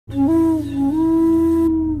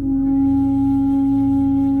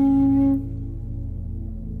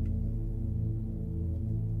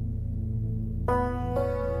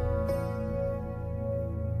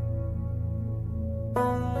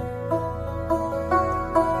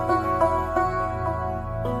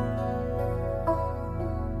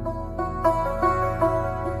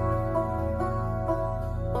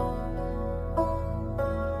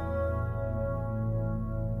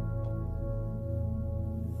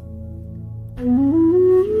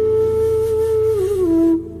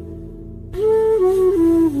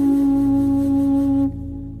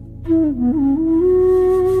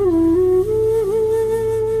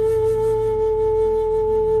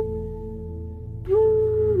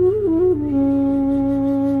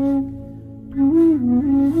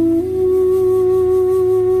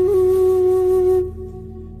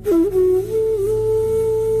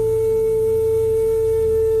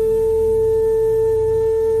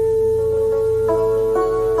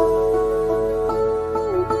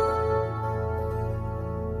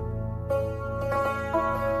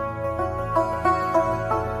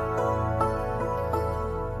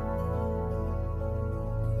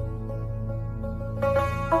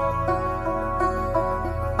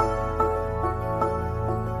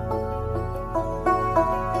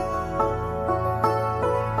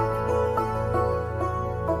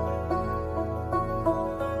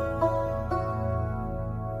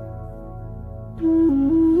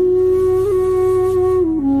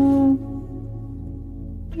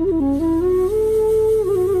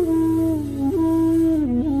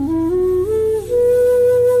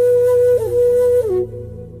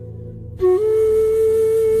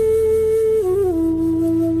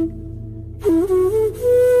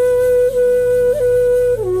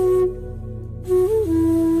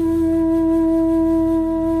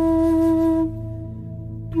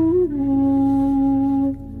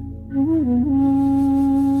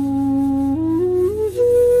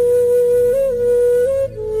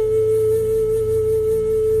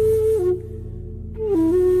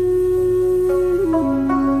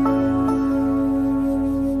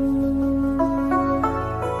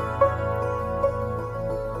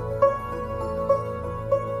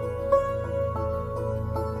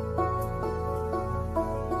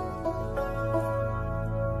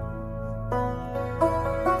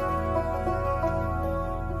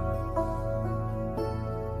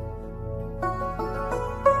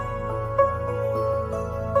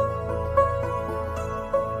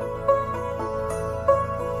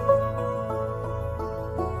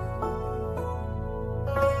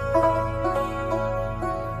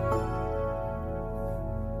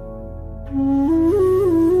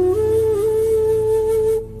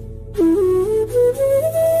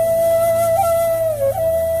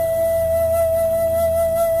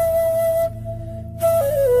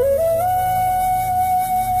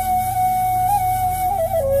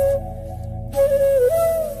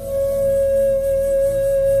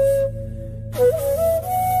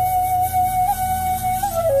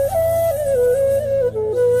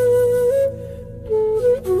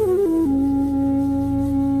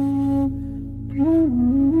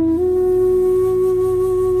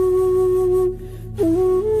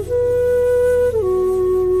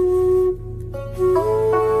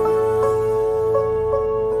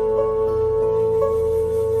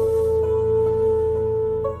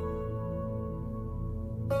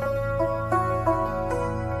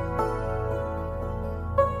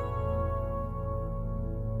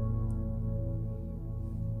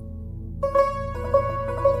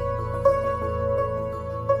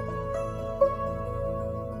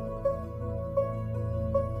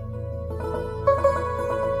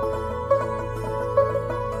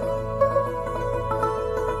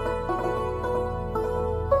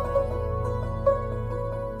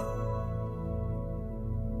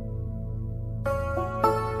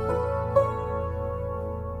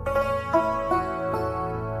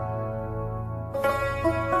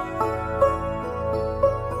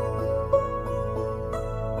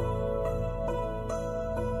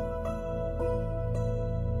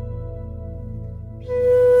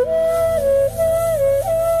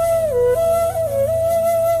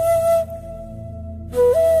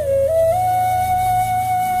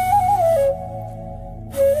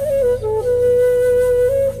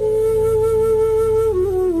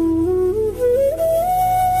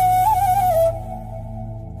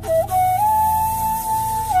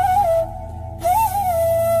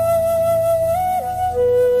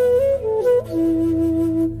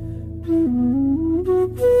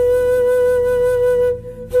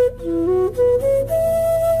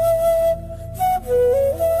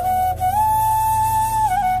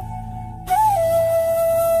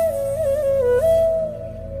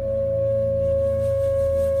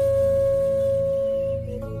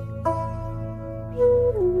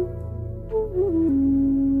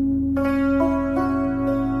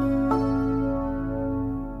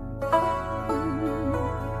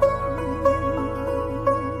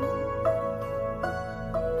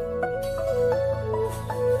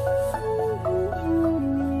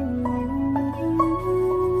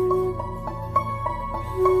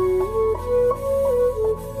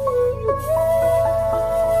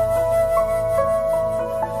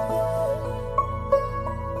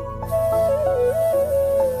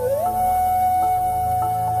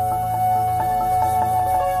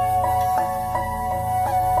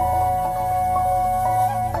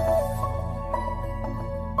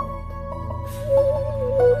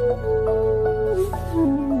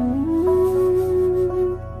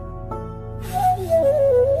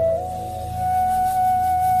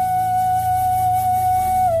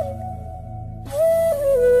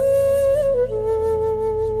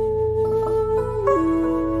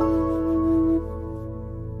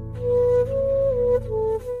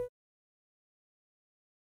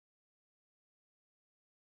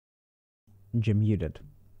Jamuted.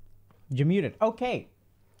 Jamuted. Okay.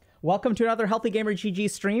 Welcome to another Healthy Gamer GG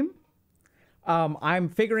stream. I'm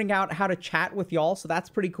figuring out how to chat with y'all, so that's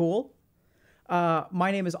pretty cool.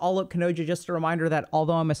 My name is Alok Kanoja. Just a reminder that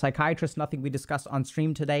although I'm a psychiatrist, nothing we discuss on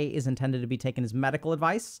stream today is intended to be taken as medical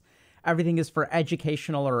advice. Everything is for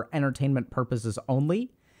educational or entertainment purposes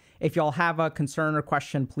only. If y'all have a concern or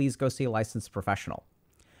question, please go see a licensed professional.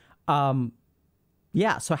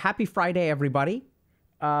 Yeah, so happy Friday, everybody.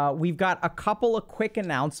 We've got a couple of quick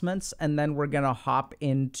announcements, and then we're going to hop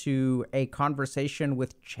into a conversation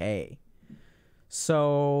with Che.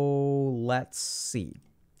 So let's see.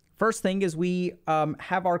 First thing is we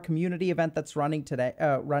have our community event that's running today,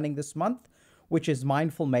 running this month, which is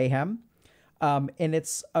Mindful Mayhem. And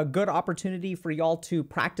it's a good opportunity for y'all to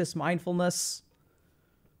practice mindfulness,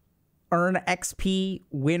 earn XP,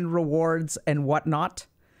 win rewards, and whatnot.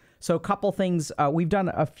 So a couple things. We've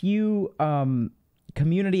done a few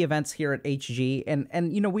community events here at HG,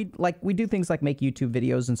 and you know, we do things like make YouTube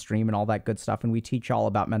videos and stream and all that good stuff, and we teach y'all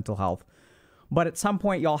about mental health. But at some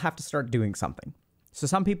point, y'all have to start doing something. So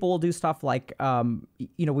some people will do stuff like,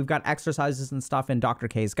 you know, we've got exercises and stuff in Dr.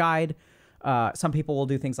 K's guide. Some people will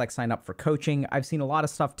do things like sign up for coaching. I've seen a lot of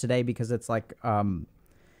stuff today because it's like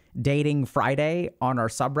Dating Friday on our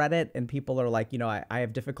subreddit, and people are like, you know, I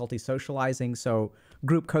have difficulty socializing, so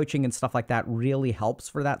group coaching and stuff like that really helps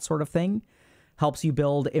for that sort of thing. Helps you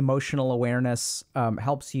build emotional awareness,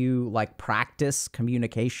 helps you like practice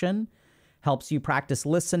communication, helps you practice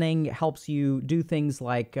listening, helps you do things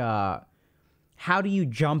like how do you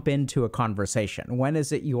jump into a conversation? When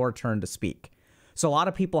is it your turn to speak? So a lot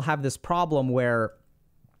of people have this problem where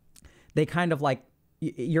they kind of like,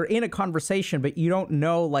 you're in a conversation, but you don't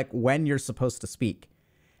know like when you're supposed to speak.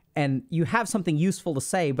 And you have something useful to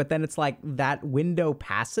say, but then it's like that window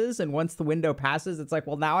passes. And once the window passes, it's like,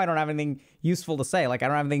 well, now I don't have anything useful to say. Like, I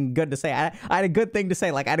don't have anything good to say. I had a good thing to say.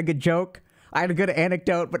 Like, I had a good joke. I had a good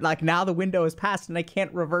anecdote, but like now the window has passed and I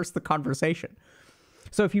can't reverse the conversation.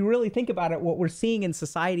 So if you really think about it, what we're seeing in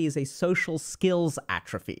society is a social skills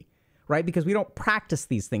atrophy, right? Because we don't practice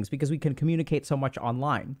these things because we can communicate so much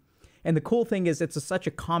online. And the cool thing is it's such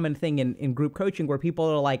a common thing in group coaching where people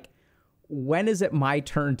are like, when is it my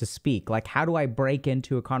turn to speak? Like, how do I break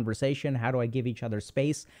into a conversation? How do I give each other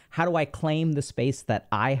space? How do I claim the space that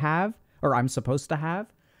I have or I'm supposed to have?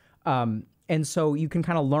 And so you can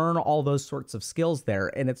kind of learn all those sorts of skills there.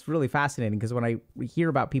 And it's really fascinating because when I hear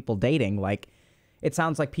about people dating, like, it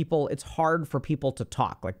sounds like it's hard for people to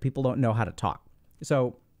talk. Like, people don't know how to talk.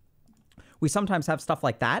 So we sometimes have stuff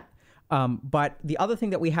like that. But the other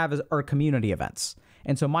thing that we have is our community events.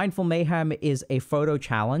 And so Mindful Mayhem is a photo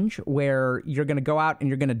challenge where you're going to go out and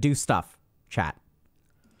you're going to do stuff, chat.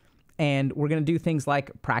 And we're going to do things like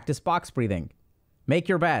practice box breathing, make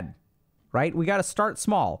your bed, right? We got to start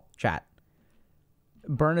small, chat.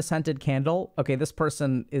 Burn a scented candle. Okay, this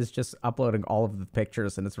person is just uploading all of the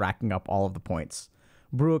pictures and it's racking up all of the points.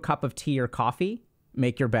 Brew a cup of tea or coffee.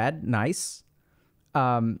 Make your bed. Nice.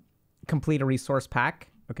 Complete a resource pack.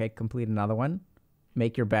 Okay, complete another one.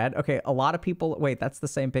 Make your bed. Okay, a lot of people... Wait, that's the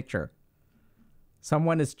same picture.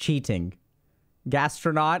 Someone is cheating.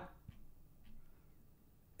 Gastronaut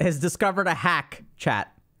has discovered a hack,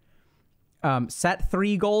 chat. Set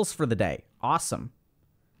 3 goals for the day. Awesome.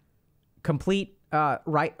 Complete...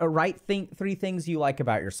 write 3 things you like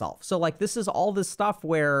about yourself. So, like, this is all this stuff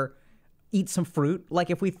where eat some fruit. Like,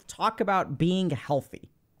 if we talk about being healthy,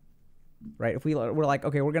 right? If we're like,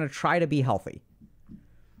 okay, we're going to try to be healthy.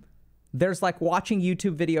 There's like watching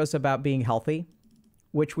YouTube videos about being healthy,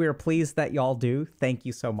 which we are pleased that y'all do. Thank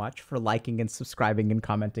you so much for liking and subscribing and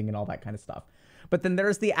commenting and all that kind of stuff. But then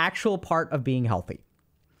there's the actual part of being healthy,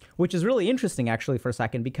 which is really interesting actually for a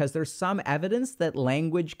second, because there's some evidence that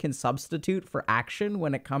language can substitute for action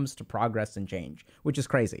when it comes to progress and change, which is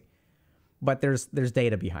crazy. But there's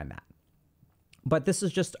data behind that. But this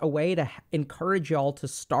is just a way to encourage y'all to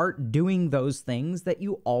start doing those things that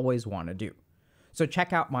you always want to do. So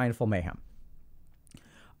check out Mindful Mayhem.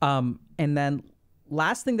 And then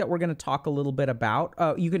last thing that we're going to talk a little bit about,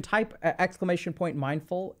 you can type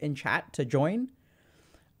 !mindful in chat to join.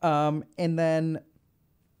 And then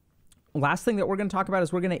last thing that we're going to talk about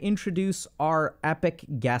is we're going to introduce our epic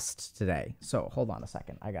guest today. So hold on a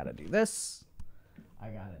second. I got to do this. I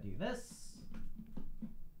got to do this.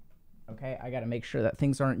 Okay, I got to make sure that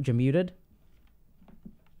things aren't jamuted.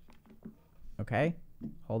 Okay,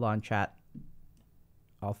 hold on, chat.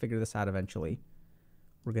 I'll figure this out eventually.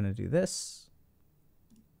 We're going to do this.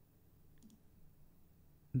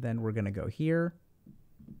 Then we're going to go here.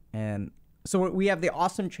 And so we have the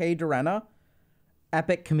awesome Che Durena,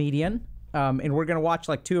 epic comedian. And we're going to watch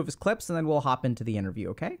like 2 of his clips and then we'll hop into the interview,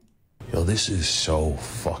 okay? Yo, this is so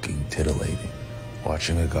fucking titillating.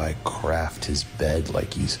 Watching a guy craft his bed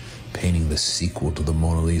like he's painting the sequel to the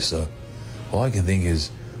Mona Lisa. All I can think is,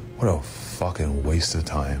 what a fucking waste of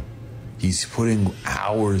time. He's putting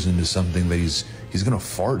hours into something that he's gonna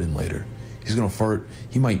fart in later. He's gonna fart,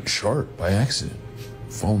 he might chart by accident.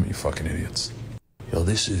 Phone me, fucking idiots. Yo,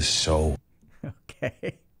 this is so...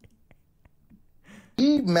 Okay.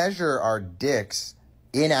 We measure our dicks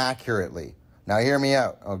inaccurately. Now hear me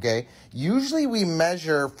out, okay? Usually we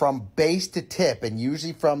measure from base to tip, and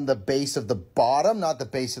usually from the base of the bottom, not the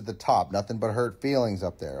base of the top. Nothing but hurt feelings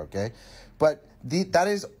up there, okay? But that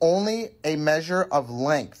is only a measure of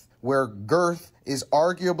length, where girth is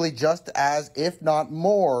arguably just as, if not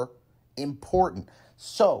more, important.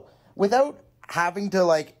 So, without having to,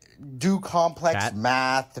 like, do complex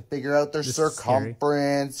math to figure out their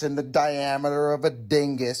circumference and the diameter of a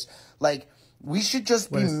dingus, like, we should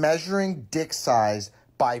just be measuring dick size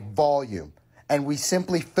by volume. And we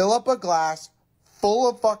simply fill up a glass full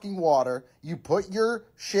of fucking water, you put your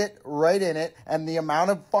shit right in it, and the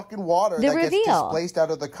amount of fucking water that gets displaced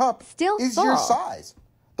out of the cup is your size.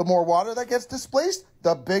 The more water that gets displaced,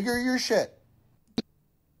 the bigger your shit.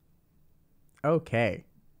 Okay.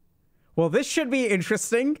 Well, this should be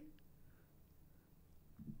interesting.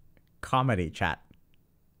 Comedy chat.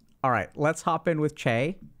 All right, let's hop in with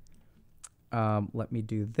Che. Let me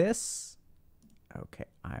do this. Okay,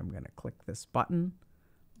 I'm going to click this button.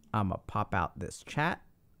 I'm going to pop out this chat.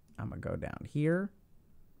 I'm going to go down here.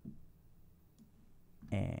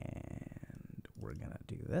 And we're going to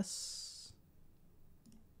do this.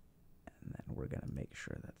 And then we're going to make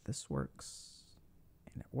sure that this works.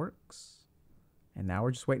 And it works. And now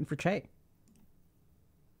we're just waiting for Che.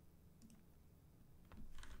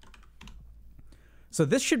 So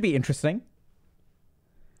this should be interesting.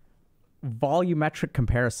 Volumetric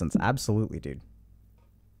comparisons. Absolutely, dude.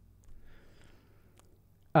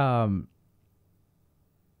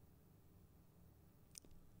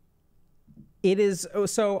 It is,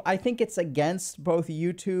 so I think it's against both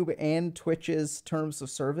YouTube and Twitch's terms of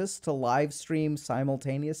service to live stream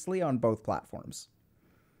simultaneously on both platforms.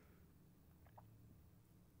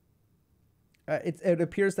 It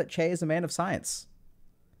appears that Che is a man of science.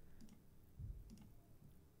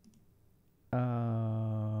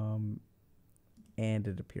 And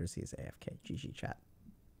it appears he is AFK. GG chat.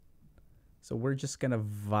 So we're just going to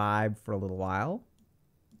vibe for a little while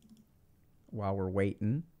we're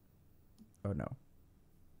waiting. Oh, no.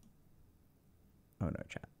 Oh, no,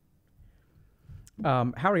 chat.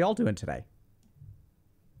 How are y'all doing today?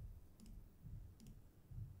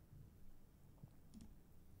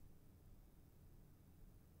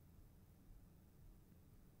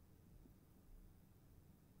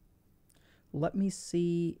 Let me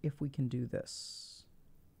see if we can do this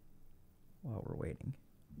while we're waiting.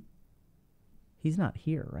 He's not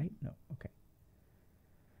here, right? No, okay.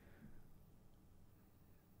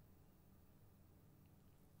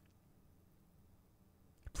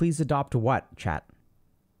 Please adopt what, chat?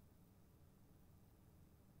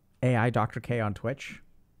 AI Dr. K on Twitch?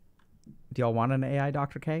 Do y'all want an AI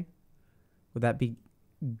Dr. K? Would that be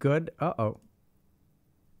good? Uh-oh.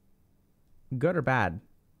 Good or bad?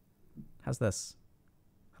 How's this?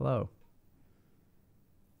 Hello.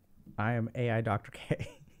 I am AI Dr. K.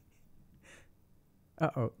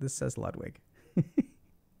 Uh-oh, this says Ludwig.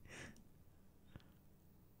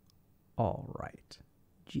 All right.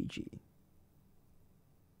 GG.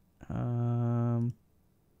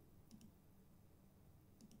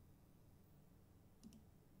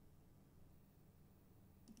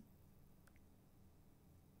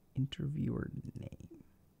 Interviewer name.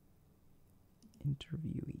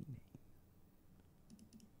 Interviewee name.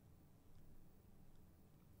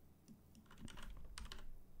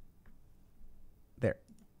 There.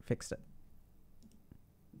 Fixed it.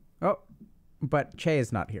 Oh, but Che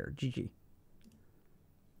is not here. GG.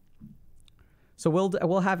 So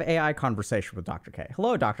we'll have AI conversation with Dr. K.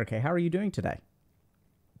 Hello, Dr. K. How are you doing today?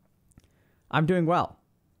 I'm doing well.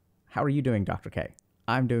 How are you doing, Dr. K?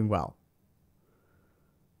 I'm doing well.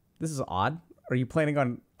 This is odd. Are you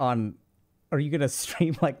planning on are you going to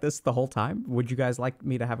stream like this the whole time? Would you guys like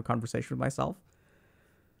me to have a conversation with myself?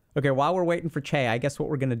 Okay, while we're waiting for Che, I guess what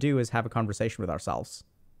we're going to do is have a conversation with ourselves.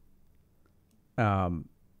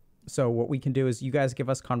 So what we can do is you guys give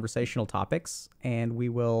us conversational topics, and we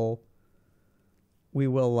will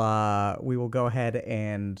go ahead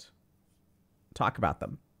and talk about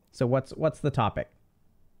them. So what's the topic?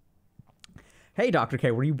 Hey, Dr.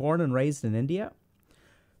 K, were you born and raised in India?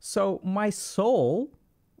 So my soul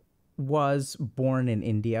was born in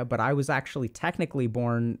India, but I was actually technically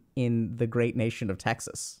born in the great nation of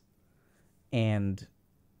Texas. And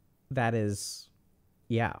that is,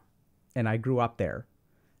 yeah. And I grew up there.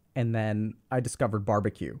 And then I discovered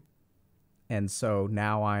barbecue. And so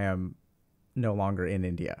now I am no longer in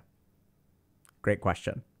India. Great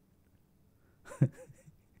question.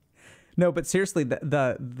 No, but seriously,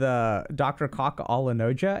 the Dr. Kaka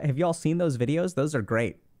Alanoja, have y'all seen those videos? Those are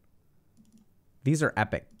great. These are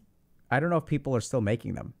epic. I don't know if people are still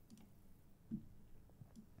making them.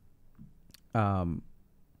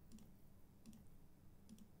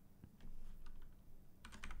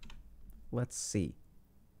 Let's see.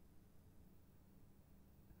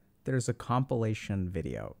 There's a compilation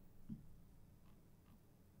video.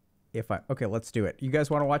 Okay, let's do it. You guys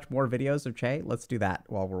want to watch more videos of Che? Let's do that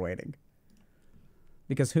while we're waiting.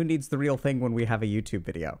 Because who needs the real thing when we have a YouTube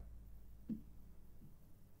video?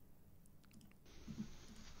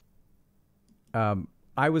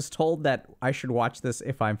 I was told that I should watch this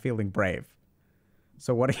if I'm feeling brave.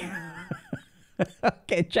 So what do you...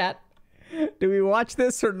 Okay, chat. Do we watch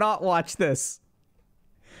this or not watch this?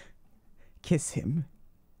 Kiss him.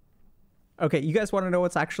 Okay, you guys want to know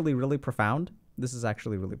what's actually really profound? This is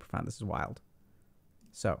actually really profound. This is wild.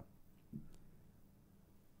 So.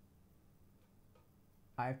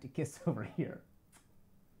 I have to kiss over here.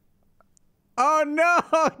 Oh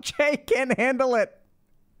no! Jay can't handle it.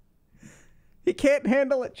 He can't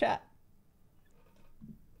handle it, chat.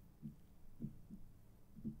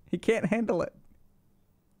 He can't handle it.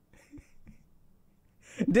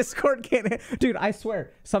 Discord can't... Dude, I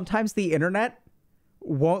swear, sometimes the internet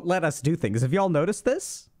won't let us do things. Have y'all noticed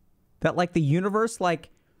this? That, like, the universe, like,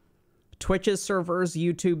 Twitch's servers,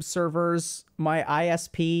 YouTube servers, my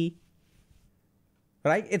ISP,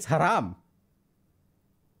 right? It's haram.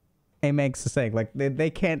 Amex is saying, like, they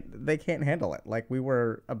can't handle it. Like, we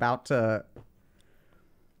were about to,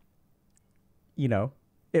 you know,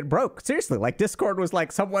 it broke. Seriously, like, Discord was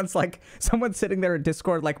like, someone's sitting there in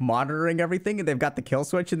Discord, like, monitoring everything, and they've got the kill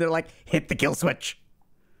switch, and they're like, hit the kill switch.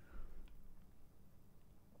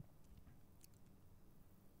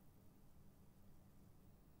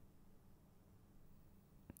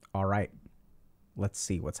 All right, let's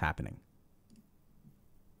see what's happening.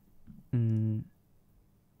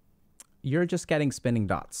 You're just getting spinning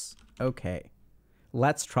dots. Okay,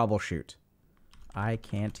 let's troubleshoot. I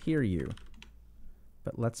can't hear you,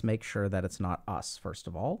 but let's make sure that it's not us, first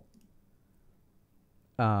of all.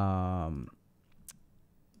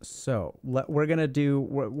 So we're gonna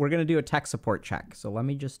do a tech support check. So let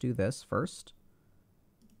me just do this first.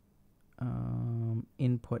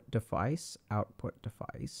 Input device, output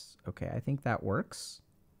device. Okay, I think that works.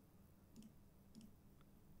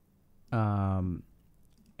 And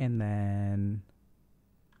then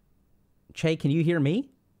Che, can you hear me?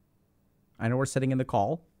 I know we're sitting in the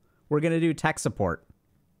call. We're gonna do tech support.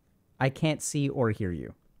 I can't see or hear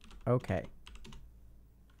you. Okay.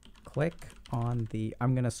 Click on the...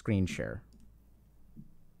 I'm gonna screen share.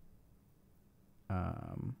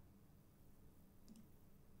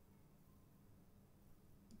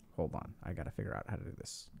 Hold on. I gotta figure out how to do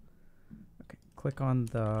this. Okay. Click on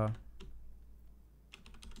the...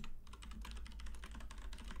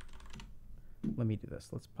 Let me do this.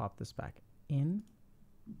 Let's pop this back in.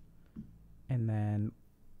 And then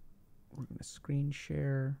we're gonna screen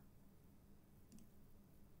share.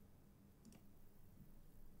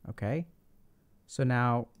 Okay. So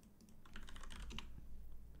now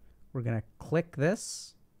we're gonna click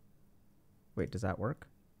this. Wait, does that work?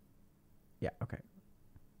 Yeah, okay.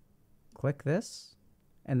 Click this,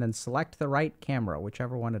 and then select the right camera,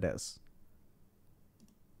 whichever one it is.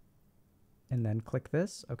 And then click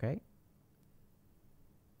this, okay.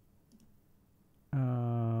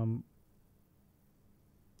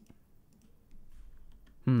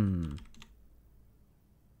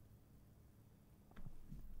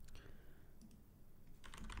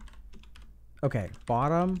 Okay,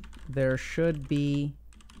 bottom, there should be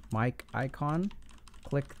mic icon.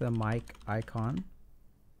 Click the mic icon.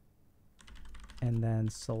 And then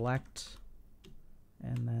select,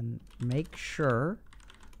 and then make sure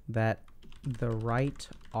that the right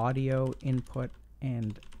audio input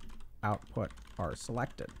and output are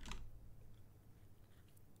selected.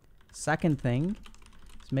 Second thing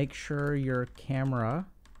is make sure your camera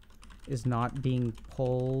is not being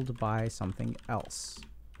pulled by something else.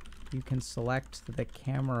 You can select the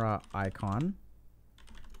camera icon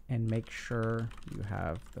and make sure you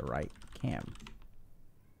have the right cam.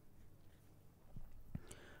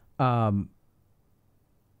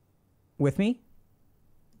 With me?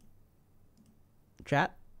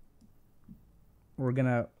 Chat? We're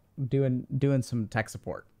gonna doing some tech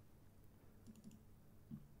support.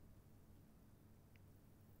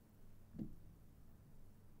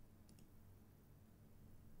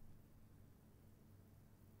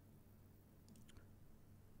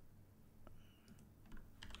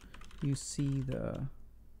 you see the...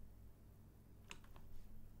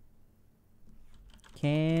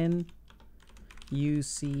 Can you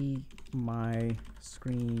see my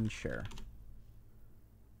screen share?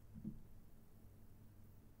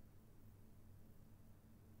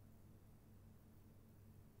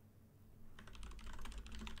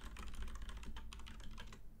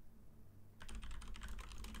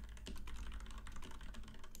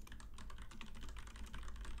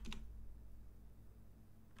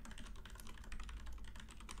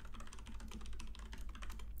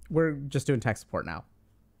 We're just doing tech support now.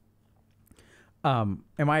 Am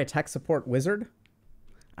I a tech support wizard?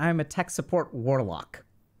 I'm a tech support warlock.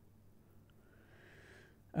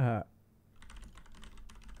 Either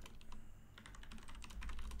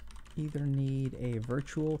need a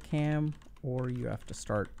virtual cam or you have to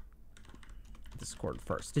start Discord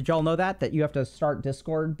first. Did y'all know that you have to start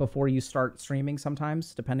Discord before you start streaming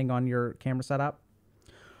sometimes, depending on your camera setup?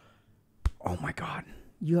 Oh my God,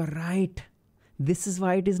 you are right. This is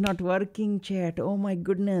why it is not working, chat. Oh my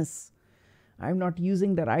goodness. I'm not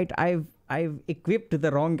using the right. I've equipped the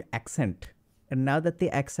wrong accent. And now that the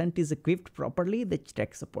accent is equipped properly, the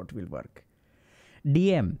tech support will work.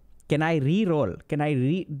 DM, can I re-roll? Can I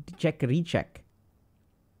recheck?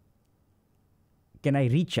 Can I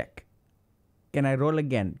recheck? Can I roll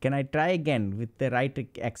again? Can I try again with the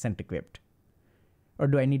right accent equipped? Or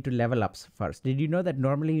do I need to level up first? Did you know that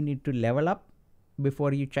normally you need to level up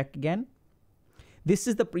before you check again? This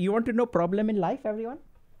is you want to know problem in life, everyone?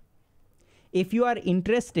 If you are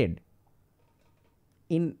interested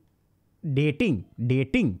in dating,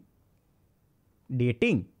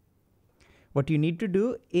 what you need to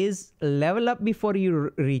do is level up before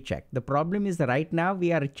you recheck. The problem is that right now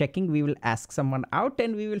we are checking, we will ask someone out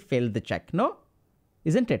and we will fail the check. No?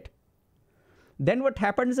 Isn't it? Then what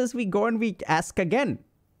happens is we go and we ask again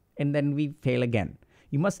and then we fail again.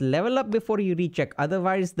 You must level up before you recheck.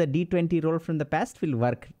 Otherwise, the D20 roll from the past will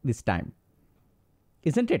work this time.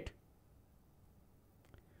 Isn't it?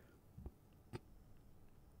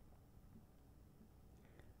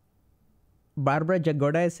 Barbara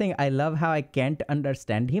Jagoda is saying, I love how I can't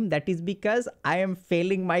understand him. That is because I am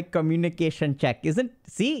failing my communication check.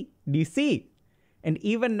 See? Do you see? And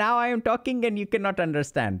even now I am talking and you cannot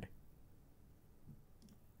understand.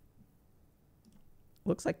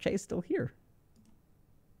 Looks like Jay's still here.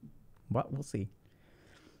 But we'll see.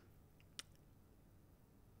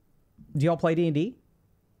 Do y'all play D&D?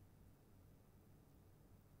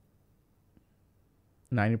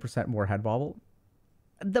 90% more head bobble.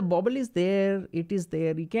 The bobble is there. It is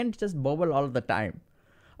there. You can't just bobble all the time.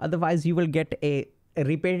 Otherwise, you will get a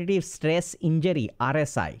repetitive stress injury,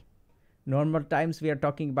 RSI. Normal times, we are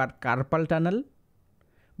talking about carpal tunnel.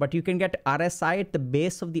 But you can get RSI at the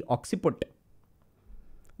base of the occiput.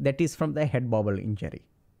 That is from the head bobble injury.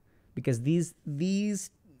 Because these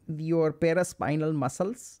your paraspinal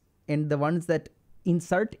muscles and the ones that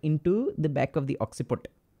insert into the back of the occiput.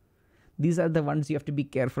 These are the ones you have to be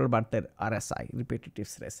careful about, the RSI, repetitive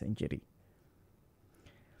stress injury.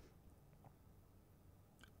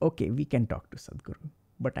 Okay, we can talk to Sadhguru,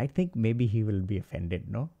 but I think maybe he will be offended,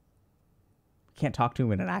 no? Can't talk to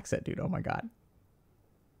him in an accent, dude. Oh my God.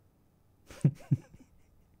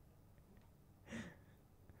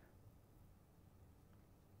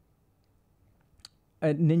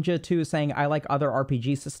 Ninja 2 is saying, I like other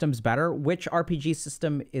RPG systems better. Which RPG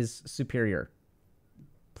system is superior?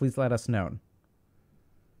 Please let us know.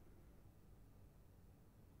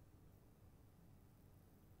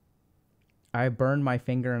 I burned my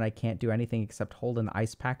finger and I can't do anything except hold an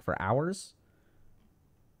ice pack for hours.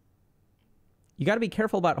 You got to be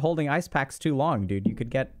careful about holding ice packs too long, dude. You could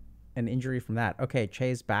get an injury from that. Okay,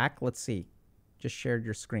 Che's back. Let's see. Just shared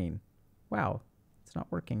your screen. Wow, it's not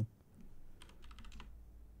working.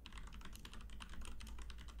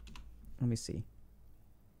 Let me see.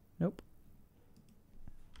 Nope.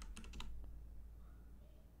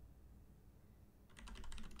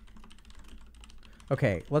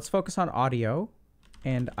 Okay, let's focus on audio,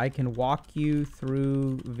 and I can walk you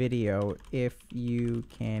through video if you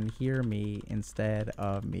can hear me instead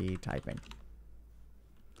of me typing.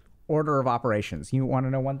 Order of operations. You want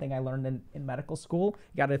to know one thing I learned in medical school?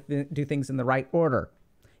 You got to do things in the right order.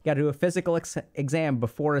 You got to do a physical exam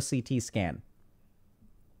before a CT scan.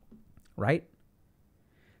 Right?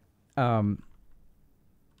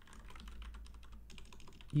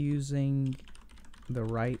 Using the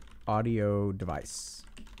right audio device.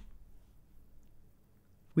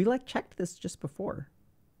 We checked this just before.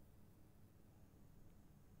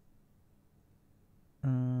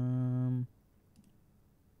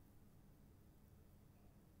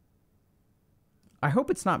 I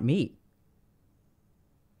hope it's not me.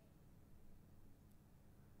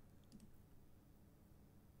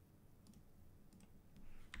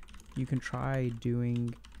 can try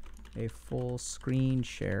doing a full screen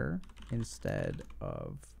share instead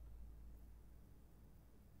of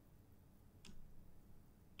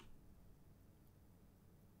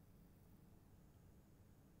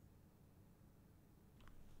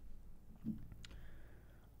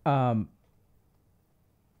can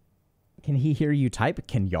he hear you type?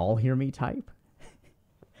 Can y'all hear me type?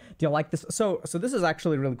 Do you like this? So this is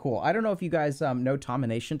actually really cool. I don't know if you guys know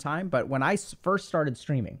Domination Time, but when I first started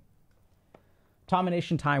streaming,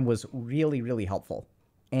 Domination Time was really, really helpful.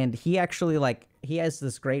 And he actually, like, he has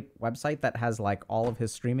this great website that has, like, all of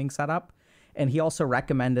his streaming set up. And he also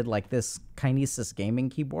recommended, like, this Kinesis gaming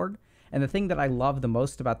keyboard. And the thing that I love the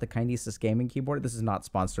most about the Kinesis gaming keyboard, this is not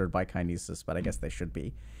sponsored by Kinesis, but I guess they should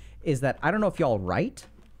be, is that I don't know if y'all write,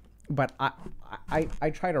 but I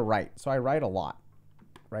try to write. So I write a lot.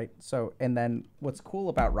 Right. So, and then what's cool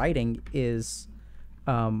about writing is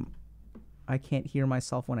I can't hear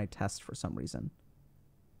myself when I test for some reason.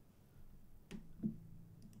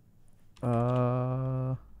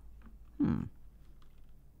 Are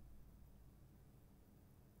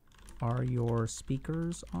your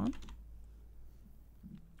speakers on?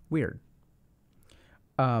 Weird.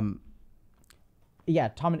 Yeah,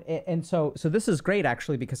 Tom, and so this is great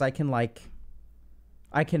actually because I can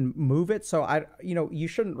move it. So you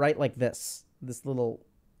shouldn't write like this little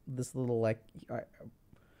like,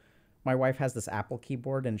 my wife has this Apple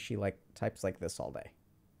keyboard and she like types like this all day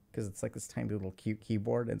because it's like this tiny little cute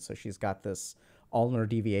keyboard. And so she's got this ulnar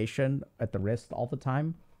deviation at the wrist all the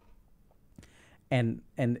time. And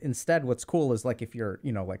instead what's cool is like, if you're,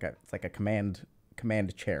 it's like a command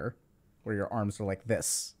chair where your arms are like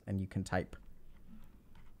this and you can type.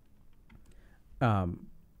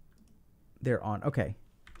 They're on. Okay.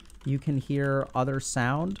 You can hear other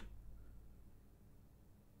sound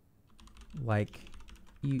like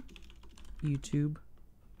YouTube.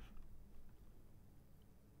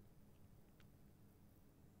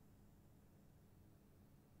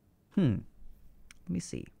 Let me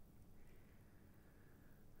see.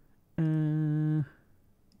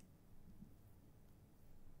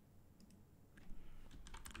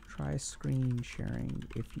 Try screen sharing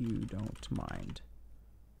if you don't mind.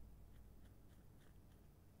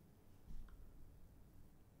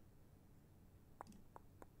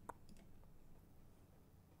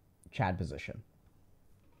 Chad position.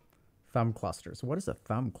 Thumb clusters. What is a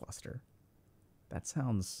thumb cluster? That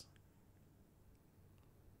sounds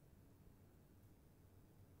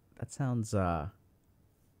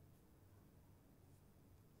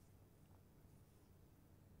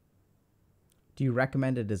Do you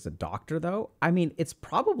recommend it as a doctor though? I mean, it's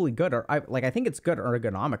probably good, or I think it's good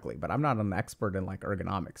ergonomically, but I'm not an expert in like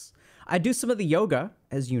ergonomics. I do some of the yoga,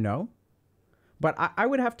 as you know. But I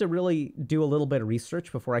would have to really do a little bit of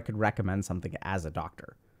research before I could recommend something as a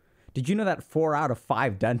doctor. Did you know that 4 out of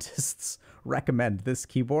 5 dentists recommend this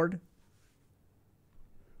keyboard?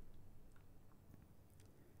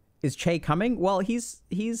 Is Che coming? Well, he's...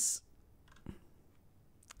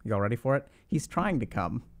 Y'all ready for it? He's trying to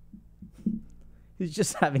come. He's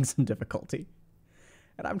just having some difficulty.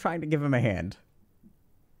 And I'm trying to give him a hand.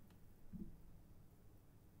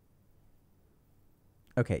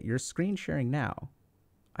 Okay, you're screen sharing now.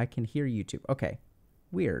 I can hear YouTube. Okay,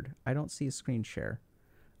 weird. I don't see a screen share.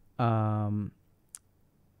 And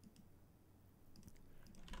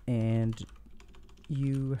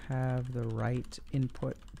you have the right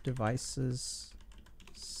input devices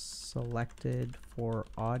selected for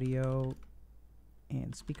audio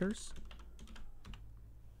and speakers.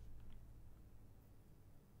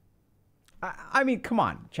 I mean, come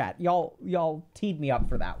on, chat. Y'all teed me up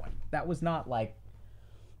for that one. That was not like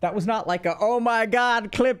a, oh my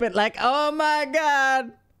God, clip it. Like, oh my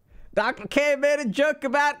God, Dr. K made a joke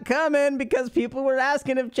about coming because people were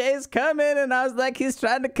asking if Jay's coming. And I was like, he's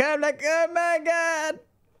trying to come. Like, oh my God.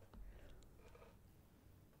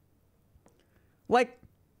 Like,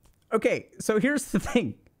 okay, so here's the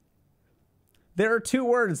thing. There are 2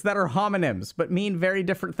 words that are homonyms, but mean very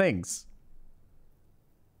different things.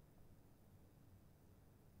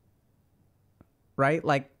 Right?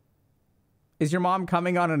 Like, is your mom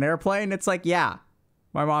coming on an airplane? It's like, yeah,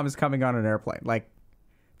 my mom is coming on an airplane. Like,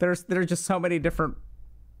 there are just so many different,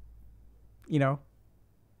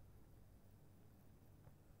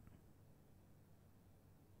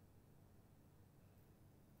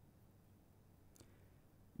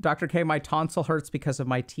 Dr. K, my tonsil hurts because of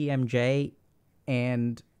my TMJ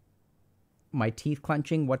and my teeth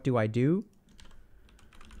clenching. What do I do?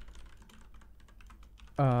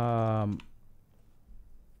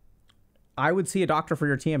 I would see a doctor for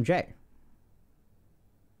your TMJ.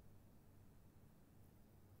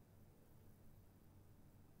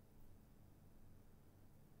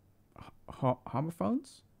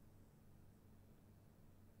 Homophones?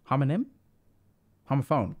 Homonym?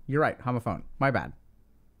 Homophone. You're right, homophone. My bad.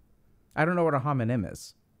 I don't know what a homonym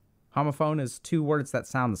is. Homophone is two words that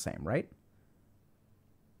sound the same, right?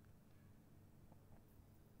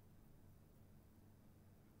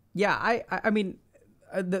 Yeah, I mean,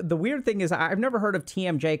 the weird thing is I've never heard of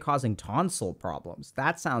TMJ causing tonsil problems.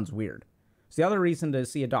 That sounds weird. So the other reason to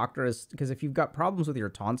see a doctor is because if you've got problems with your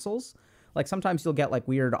tonsils, like sometimes you'll get like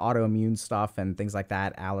weird autoimmune stuff and things like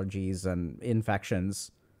that, allergies and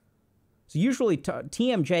infections. So usually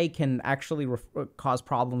TMJ can actually cause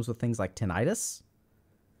problems with things like tinnitus.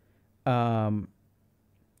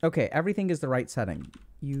 Okay, everything is the right setting.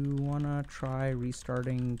 You want to try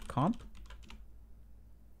restarting comp?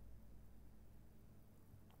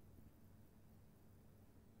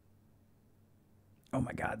 Oh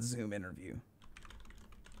my God, Zoom interview.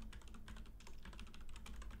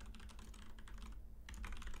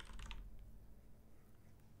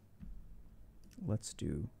 Let's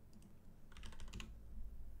do.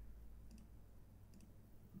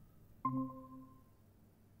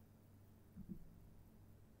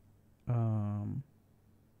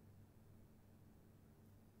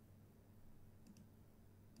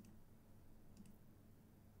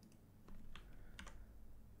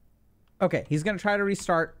 Okay, he's going to try to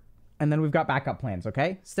restart, and then we've got backup plans,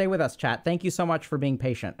 okay? Stay with us, chat. Thank you so much for being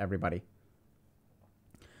patient, everybody.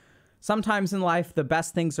 Sometimes in life, the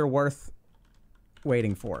best things are worth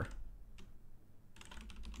waiting for.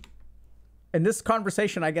 And this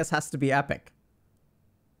conversation, I guess, has to be epic.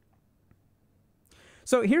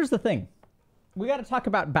 So here's the thing. We got to talk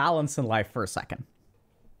about balance in life for a second.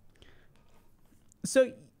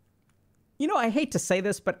 So, you know, I hate to say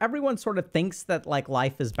this, but everyone sort of thinks that, like,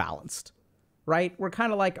 life is balanced, right? We're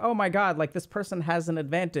kind of like, oh my God, like this person has an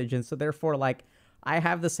advantage. And so therefore, like, I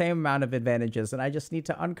have the same amount of advantages and I just need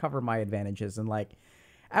to uncover my advantages. And like,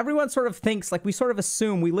 everyone sort of thinks, like, we sort of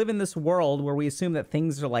assume, we live in this world where we assume that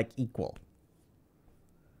things are like equal.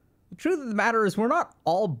 The truth of the matter is we're not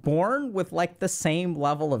all born with like the same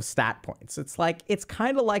level of stat points. It's like, it's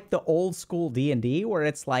kind of like the old school D&D where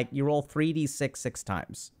it's like you roll 3d6 6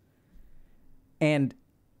 times. And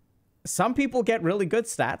some people get really good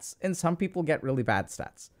stats and some people get really bad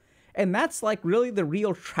stats. And that's like really the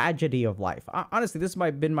real tragedy of life. Honestly, this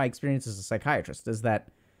has been my experience as a psychiatrist, is that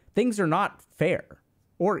things are not fair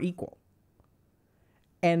or equal.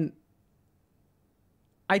 And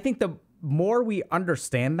I think the more we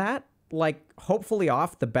understand that, like, hopefully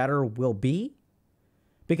off, the better we'll be.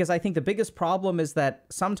 Because I think the biggest problem is that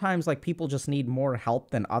sometimes, like, people just need more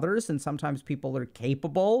help than others, and sometimes people are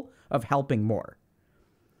capable of helping more.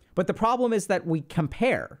 But the problem is that we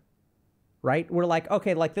compare, right? We're like,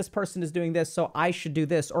 okay, like, this person is doing this, so I should do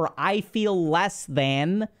this, or I feel less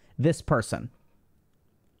than this person.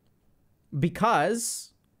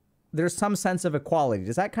 Because there's some sense of equality.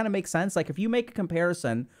 Does that kind of make sense? Like, if you make a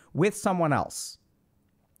comparison with someone else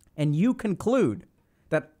and you conclude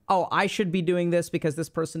that, oh, I should be doing this because this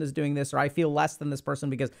person is doing this, or I feel less than this person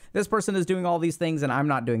because this person is doing all these things and I'm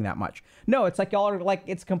not doing that much. No, it's like y'all are like,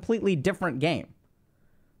 it's a completely different game.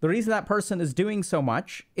 The reason that person is doing so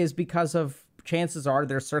much is because of, chances are,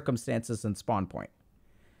 their circumstances and spawn point.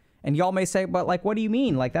 And y'all may say, but like, what do you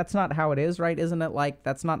mean? Like, that's not how it is, right? Isn't it like,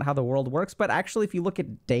 that's not how the world works? But actually, if you look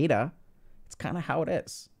at data, it's kind of how it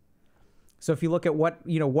is. So if you look at what,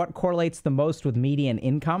 you know, what correlates the most with median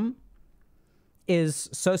income is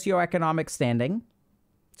socioeconomic standing.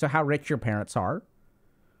 So how rich your parents are.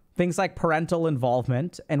 Things like parental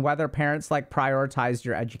involvement and whether parents like prioritized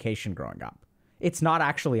your education growing up. It's not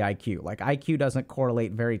actually IQ. Like, IQ doesn't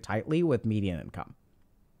correlate very tightly with median income.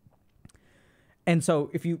 And so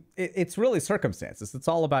if you, it's really circumstances. It's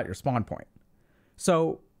all about your spawn point.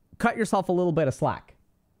 So cut yourself a little bit of slack,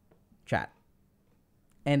 chat.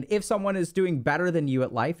 And if someone is doing better than you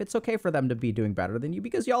at life, it's okay for them to be doing better than you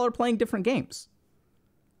because y'all are playing different games.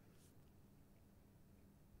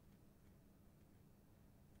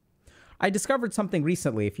 I discovered something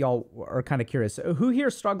recently, if y'all are kind of curious. Who here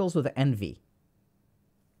struggles with envy?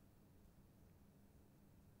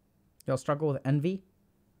 Y'all struggle with envy?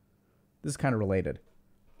 This is kind of related.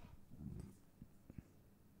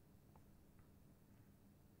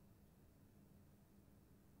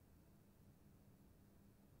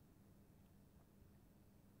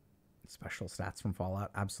 Special stats from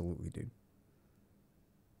Fallout? Absolutely, dude.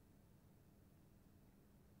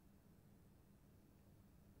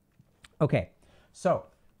 Okay, so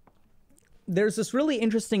there's this really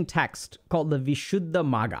interesting text called the Vishuddha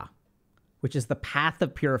Magga, which is the path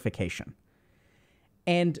of purification.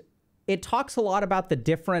 And it talks a lot about the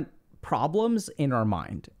different problems in our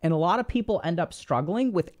mind. And a lot of people end up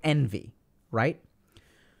struggling with envy. right?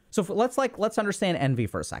 So let's understand envy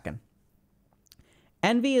for a second.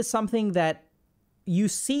 Envy is something that you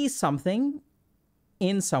see something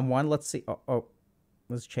in someone. Let's see. Oh,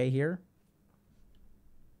 was Che here?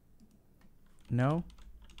 No?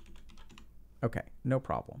 Okay, no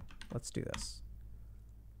problem. Let's do this.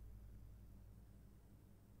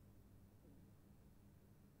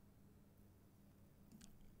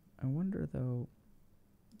 I wonder, though...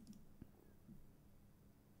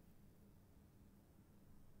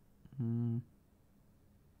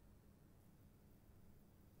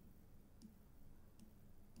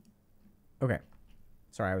 Okay.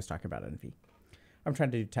 Sorry, I was talking about envy. I'm trying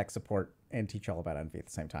to do tech support and teach all about envy at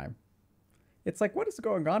the same time. It's like, what is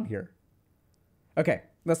going on here? Okay,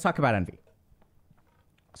 let's talk about envy.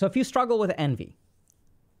 So if you struggle with envy,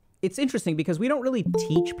 it's interesting because we don't really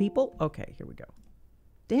teach people. Okay, here we go.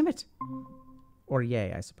 Damn it. Or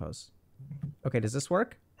yay, I suppose. Okay, does this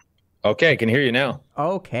work? Okay, I can hear you now.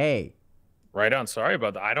 Okay. Right on. Sorry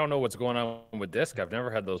about that. I don't know what's going on with Disc. I've never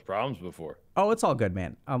had those problems before. Oh, it's all good,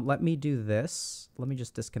 man. Let me do this. Let me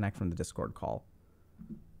just disconnect from the Discord call.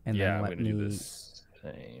 And then let me do this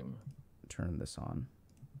same. Turn this on.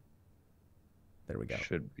 There we go.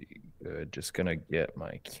 Should be good. Just going to get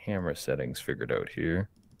my camera settings figured out here.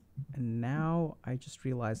 And now I just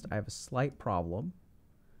realized I have a slight problem.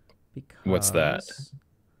 Because what's that?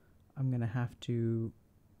 I'm going to have to...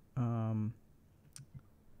 I'm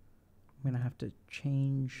going to have to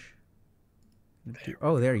change...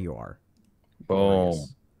 Oh, there you are. Boom.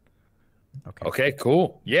 Okay. Okay,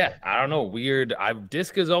 cool. Yeah, I don't know. Weird.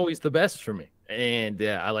 Disc is always the best for me. And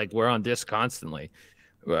we're on Disc constantly.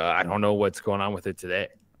 I don't know what's going on with it today.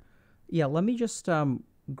 Yeah, let me just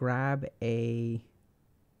grab a...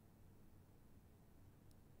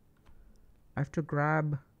 I have to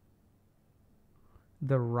grab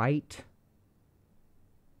the right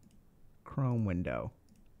Chrome window.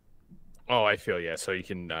 Oh, I feel, yeah. So you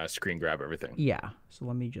can screen grab everything. Yeah. So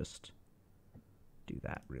let me just do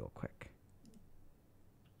that real quick.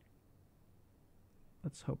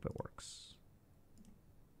 Let's hope it works.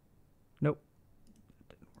 Nope.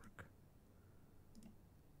 It didn't work.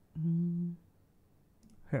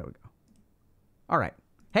 Here we go. All right.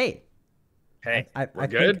 Hey. Hey, we're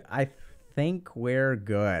good? I think we're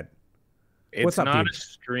good. It's What's up, not dude? a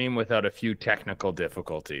stream without a few technical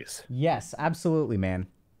difficulties. Yes, absolutely, man.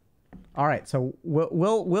 All right, so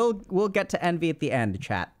we'll get to envy at the end,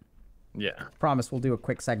 chat. Yeah. Promise we'll do a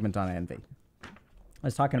quick segment on envy. I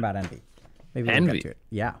was talking about envy. Maybe we'll Envy. get to it.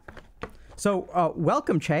 Yeah. So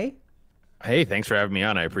welcome, Che. Hey, thanks for having me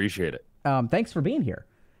on. I appreciate it. Thanks for being here.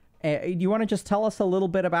 Do you want to just tell us a little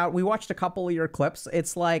bit about? We watched a couple of your clips.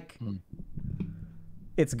 It's like,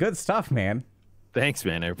 it's good stuff, man. Thanks,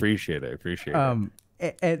 man. I appreciate it.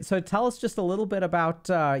 And so tell us just a little bit about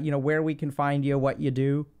where we can find you, what you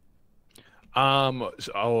do. So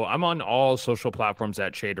I'm on all social platforms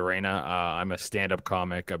at Shade Arena. I'm a stand-up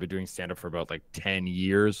comic. I've been doing stand-up for about 10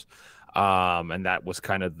 years. And that was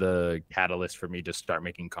kind of the catalyst for me to start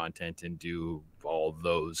making content and do all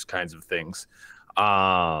those kinds of things.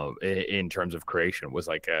 In terms of creation was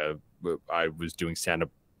I was doing stand-up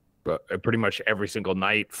pretty much every single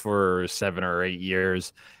night for 7 or 8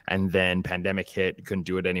 years, and then pandemic hit, couldn't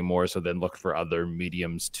do it anymore, so then looked for other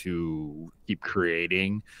mediums to keep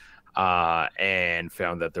creating, and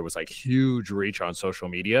found that there was huge reach on social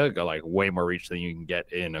media, got way more reach than you can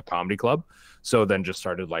get in a comedy club. So then just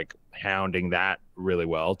started hounding that really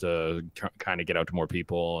well to kind of get out to more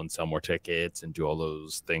people and sell more tickets and do all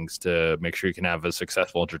those things to make sure you can have a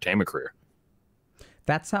successful entertainment career.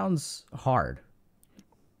 That sounds hard.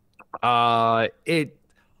 It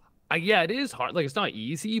is hard. It's not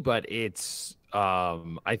easy, but it's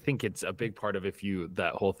I think it's a big part of if you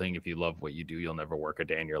love what you do, you'll never work a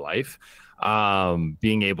day in your life.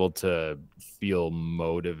 Being able to feel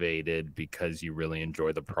motivated because you really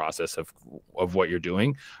enjoy the process of what you're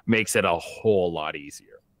doing makes it a whole lot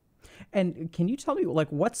easier. And can you tell me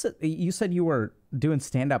what's it? You said you were doing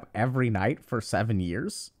stand up every night for 7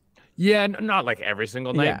 years. Yeah, not every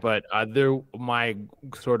single night, Yeah. but my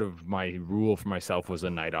rule for myself was a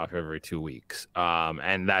night off every 2 weeks.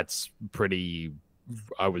 And that's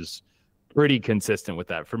I was pretty consistent with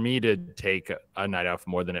that. For me to take a night off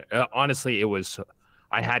more than honestly,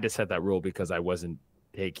 I had to set that rule because I wasn't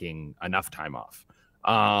taking enough time off.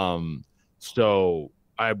 So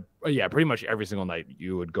pretty much every single night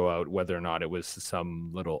you would go out, whether or not it was some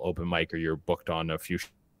little open mic or you're booked on a few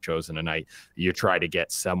shows in a night, you try to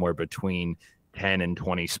get somewhere between 10 and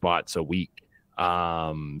 20 spots a week.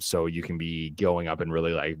 So you can be going up and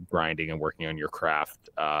really grinding and working on your craft.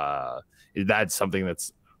 That's something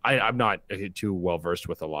that's I'm not too well versed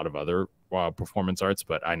with a lot of other performance arts,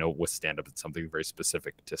 but I know with stand up, it's something very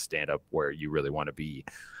specific to stand up where you really want to be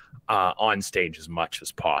on stage as much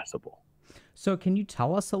as possible. So can you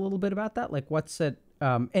tell us a little bit about that? Like, what's it?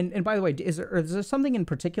 And by the way, is there something in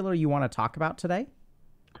particular you want to talk about today?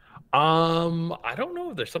 I don't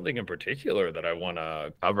know if there's something in particular that I want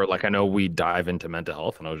to cover. Like, I know we dive into mental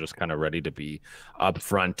health, and I was just kind of ready to be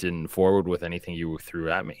upfront and forward with anything you threw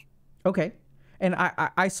at me. Okay. And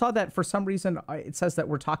I saw that for some reason it says that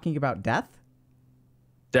we're talking about death.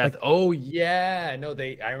 Death. Like, oh yeah, no,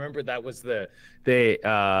 I remember that was the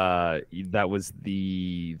that was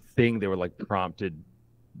the thing they were like prompted,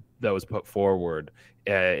 that was put forward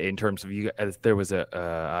in terms of you. As there was it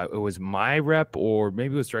was my rep, or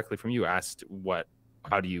maybe it was directly from you, asked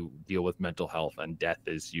how do you deal with mental health, and death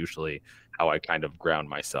is usually how I kind of ground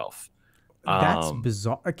myself. That's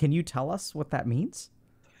bizarre. Can you tell us what that means?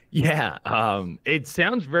 Yeah, it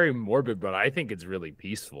sounds very morbid, but I think it's really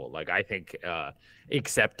peaceful. Like, I think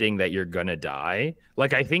accepting that you're gonna die.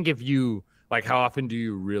 Like, I think if you, like, how often do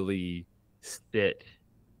you really sit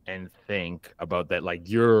and think about that? Like,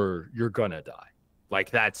 you're gonna die.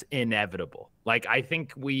 Like, that's inevitable. Like, I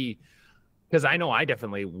think because I know I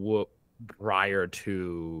definitely prior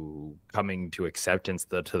to coming to acceptance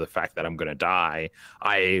to the fact that I'm gonna die,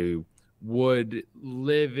 I would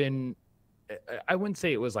live in, I wouldn't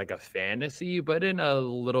say it was like a fantasy, but in a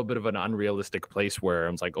little bit of an unrealistic place where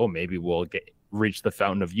I was like, oh, maybe we'll reach the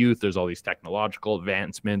fountain of youth. There's all these technological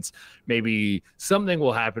advancements. Maybe something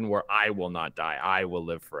will happen where I will not die. I will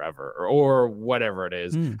live forever, or whatever it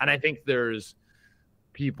is. And I think there's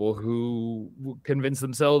people who convince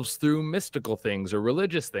themselves through mystical things or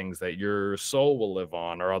religious things that your soul will live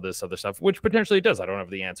on, or all this other stuff, which potentially does. I don't have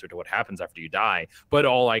the answer to what happens after you die, but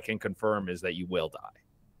all I can confirm is that you will die.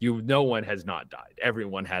 No one has not died.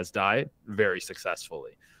 Everyone has died very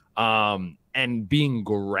successfully. And being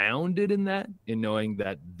grounded in that, in knowing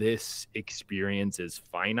that this experience is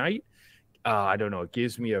finite, I don't know, it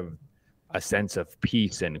gives me a sense of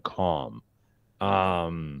peace and calm. How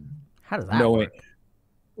does that work?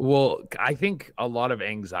 Well, I think a lot of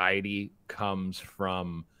anxiety comes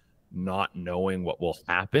from not knowing what will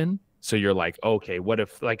happen. So you're like, okay, what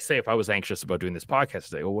if, like, say if I was anxious about doing this podcast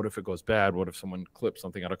today, well, what if it goes bad? What if someone clips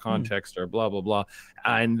something out of context or blah, blah, blah.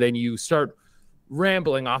 And then you start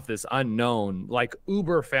rambling off this unknown. Like,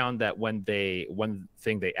 Uber found that one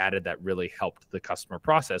thing they added that really helped the customer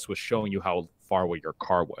process was showing you how far away your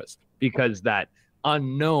car was, because that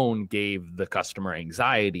unknown gave the customer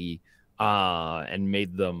anxiety and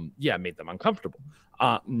made them uncomfortable.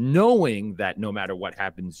 Knowing that no matter what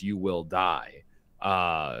happens, you will die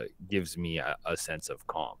gives me a sense of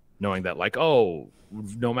calm, knowing that, like, oh,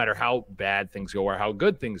 no matter how bad things go or how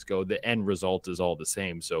good things go, the end result is all the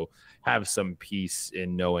same. So have some peace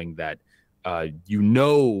in knowing that you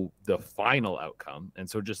know the final outcome, and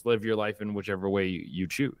so just live your life in whichever way you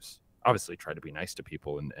choose. Obviously try to be nice to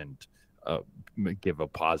people and give a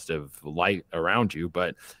positive light around you,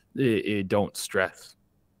 but don't stress.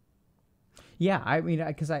 Yeah, I mean,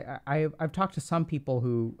 because I've talked to some people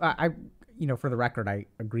who for the record, I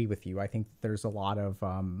agree with you. I think there's a lot of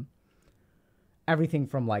everything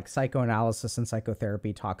from like psychoanalysis and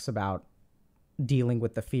psychotherapy talks about dealing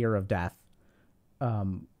with the fear of death.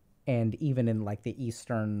 And even in like the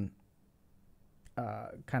Eastern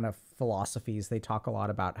kind of philosophies, they talk a lot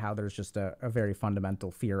about how there's just a very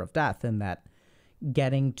fundamental fear of death, and that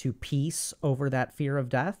getting to peace over that fear of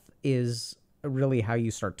death is really how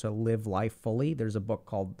you start to live life fully. There's a book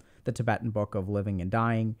called The Tibetan Book of Living and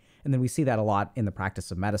Dying. And then we see that a lot in the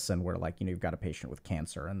practice of medicine where, like, you've got a patient with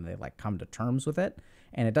cancer and they like come to terms with it.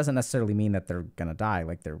 And it doesn't necessarily mean that they're going to die.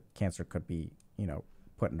 Like, their cancer could be,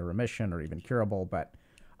 put into remission or even curable. But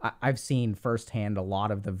I've seen firsthand a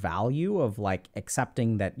lot of the value of like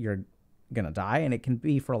accepting that you're going to die. And it can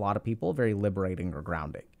be for a lot of people very liberating or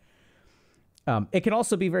grounding. It can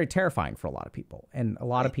also be very terrifying for a lot of people. And a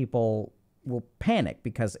lot of people will panic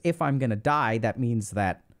because if I'm going to die, that means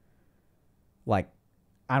that, like,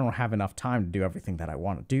 I don't have enough time to do everything that I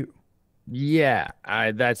want to do. Yeah,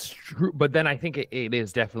 that's true. But then I think it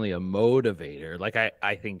is definitely a motivator. Like,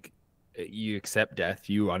 I think you accept death,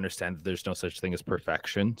 you understand that there's no such thing as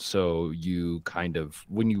perfection. So you kind of,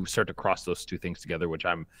 when you start to cross those two things together, which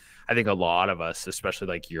I think a lot of us, especially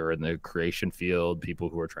like you're in the creation field, people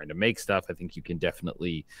who are trying to make stuff, I think you can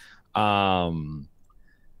definitely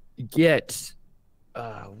get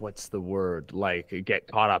what's the word, like, get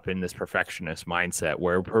caught up in this perfectionist mindset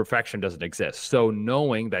where perfection doesn't exist. So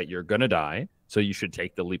knowing that you're gonna die, So you should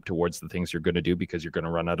take the leap towards the things you're going to do because you're going to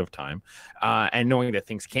run out of time. And knowing that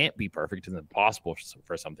things can't be perfect, it's impossible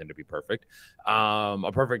for something to be perfect.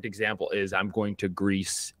 A perfect example is I'm going to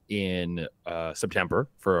Greece in September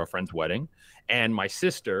for a friend's wedding. And my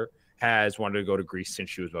sister has wanted to go to Greece since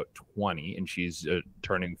she was about 20, and she's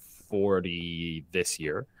turning 40 this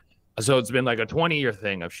year. So it's been like a 20-year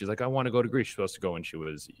thing of she's like, I want to go to Greece. She's supposed to go when she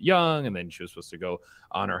was young, and then she was supposed to go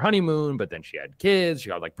on her honeymoon, but then she had kids. She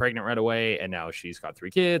got like pregnant right away, and now she's got 3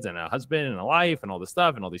 kids and a husband and a life and all this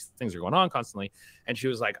stuff, and all these things are going on constantly. And she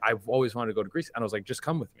was like, I've always wanted to go to Greece. And I was like, just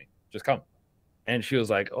come with me. Just come. And she was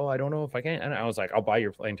like, oh, I don't know if I can. And I was like, I'll buy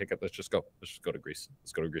your plane ticket. Let's just go. Let's just go to Greece.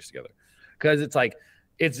 Let's go to Greece together. Because it's like,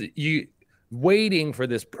 it's you waiting for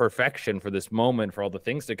this perfection, for this moment, for all the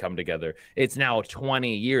things to come together. It's now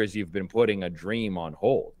 20 years you've been putting a dream on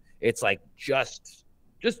hold. It's like, just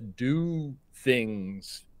do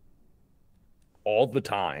things all the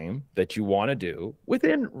time that you want to do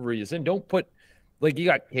within reason. Don't put, like, you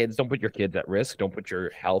got kids, don't put your kids at risk. Don't put your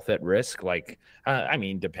health at risk. Like, I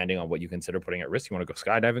mean, depending on what you consider putting at risk, you want to go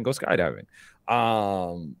skydiving, go skydiving.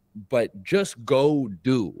 But just go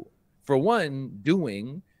do. For one,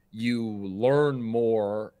 doing, you learn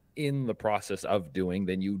more in the process of doing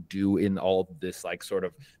than you do in all this like sort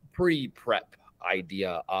of pre-prep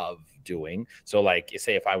idea of doing. So like,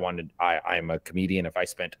 say if I'm a comedian, if I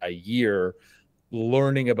spent a year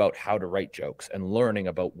learning about how to write jokes and learning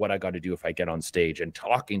about what I got to do if I get on stage and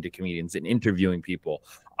talking to comedians and interviewing people,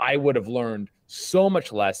 I would have learned so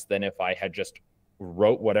much less than if I had just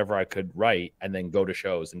wrote whatever I could write and then go to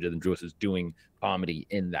shows and just doing comedy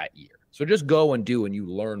in that year. So just go and do, and you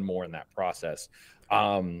learn more in that process.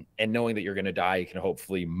 And knowing that you're going to die can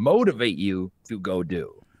hopefully motivate you to go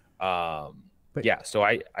do. But yeah, so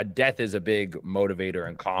death is a big motivator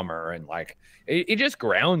and calmer, and like it just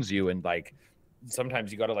grounds you. And like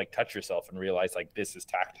sometimes you got to like touch yourself and realize like this is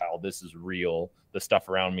tactile, this is real, the stuff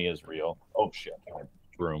around me is real. Oh shit,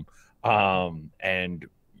 room. And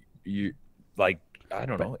you like, I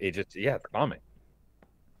don't know, it just, yeah, it's calming.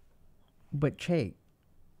 But Che,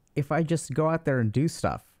 if I just go out there and do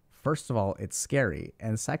stuff, first of all, it's scary,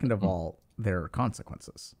 and second of all, there are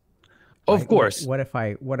consequences. Of course. What if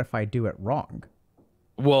I do it wrong?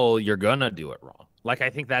 Well, you're gonna do it wrong. Like, I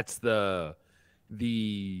think that's the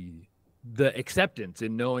acceptance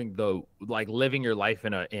in knowing, the like living your life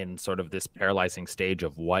in sort of this paralyzing stage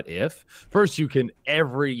of what if. First, you can,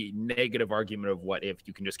 every negative argument of what if,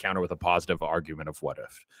 you can just counter with a positive argument of what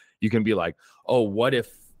if. You can be like, oh, what if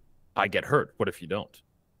I get hurt? What if you don't?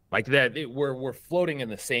 Like that, we're floating in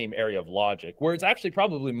the same area of logic, where it's actually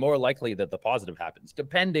probably more likely that the positive happens,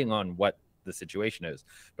 depending on what the situation is.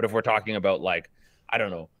 But if we're talking about, like, I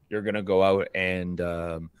don't know, you're going to go out and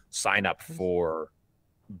sign up for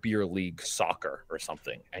beer league soccer or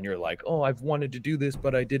something, and you're like, oh, I've wanted to do this,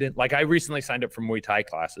 but I didn't. Like, I recently signed up for Muay Thai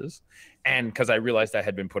classes, and because I realized I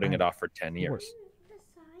had been putting it off for 10 years.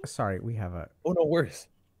 Sorry, we have a... Oh, no worries.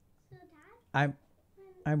 I'm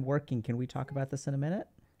working. Can we talk about this in a minute?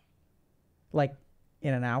 Like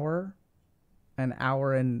in an hour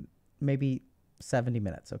and maybe 70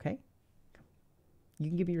 minutes, okay? You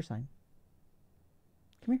can give me your sign.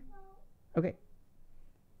 Come here. Okay.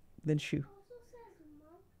 Then shoo.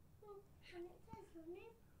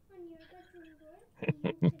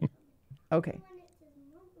 Okay.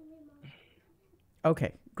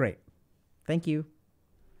 Okay, great. Thank you.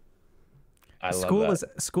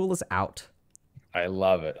 School is out. I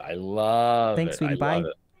love it. I love Thanks, it. sweetie. Bye. Love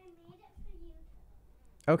it.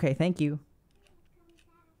 Okay, thank you.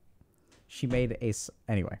 She made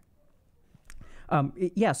anyway.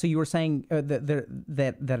 Yeah, so you were saying that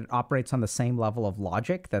it operates on the same level of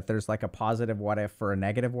logic, that there's like a positive what if or a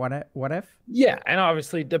negative what if? Yeah, and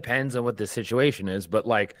obviously it depends on what the situation is. But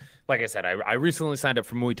like I said, I recently signed up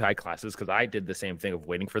for Muay Thai classes because I did the same thing of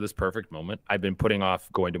waiting for this perfect moment. I've been putting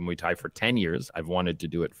off going to Muay Thai for 10 years. I've wanted to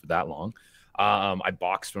do it for that long. I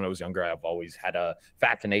boxed when I was younger. I've always had a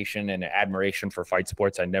fascination and admiration for fight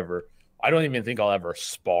sports. I don't even think I'll ever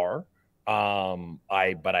spar.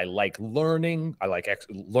 But I like learning. I like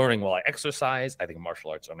learning while I exercise. I think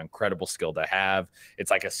martial arts are an incredible skill to have.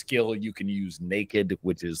 It's like a skill you can use naked,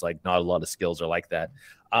 which is like not a lot of skills are like that.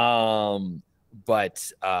 But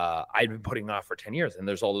I've been putting off for 10 years, and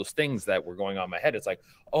there's all those things that were going on in my head. It's like,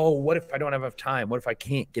 oh, what if I don't have enough time? What if I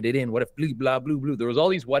can't get it in? What if blah, blah, blah, blah? There was all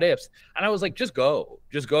these what ifs. And I was like, just go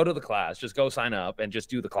to the class, just go sign up and just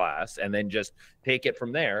do the class, and then just take it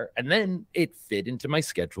from there. And then it fit into my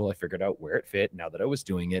schedule. I figured out where it fit now that I was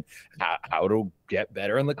doing it, how to get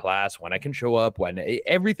better in the class, when I can show up, when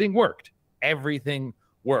everything worked. Everything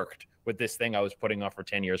worked with this thing I was putting off for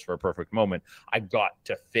 10 years for a perfect moment, I got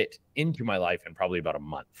to fit into my life in probably about a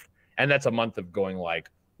month. And that's a month of going like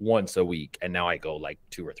once a week. And now I go like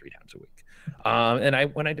 2 or 3 times a week.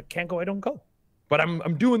 And when I can't go, I don't go. But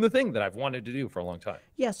I'm doing the thing that I've wanted to do for a long time.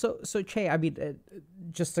 Yeah. So Che, I mean,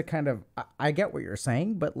 just to kind of, I get what you're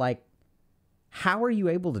saying, but like, how are you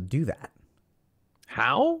able to do that?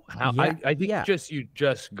 How? Yeah, I think you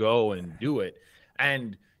just go and do it,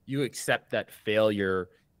 and you accept that failure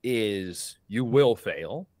is, you will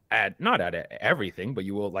fail at, not at everything, but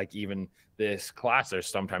you will, like, even this class, there's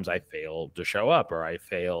sometimes I fail to show up, or I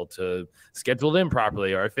fail to schedule in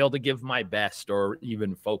properly, or I fail to give my best, or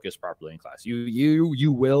even focus properly in class.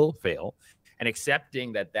 You will fail, and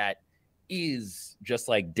accepting that is just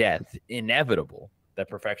like death, inevitable, that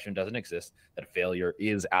perfection doesn't exist, that failure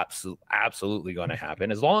is absolutely going to happen.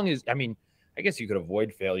 As long as, I mean, I guess you could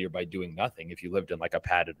avoid failure by doing nothing if you lived in like a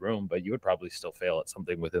padded room, but you would probably still fail at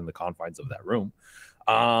something within the confines of that room.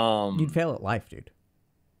 You'd fail at life, dude.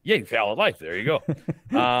 Yeah, you fail at life. There you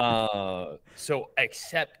go. So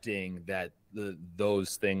accepting that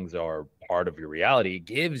those things are part of your reality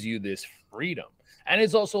gives you this freedom. And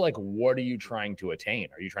it's also like, what are you trying to attain?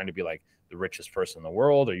 Are you trying to be like the richest person in the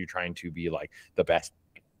world? Are you trying to be like the best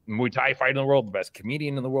Muay Thai fighter in the world, the best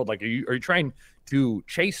comedian in the world? Like, are you trying to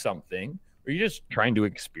chase something, or are you just trying to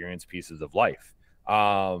experience pieces of life?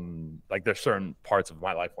 Like, there's certain parts of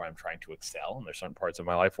my life where I'm trying to excel, and there's certain parts of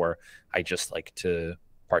my life where I just like to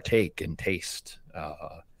partake and taste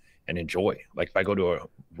and enjoy. Like, if I go to a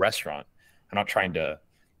restaurant, I'm not trying to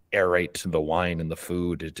aerate the wine and the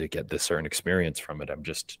food to get this certain experience from it. I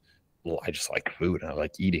just like food, and I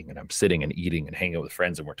like eating, and I'm sitting and eating and hanging out with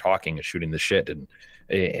friends, and we're talking and shooting the shit, and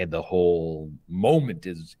the whole moment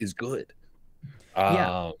is good.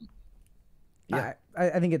 Yeah.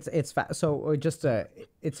 I think it's so just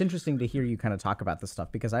it's interesting to hear you kind of talk about this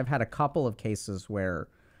stuff, because I've had a couple of cases where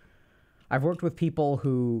I've worked with people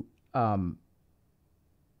who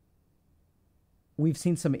we've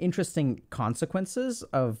seen some interesting consequences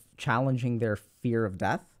of challenging their fear of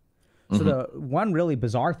death. So the one really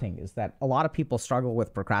bizarre thing is that a lot of people struggle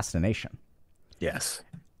with procrastination. Yes.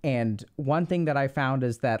 And one thing that I found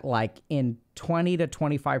is that, like, in 20 to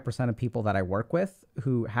 25% of people that I work with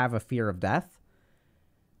who have a fear of death,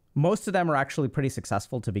 most of them are actually pretty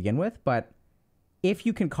successful to begin with. But if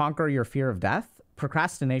you can conquer your fear of death,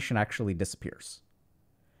 procrastination actually disappears.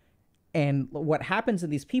 And what happens in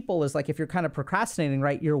these people is, like, if you're kind of procrastinating,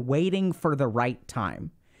 right, you're waiting for the right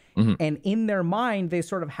time. And in their mind, they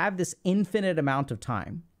sort of have this infinite amount of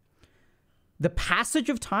time. The passage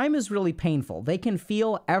of time is really painful. They can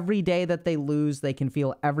feel every day that they lose. They can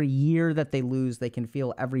feel every year that they lose. They can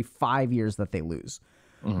feel every 5 years that they lose.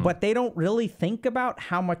 But they don't really think about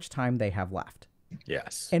how much time they have left.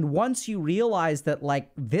 Yes. And once you realize that,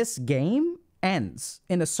 like, this game ends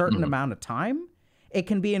in a certain amount of time, it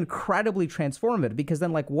can be incredibly transformative, because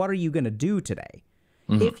then, like, what are you going to do today?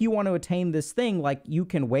 If you want to attain this thing, like, you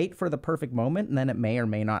can wait for the perfect moment, and then it may or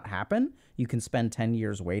may not happen. You can spend 10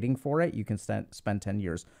 years waiting for it. You can spend 10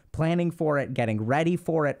 years planning for it, getting ready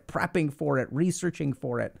for it, prepping for it, researching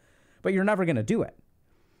for it, but you're never going to do it.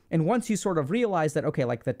 And once you sort of realize that, okay,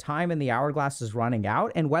 like, the time in the hourglass is running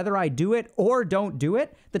out, and whether I do it or don't do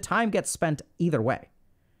it, the time gets spent either way.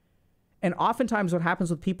 And oftentimes what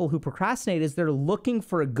happens with people who procrastinate is they're looking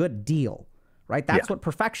for a good deal. Right? That's what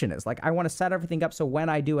perfection is. Like, I want to set everything up so when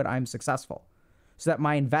I do it, I'm successful, so that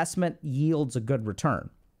my investment yields a good return.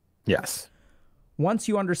 Yes. Once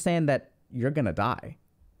you understand that you're going to die,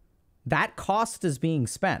 that cost is being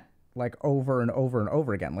spent, like, over and over and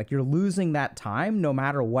over again. Like, you're losing that time no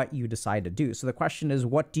matter what you decide to do. So the question is,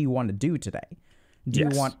 what do you want to do today? Do you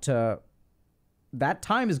want to, that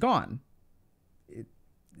time is gone,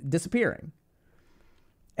 disappearing.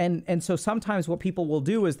 And so sometimes what people will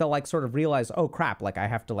do is they'll, like, sort of realize, oh crap, like, I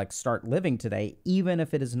have to, like, start living today, even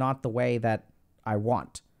if it is not the way that I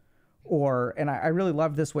want. Or, and I really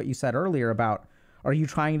love this, what you said earlier about, are you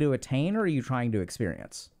trying to attain, or are you trying to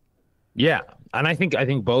experience? Yeah. And I think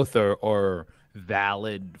both are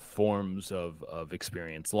valid forms of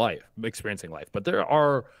experiencing life. But there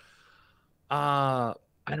are,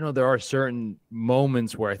 I don't know, there are certain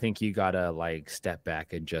moments where I think you gotta, like, step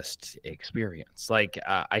back and just experience. Like,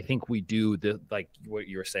 I think we do like what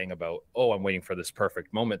you were saying about, oh, I'm waiting for this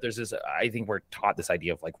perfect moment. There's this, I think we're taught this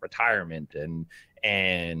idea of, like, retirement and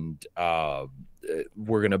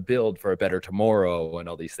we're gonna build for a better tomorrow and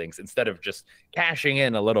all these things, instead of just cashing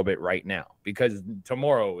in a little bit right now, because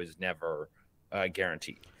tomorrow is never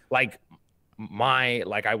guaranteed. Like,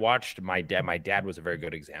 I watched my dad was a very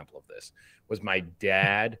good example of this. Was my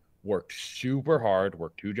dad worked super hard,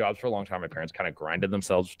 worked 2 jobs for a long time. My parents kind of grinded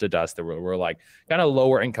themselves to dust. They were like kind of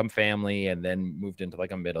lower income family, and then moved into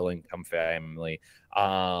like a middle income family.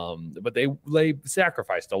 But they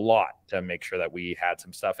sacrificed a lot to make sure that we had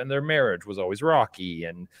some stuff, and their marriage was always rocky,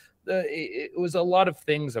 and it was a lot of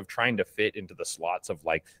things of trying to fit into the slots of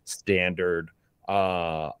like standard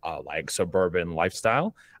like suburban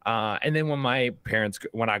lifestyle. And then when I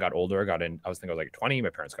got older, I was thinking I was like 20, my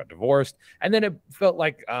parents got divorced. And then it felt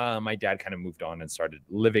like my dad kind of moved on and started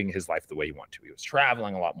living his life the way he wanted to. He was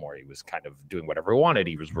traveling a lot more. He was kind of doing whatever he wanted.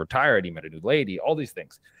 He was retired. He met a new lady, all these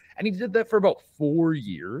things. And he did that for about 4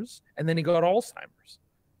 years. And then he got Alzheimer's.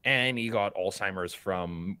 And he got Alzheimer's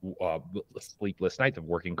from sleepless nights of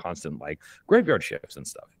working constant like graveyard shifts and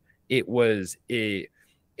stuff.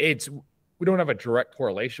 We don't have a direct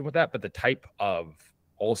correlation with that, but the type of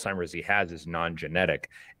Alzheimer's he has is non-genetic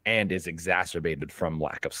and is exacerbated from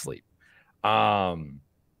lack of sleep.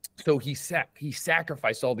 So he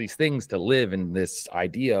sacrificed all these things to live in this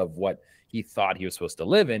idea of what he thought he was supposed to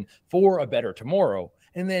live in for a better tomorrow.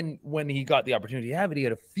 And then when he got the opportunity to have it, he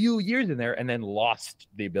had a few years in there and then lost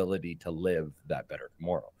the ability to live that better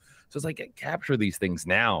tomorrow. So it's like, capture these things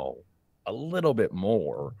now a little bit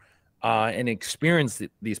more. And experience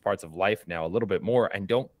these parts of life now a little bit more, and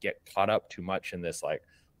don't get caught up too much in this like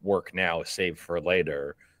work now, save for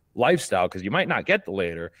later lifestyle, because you might not get the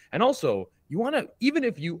later. And also, you want to, even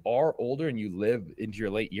if you are older and you live into your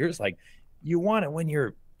late years, like you want to, when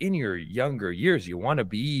you're in your younger years, you want to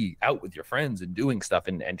be out with your friends and doing stuff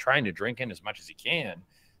and trying to drink in as much as you can,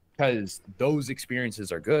 because those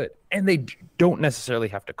experiences are good and they don't necessarily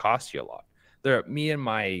have to cost you a lot. Me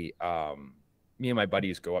and my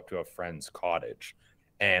buddies go up to a friend's cottage,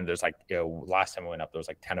 and there's like, last time I went up, there was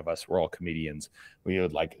like 10 of us. We're all comedians. We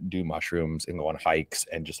would like do mushrooms and go on hikes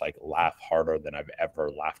and just like laugh harder than I've ever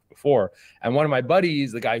laughed before. And one of my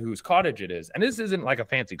buddies, the guy whose cottage it is, and this isn't like a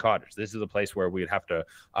fancy cottage. This is a place where we'd have to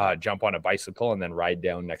jump on a bicycle and then ride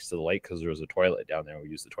down next to the lake, because there was a toilet down there. We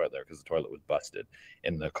used the toilet there because the toilet was busted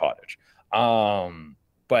in the cottage.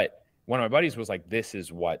 But one of my buddies was like, this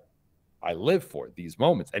is what I live for, these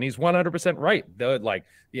moments. And he's 100% right.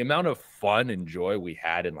 The amount of fun and joy we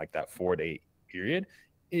had in like that 4 day period,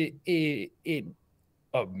 it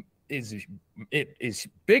is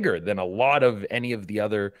bigger than a lot of any of the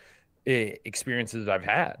other experiences I've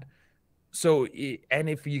had. So, and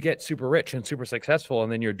if you get super rich and super successful,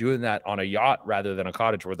 and then you're doing that on a yacht rather than a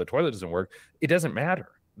cottage where the toilet doesn't work, it doesn't matter.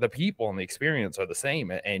 The people and the experience are the same,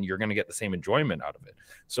 and you're going to get the same enjoyment out of it.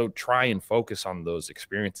 So try and focus on those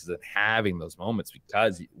experiences and having those moments,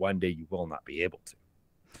 because one day you will not be able to.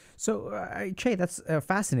 So, Che, that's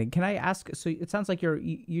fascinating. Can I ask? So it sounds like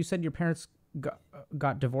you said your parents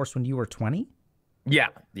got divorced when you were 20. Yeah.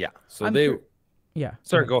 So yeah.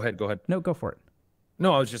 Sorry, go ahead. No, go for it.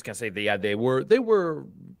 No, I was just gonna say they were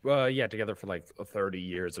together for like 30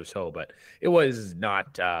 years or so, but it was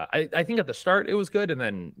not. I think at the start it was good, and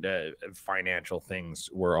then financial things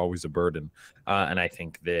were always a burden, and I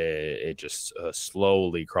think it just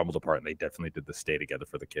slowly crumbled apart, and they definitely did the stay together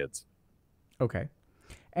for the kids. Okay,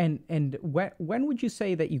 and when would you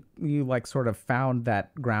say that you like sort of found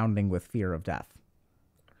that grounding with fear of death?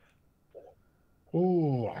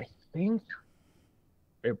 Oh, I think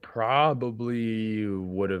it probably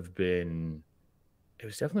would have been, it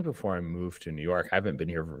was definitely before I moved to New York. I haven't been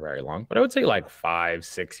here for very long, but I would say like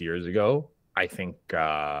 5-6 years ago. I think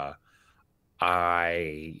I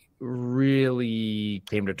really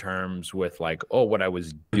came to terms with like, what I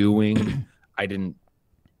was doing,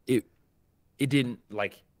 it didn't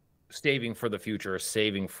like saving for the future,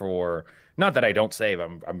 saving for, not that I don't save.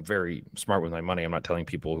 I'm very smart with my money. I'm not telling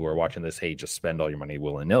people who are watching this, hey, just spend all your money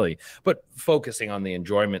willy-nilly, but focusing on the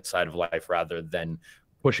enjoyment side of life rather than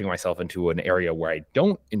pushing myself into an area where I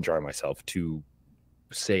don't enjoy myself to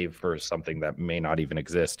save for something that may not even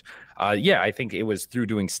exist. I think it was through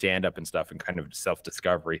doing stand-up and stuff and kind of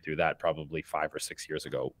self-discovery through that, probably 5 or 6 years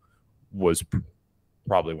ago, was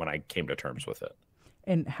probably when I came to terms with it.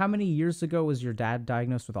 And how many years ago was your dad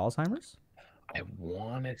diagnosed with Alzheimer's? I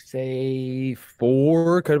want to say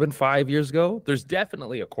 4, could have been 5 years ago. There's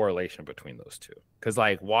definitely a correlation between those two, because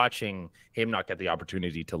like watching him not get the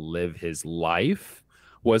opportunity to live his life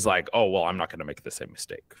was like, oh, well, I'm not going to make the same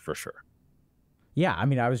mistake for sure. Yeah. I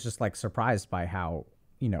mean, I was just like surprised by how,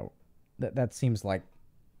 that seems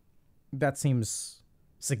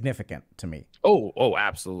significant to me. Oh,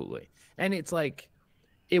 absolutely. And it's like,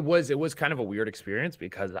 it was kind of a weird experience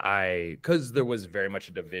because there was very much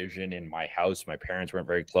a division in my house. My parents weren't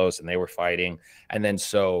very close and they were fighting. And then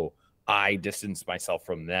so I distanced myself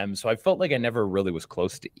from them. So I felt like I never really was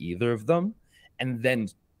close to either of them. And then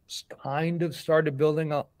kind of started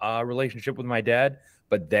building a relationship with my dad,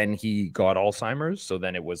 but then he got Alzheimer's. So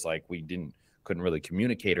then it was like we couldn't really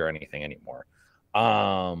communicate or anything anymore.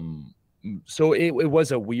 So it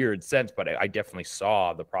was a weird sense, but I definitely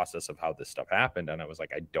saw the process of how this stuff happened. And I was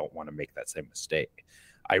like, I don't want to make that same mistake.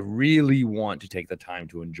 I really want to take the time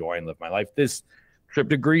to enjoy and live my life. This trip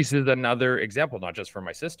to Greece is another example, not just for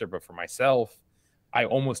my sister, but for myself. I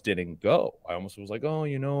almost didn't go. I almost was like, oh,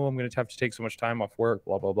 I'm going to have to take so much time off work,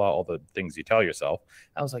 blah, blah, blah, all the things you tell yourself.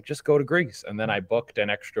 I was like, just go to Greece. And then I booked an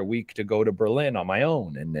extra week to go to Berlin on my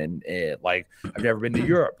own. And then like, I've never been to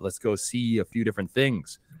Europe. Let's go see a few different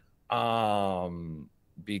things.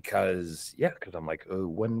 Because I'm like, oh,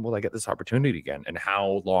 when will I get this opportunity again? And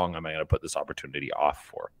how long am I going to put this opportunity off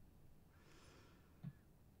for?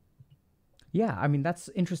 Yeah, I mean, that's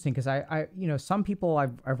interesting because I some people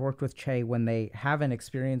I've worked with, Che, when they have an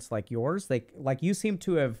experience like yours, like you seem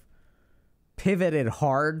to have pivoted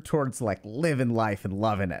hard towards like living life and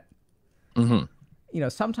loving it. Mm-hmm.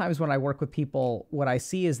 Sometimes when I work with people, what I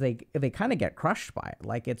see is they kind of get crushed by it.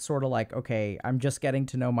 Like it's sort of like, okay, I'm just getting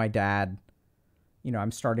to know my dad.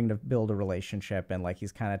 I'm starting to build a relationship and like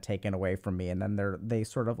he's kind of taken away from me, and then they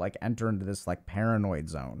sort of like enter into this like paranoid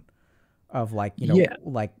zone of like,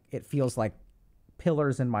 like it feels like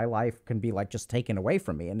pillars in my life can be like just taken away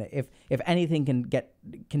from me. And if anything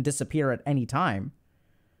can disappear at any time,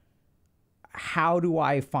 how do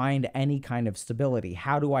I find any kind of stability?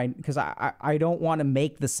 Because I don't want to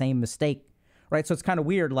make the same mistake, right? So it's kind of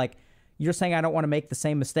weird. Like you're saying, I don't want to make the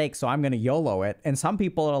same mistake, so I'm going to YOLO it. And some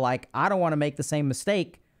people are like, I don't want to make the same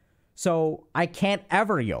mistake, so I can't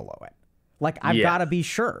ever YOLO it. Like I've got to be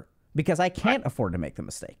sure because I can't afford to make the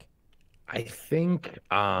mistake. I think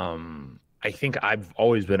I've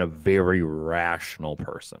always been a very rational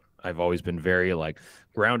person. I've always been very like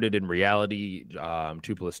grounded in reality.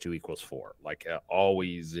 2 + 2 = 4. Like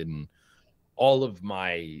always in all of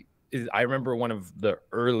my. I remember one of the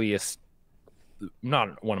earliest,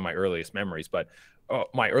 not one of my earliest memories, but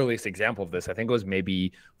my earliest example of this. I think it was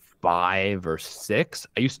maybe 5 or 6.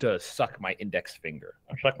 I used to suck my index finger.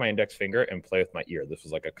 I suck my index finger and play with my ear. This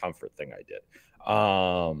was like a comfort thing I did.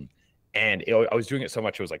 And I was doing it so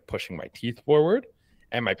much, it was like pushing my teeth forward.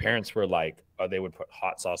 And my parents were like, they would put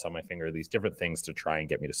hot sauce on my finger, these different things to try and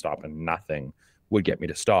get me to stop. And nothing would get me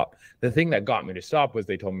to stop. The thing that got me to stop was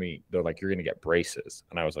they told me, they're like, you're going to get braces.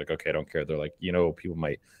 And I was like, okay, I don't care. They're like, people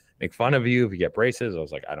might make fun of you if you get braces. I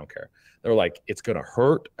was like, I don't care. They're like, it's going to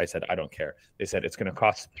hurt. I said, I don't care. They said, it's going to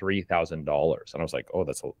cost $3,000. And I was like, oh,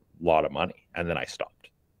 that's a lot of money. And then I stopped.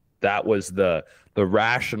 That was the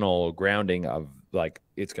rational grounding of like,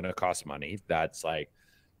 it's going to cost money. That's like,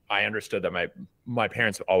 I understood that my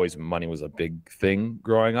parents always, money was a big thing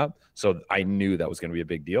growing up. So I knew that was going to be a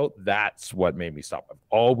big deal. That's what made me stop. I've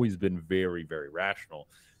always been very, very rational.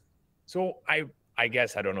 So I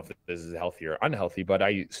guess, I don't know if this is healthy or unhealthy, but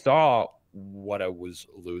I saw what I was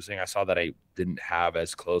losing. I saw that I didn't have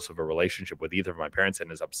as close of a relationship with either of my parents.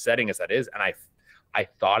 And as upsetting as that is, and I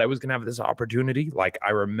thought I was going to have this opportunity. Like I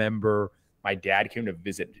remember my dad came to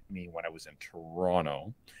visit me when I was in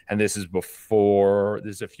Toronto. And this is a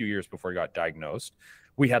few years before he got diagnosed.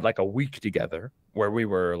 We had like a week together where we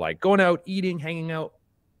were like going out, eating, hanging out.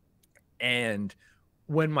 And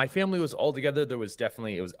when my family was all together,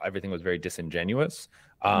 everything was very disingenuous.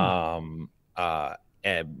 And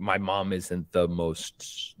my mom isn't the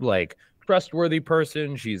most like trustworthy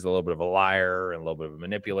person. She's a little bit of a liar and a little bit of a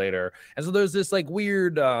manipulator. And so there's this like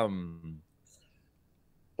weird, I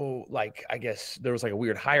guess there was like a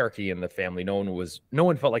weird hierarchy in the family. No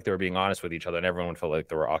one felt like they were being honest with each other, and everyone felt like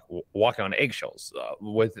they were walking on eggshells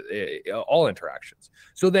with all interactions.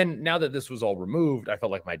 So then now that this was all removed, I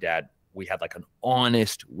felt like my dad, we had like an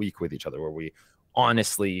honest week with each other where we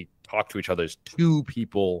honestly talked to each other as two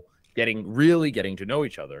people really getting to know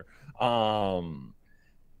each other. And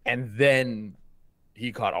then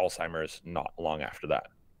he caught Alzheimer's not long after that.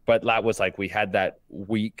 But that was like, we had that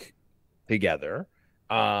week together.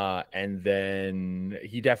 And then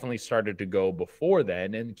he definitely started to go before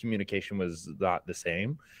then, and communication was not the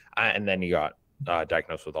same. And then he got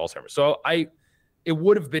diagnosed with Alzheimer's. So it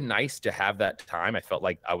would have been nice to have that time. I felt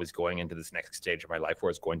like I was going into this next stage of my life where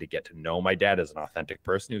I was going to get to know my dad as an authentic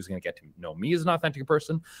person. He was going to get to know me as an authentic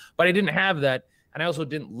person, but I didn't have that. And I also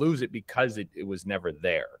didn't lose it because it was never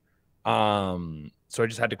there. So I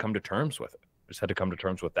just had to come to terms with it. Just had to come to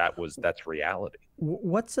terms with that's reality.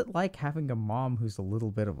 What's it like having a mom who's a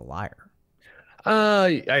little bit of a liar?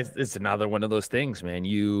 It's another one of those things, man.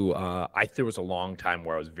 There was a long time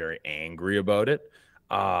where I was very angry about it.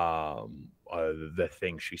 The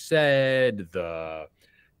things she said, the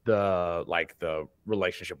the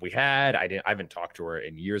relationship we had. I haven't talked to her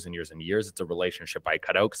in years and years and years. It's a relationship I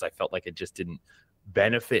cut out because I felt like it just didn't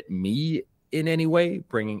benefit me in any way.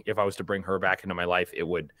 If I was to bring her back into my life, I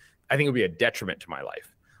think it would be a detriment to my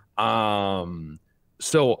life.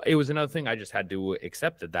 So it was another thing I just had to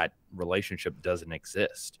accept that relationship doesn't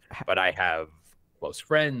exist. But I have close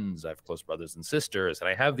friends, I have close brothers and sisters, and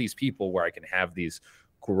I have these people where I can have these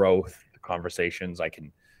growth conversations. I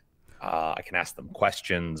can ask them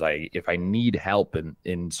questions. If I need help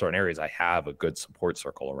in certain areas, I have a good support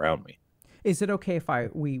circle around me. Is it okay if I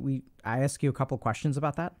ask you a couple questions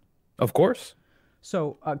about that? Of course.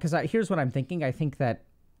 So, because here's what I'm thinking. I think that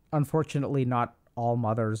unfortunately, not all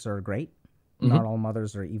mothers are great. Not all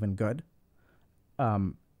mothers are even good.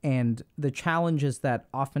 And the challenge is that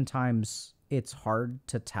oftentimes it's hard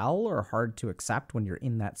to tell or hard to accept when you're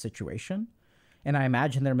in that situation. And I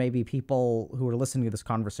imagine there may be people who are listening to this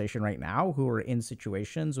conversation right now who are in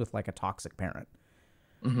situations with like a toxic parent,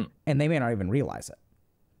 and they may not even realize it.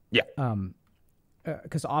 Yeah.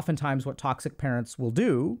 Because oftentimes what toxic parents will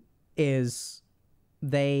do is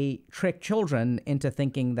they trick children into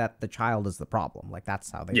thinking that the child is the problem. Like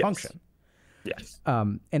that's how they function. Yes.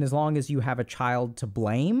 And as long as you have a child to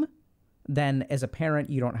blame, then as a parent,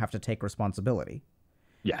 you don't have to take responsibility.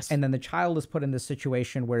 Yes. And then the child is put in this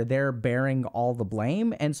situation where they're bearing all the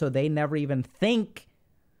blame. And so they never even think,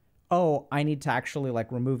 oh, I need to actually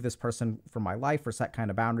like remove this person from my life or set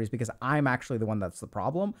kind of boundaries because I'm actually the one that's the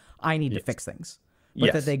problem. I need to fix things.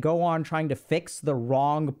 But that they go on trying to fix the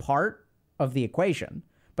wrong part of the equation.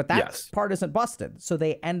 But that part isn't busted. So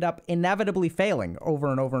they end up inevitably failing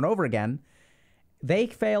over and over and over again. They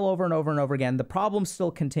fail over and over and over again. The problems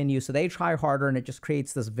still continue. So they try harder and it just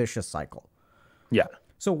creates this vicious cycle. Yeah.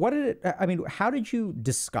 So how did you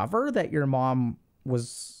discover that your mom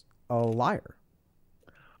was a liar?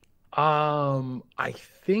 I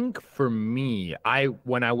think for me,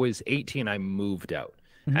 when I was 18, I moved out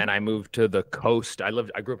and I moved to the coast. I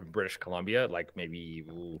grew up in British Columbia, like maybe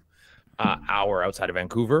hour outside of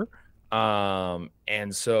Vancouver.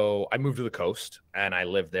 And so I moved to the coast and I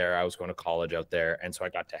lived there. I was going to college out there. And so I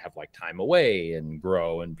got to have like time away and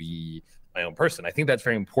grow and be my own person. I think that's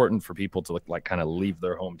very important for people to like kind of leave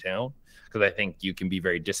their hometown, because I think you can be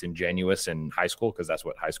very disingenuous in high school, because that's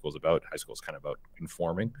what high school is about. High school is kind of about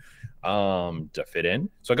conforming to fit in.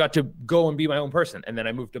 So I got to go and be my own person. And then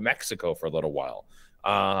I moved to Mexico for a little while.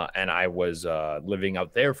 And I was living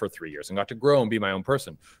out there for 3 years and got to grow and be my own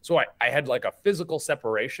person. So I had like a physical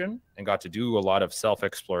separation and got to do a lot of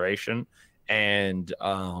self-exploration. And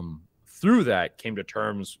through that came to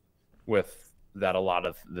terms with that a lot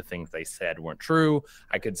of the things they said weren't true.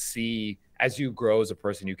 I could see, as you grow as a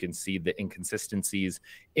person, you can see the inconsistencies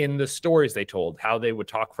in the stories they told, how they would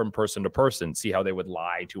talk from person to person, see how they would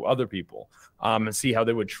lie to other people, and see how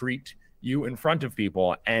they would treat you in front of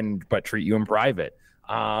people but treat you in private.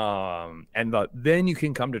 Then you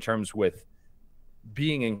can come to terms with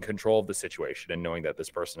being in control of the situation and knowing that this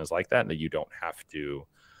person is like that, and that you don't have to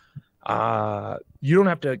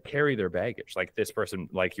carry their baggage. Like this person,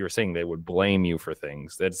 like you were saying, they would blame you for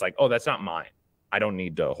things that's like, oh, that's not mine. I don't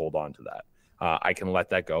need to hold on to that. I can let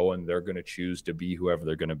that go, and they're going to choose to be whoever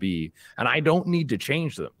they're going to be. And I don't need to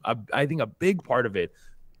change them. I think a big part of it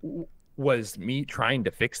was me trying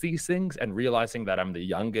to fix these things and realizing that I'm the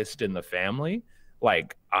youngest in the family.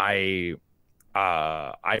 Like I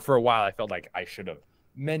for a while, I felt like I should have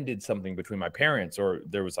mended something between my parents, or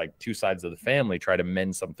there was like two sides of the family, try to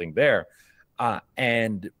mend something there.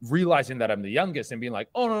 And realizing that I'm the youngest and being like,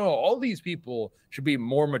 oh, no, all these people should be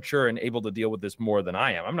more mature and able to deal with this more than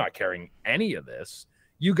I am. I'm not carrying any of this.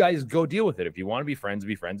 You guys go deal with it. If you want to be friends,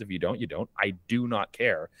 be friends. If you don't, you don't. I do not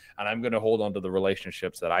care. And I'm going to hold on to the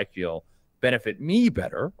relationships that I feel benefit me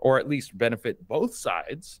better, or at least benefit both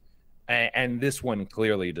sides. And this one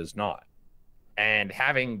clearly does not. And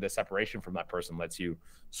having the separation from that person lets you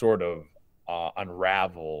sort of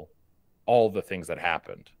unravel all the things that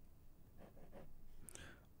happened.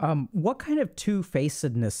 What kind of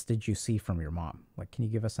two-facedness did you see from your mom? Like, can you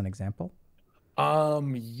give us an example?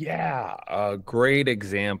 Yeah, a great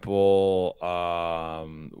example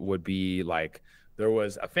would be like, there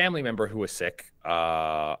was a family member who was sick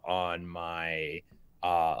on my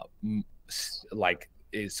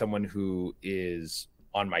is someone who is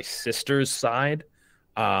on my sister's side.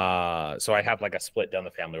 So I have like a split down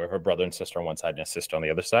the family. We have a brother and sister on one side and a sister on the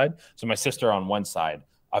other side. So my sister on one side,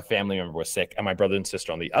 a family member was sick, and my brother and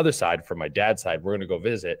sister on the other side, from my dad's side, we're going to go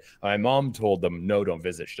visit. My mom told them, no, don't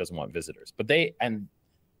visit. She doesn't want visitors. But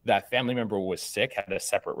that family member was sick, had a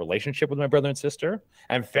separate relationship with my brother and sister,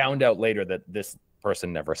 and found out later that this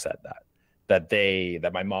person never said that.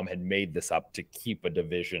 that my mom had made this up to keep a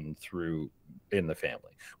division through in the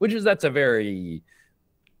family, that's a very,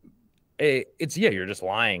 you're just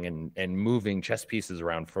lying and moving chess pieces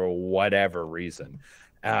around for whatever reason.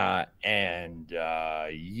 That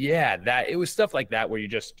it was stuff like that where you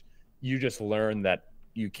just learn that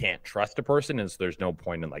you can't trust a person, and so there's no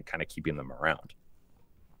point in like kind of keeping them around.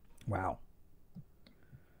 Wow.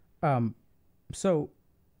 So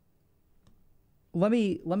let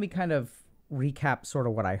me kind of recap sort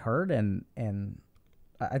of what I heard, and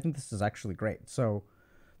I think this is actually great. So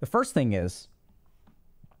the first thing is,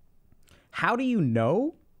 how do you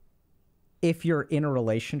know if you're in a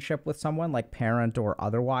relationship with someone, like parent or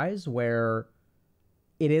otherwise, where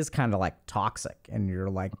it is kind of like toxic and you're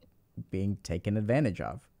like being taken advantage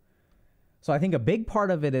of? So I think a big part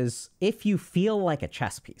of it is if you feel like a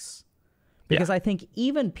chess piece. Because I think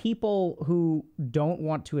even people who don't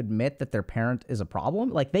want to admit that their parent is a problem,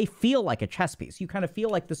 like they feel like a chess piece. You kind of feel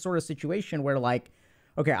like this sort of situation where like,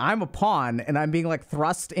 okay, I'm a pawn and I'm being like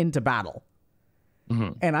thrust into battle.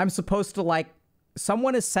 And I'm supposed to like,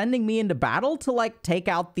 someone is sending me into battle to like take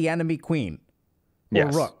out the enemy queen or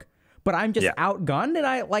rook, but I'm just outgunned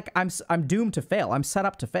and I'm doomed to fail. I'm set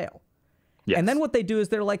up to fail. And then what they do is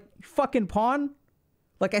they're like, fucking pawn,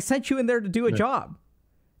 like I sent you in there to do a job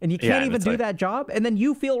and you can't even do that job. And then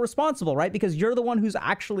you feel responsible, right? Because you're the one who's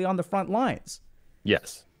actually on the front lines.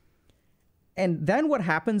 Yes. And then what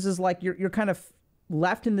happens is like, you're kind of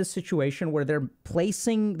left in this situation where they're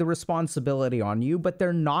placing the responsibility on you, but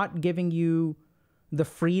they're not giving you the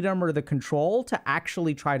freedom or the control to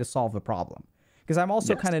actually try to solve the problem. Because I'm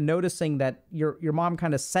also kind of noticing that your mom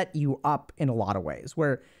kind of set you up in a lot of ways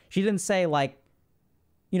where she didn't say like,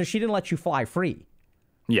 you know, she didn't let you fly free.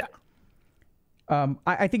 Yeah.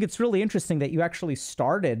 I think it's really interesting that you actually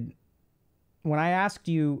started, when I asked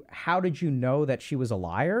you, how did you know that she was a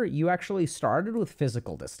liar? You actually started with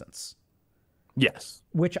physical distance. Yes.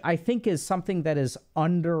 Which I think is something that is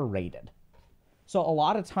underrated. So a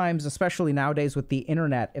lot of times, especially nowadays with the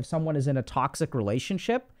internet, if someone is in a toxic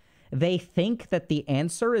relationship, they think that the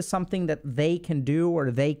answer is something that they can do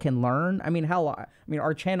or they can learn. I mean, hell,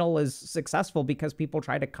 our channel is successful because people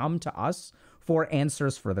try to come to us for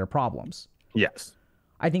answers for their problems. Yes.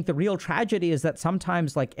 I think the real tragedy is that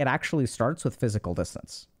sometimes like it actually starts with physical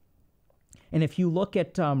distance. And if you look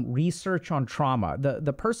at research on trauma,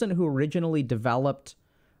 the person who originally developed,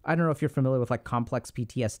 I don't know if you're familiar with like complex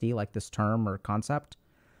PTSD, like this term or concept.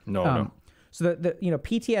 No. So the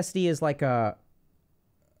PTSD is like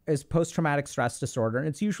is post-traumatic stress disorder, and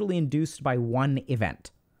it's usually induced by one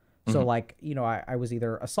event. So like, I was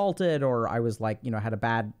either assaulted or I was like,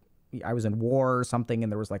 I was in war or something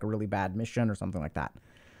and there was like a really bad mission or something like that.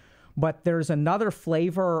 But there's another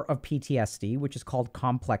flavor of PTSD, which is called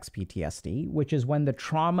complex PTSD, which is when the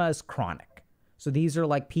trauma is chronic. So these are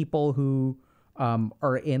like people who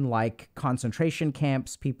are in like concentration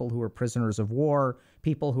camps, people who are prisoners of war,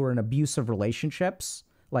 people who are in abusive relationships,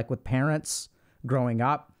 like with parents growing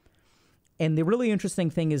up. And the really interesting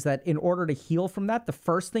thing is that in order to heal from that, the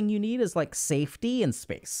first thing you need is like safety and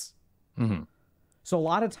space. So a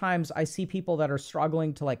lot of times I see people that are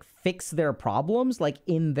struggling to like fix their problems like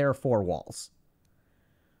in their four walls.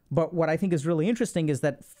 But what I think is really interesting is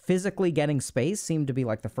that physically getting space seemed to be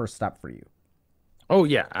like the first step for you. Oh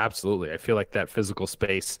yeah, absolutely. I feel like that physical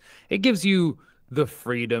space, it gives you the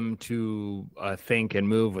freedom to think and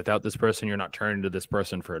move without this person. You're not turning to this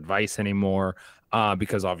person for advice anymore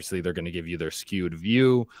because obviously they're going to give you their skewed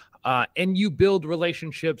view. And you build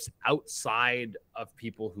relationships outside of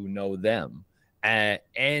people who know them.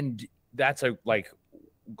 And that's a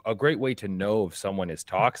great way to know if someone is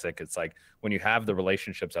toxic. It's like when you have the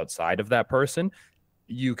relationships outside of that person,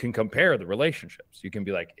 you can compare the relationships. You can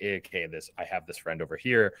be like, okay, I have this friend over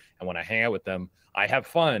here, and when I hang out with them, I have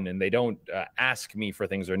fun, and they don't ask me for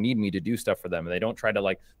things or need me to do stuff for them, and they don't try to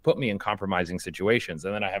like put me in compromising situations.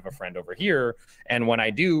 And then I have a friend over here, and when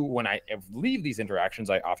I leave these interactions,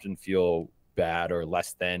 I often feel bad or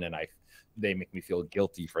less than, and they make me feel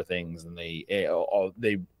guilty for things, and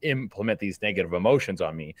they implement these negative emotions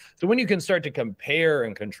on me. So when you can start to compare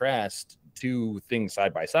and contrast two things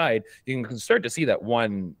side by side, you can start to see that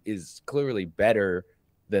one is clearly better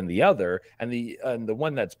than the other, and the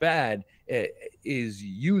one that's bad is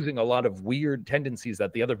using a lot of weird tendencies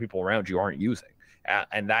that the other people around you aren't using,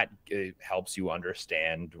 and that helps you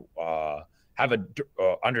understand, have a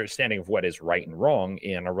understanding of what is right and wrong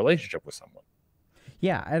in a relationship with someone.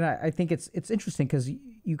 Yeah, and I think it's interesting because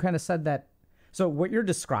you kind of said that. So what you're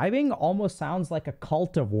describing almost sounds like a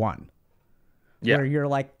cult of one. Yeah. Where you're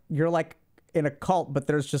like in a cult, but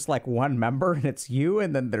there's just like one member and it's you,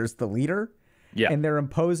 and then there's the leader. Yeah. And they're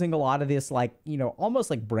imposing a lot of this, like, almost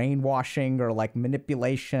like brainwashing or like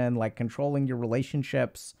manipulation, like controlling your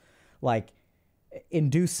relationships, like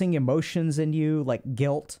inducing emotions in you, like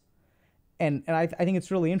guilt. And I think it's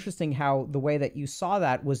really interesting how the way that you saw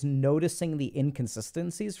that was noticing the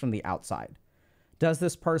inconsistencies from the outside. Does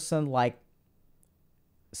this person like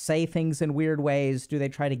say things in weird ways? Do they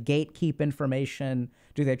try to gatekeep information?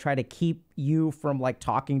 Do they try to keep you from like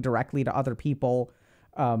talking directly to other people?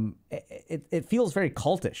 It feels very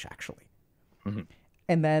cultish, actually. Mm-hmm.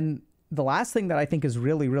 And then the last thing that I think is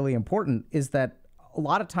really, really important is that a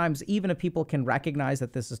lot of times, even if people can recognize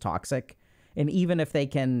that this is toxic, and even if they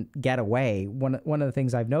can get away, one of the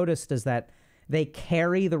things I've noticed is that they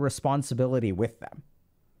carry the responsibility with them.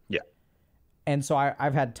 Yeah. And so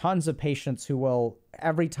I've had tons of patients who will,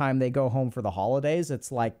 every time they go home for the holidays,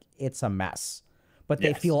 it's like, it's a mess, but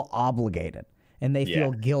they feel obligated and they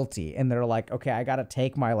feel guilty. And they're like, okay, I got to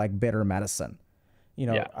take my like bitter medicine.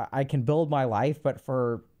 I can build my life, but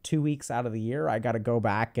for 2 weeks out of the year, I got to go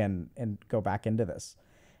back and go back into this.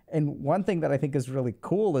 And one thing that I think is really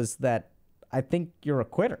cool is that I think you're a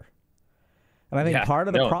quitter. And I think part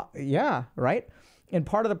of the right? And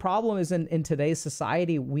part of the problem is in today's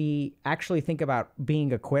society, we actually think about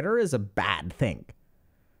being a quitter as a bad thing.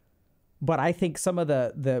 But I think some of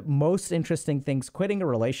the most interesting things, quitting a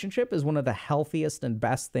relationship is one of the healthiest and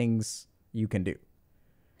best things you can do.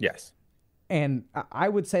 Yes. And I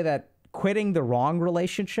would say that quitting the wrong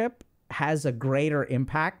relationship has a greater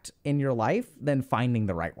impact in your life than finding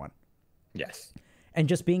the right one. Yes. And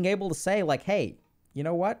just being able to say like, hey, you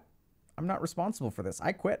know what? I'm not responsible for this.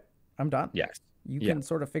 I quit. I'm done. Yes. You can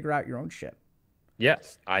sort of figure out your own shit.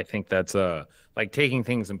 Yes. I think that's like taking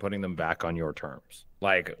things and putting them back on your terms.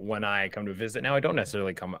 Like when I come to visit now, I don't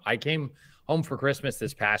necessarily come. I came home for Christmas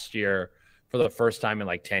this past year for the first time in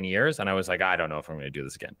like 10 years. And I was like, I don't know if I'm going to do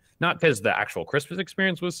this again. Not because the actual Christmas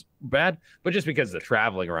experience was bad, but just because the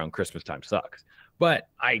traveling around Christmas time sucks. But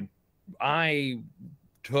I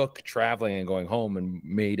took traveling and going home and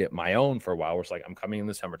made it my own for a while. Where it's like, I'm coming in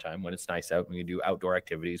the summertime when it's nice out. We can do outdoor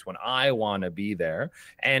activities when I want to be there.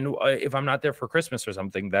 And if I'm not there for Christmas or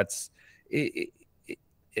something,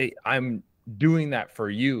 I'm doing that for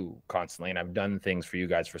you constantly. And I've done things for you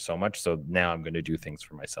guys for so much. So now I'm going to do things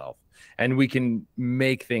for myself, and we can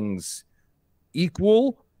make things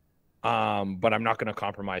equal. But I'm not going to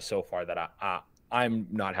compromise so far that I'm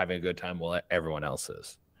not having a good time while everyone else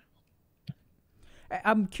is.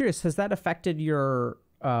 I'm curious, has that affected your,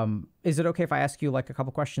 is it okay if I ask you like a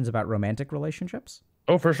couple questions about romantic relationships?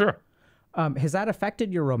 Oh, for sure. Has that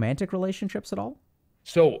affected your romantic relationships at all?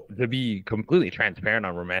 So to be completely transparent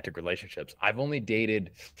on romantic relationships, I've only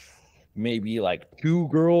dated maybe like 2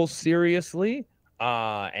 girls seriously.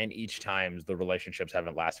 And each time the relationships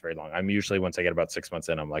haven't lasted very long. I'm usually, once I get about 6 months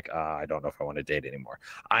in, I'm like, I don't know if I want to date anymore.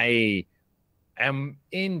 I am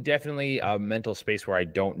in definitely a mental space where I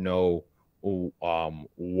don't know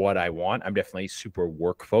what I want. I'm definitely super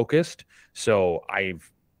work focused. So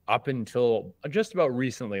I've, up until just about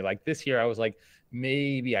recently, like this year, I was like,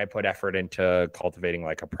 maybe I put effort into cultivating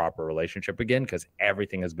like a proper relationship again, because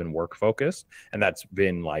everything has been work focused. And that's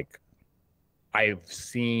been like, I've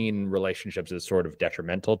seen relationships as sort of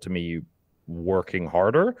detrimental to me working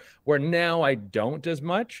harder, where now I don't as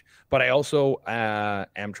much. But I also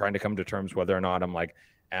am trying to come to terms whether or not I'm like,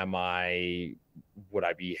 would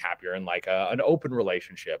I be happier in like an open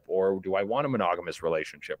relationship, or do I want a monogamous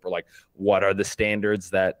relationship, or like what are the standards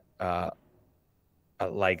that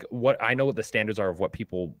like what I know what the standards are of what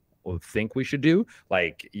people think we should do.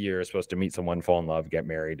 Like you're supposed to meet someone, fall in love, get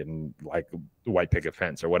married, and like white picket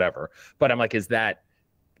fence or whatever. But I'm like, is that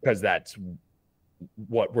because that's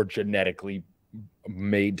what we're genetically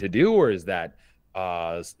made to do, or is that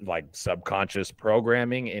like subconscious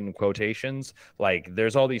programming in quotations? Like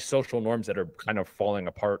there's all these social norms that are kind of falling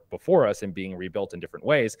apart before us and being rebuilt in different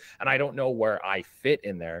ways, and I don't know where I fit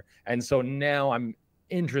in there. And so now I'm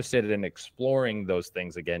interested in exploring those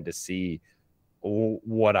things again to see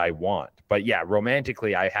what I want. But yeah,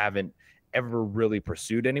 romantically, I haven't ever really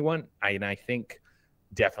pursued anyone. I think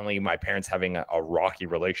definitely my parents having a rocky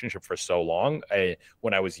relationship for so long.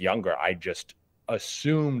 When I was younger, I just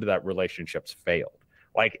assumed that relationships failed.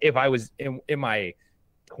 Like if I was in my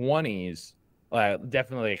 20s,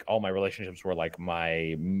 definitely like all my relationships were like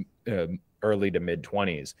my early to mid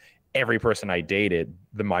 20s. Every person I dated,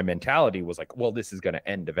 my mentality was like, well, this is going to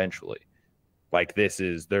end eventually. Like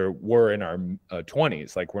we're in our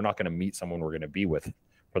 20s. Like we're not going to meet someone we're going to be with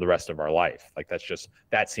for the rest of our life. Like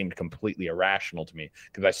that seemed completely irrational to me,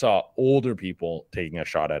 because I saw older people taking a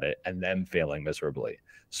shot at it and them failing miserably.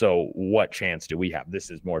 So what chance do we have? This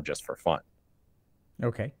is more just for fun.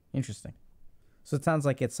 Okay. Interesting. So it sounds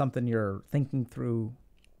like it's something you're thinking through,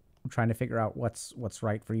 trying to figure out what's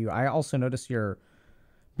right for you. I also notice you're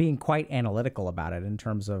being quite analytical about it in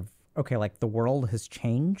terms of, okay, like the world has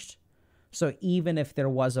changed. So even if there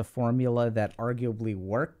was a formula that arguably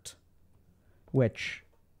worked, which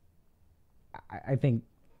I think,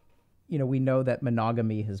 you know, we know that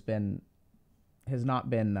monogamy has not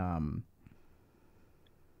been.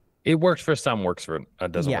 It works for some, works for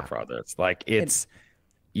doesn't Yeah. work for others. Like it's,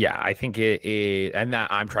 yeah, I think it, and that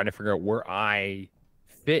I'm trying to figure out where I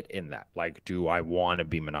fit in that. Like, do I want to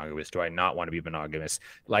be monogamous? Do I not want to be monogamous?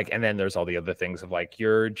 Like, and then there's all the other things of like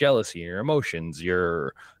your jealousy, your emotions,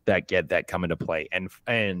 your that come into play,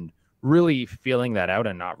 and really feeling that out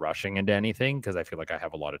and not rushing into anything, because I feel like I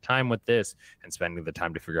have a lot of time with this and spending the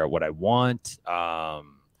time to figure out what I want.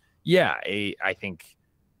 Yeah, I think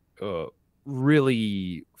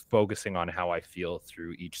really focusing on how I feel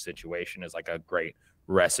through each situation is like a great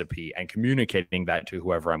recipe, and communicating that to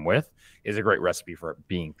whoever I'm with is a great recipe for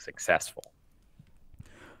being successful.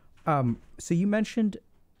 So you mentioned.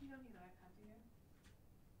 You don't need an iPad, do you?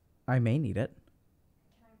 I may need it.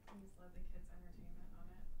 Can I please load the kids' entertainment on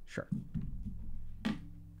it? Sure.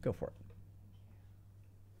 Go for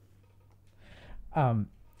it.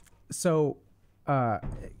 So, a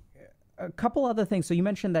couple other things. So you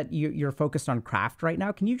mentioned that you're focused on craft right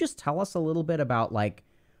now. Can you just tell us a little bit about like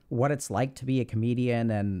what it's like to be a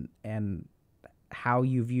comedian and how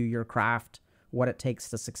you view your craft, what it takes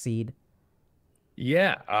to succeed?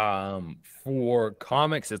 Yeah. For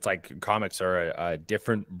comics, it's like comics are a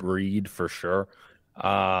different breed for sure.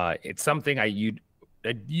 It's something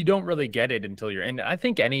you don't really get it until you're in. I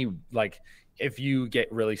think like if you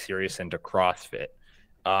get really serious into CrossFit,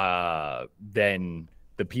 then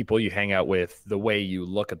the people you hang out with, the way you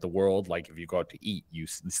look at the world, like if you go out to eat, you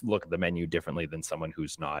look at the menu differently than someone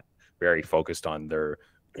who's not very focused on their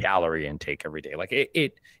calorie intake every day. Like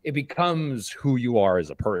it becomes who you are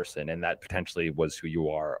as a person, and that potentially was who you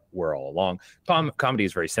were all along. Comedy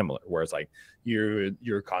is very similar, whereas like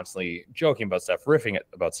you're constantly joking about stuff, riffing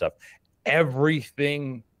about stuff.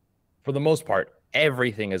 Everything, for the most part,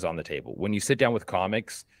 everything is on the table. When you sit down with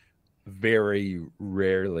comics, very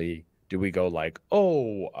rarely do we go like,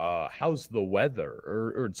 oh, how's the weather?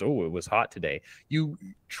 Or it's, oh, it was hot today. You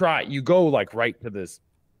go like right to this.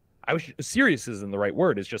 Serious isn't the right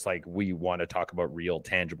word. It's just like we want to talk about real,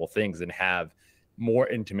 tangible things and have more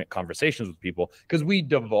intimate conversations with people, because we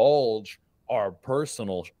divulge our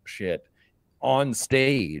personal shit on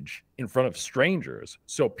stage in front of strangers.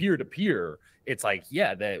 So peer to peer, it's like,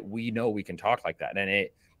 yeah, that we know we can talk like that. And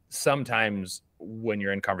it sometimes when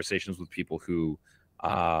you're in conversations with people who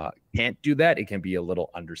can't do that, it can be a little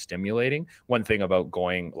understimulating. One thing about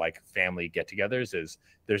going like family get-togethers is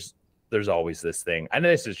there's always this thing, and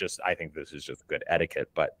I think this is just good etiquette,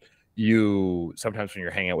 but you sometimes when you're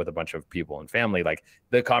hanging out with a bunch of people and family, like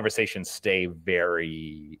the conversations stay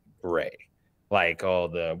very gray. Like,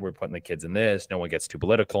 oh, we're putting the kids in this. No one gets too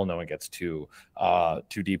political. No one gets too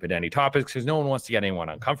deep into any topics, because no one wants to get anyone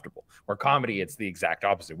uncomfortable. Where comedy, it's the exact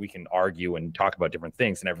opposite. We can argue and talk about different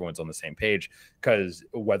things, and everyone's on the same page, because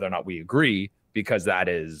whether or not we agree, because that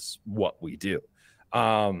is what we do.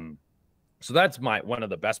 So that's one of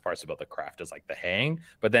the best parts about the craft is like the hang.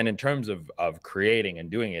 But then in terms of creating and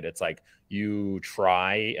doing it, it's like you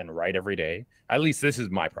try and write every day. At least this is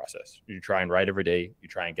my process. You try and write every day. You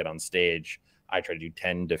try and get on stage. I try to do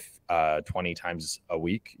 10 to 20 times a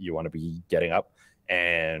week. You want to be getting up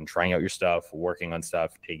and trying out your stuff, working on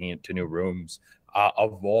stuff, taking it to new rooms,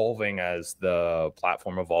 evolving as the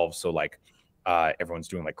platform evolves. So like everyone's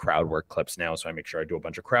doing like crowd work clips now. So I make sure I do a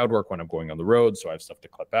bunch of crowd work when I'm going on the road. So I have stuff to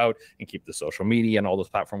clip out and keep the social media and all those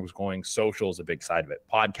platforms going. Social is a big side of it.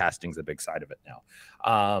 Podcasting is a big side of it now.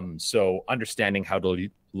 So understanding how to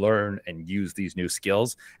learn and use these new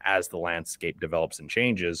skills as the landscape develops and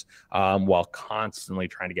changes, while constantly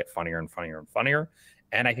trying to get funnier and funnier and funnier.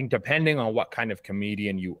 And I think depending on what kind of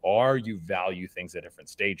comedian you are, you value things at different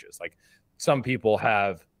stages. Like some people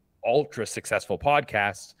have ultra successful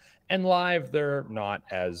podcasts, and live, they're not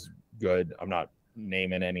as good. I'm not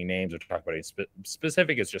naming any names or talking about any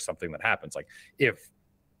specific. It's just something that happens. Like if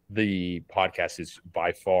the podcast is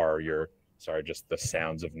by far just the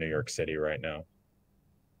sounds of New York City right now.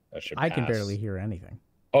 That should I pass. can barely hear anything.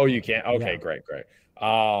 Oh, you can't? Okay, Yeah. great.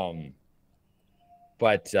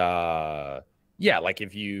 Yeah, like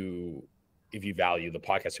if you value the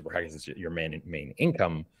podcast, your podcast is your main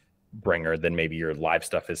income, bringer, then maybe your live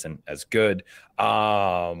stuff isn't as good.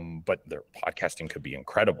 But their podcasting could be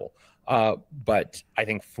incredible. But I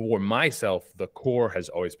think for myself, the core has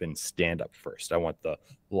always been stand up first. I want the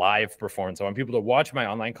live performance. I want people to watch my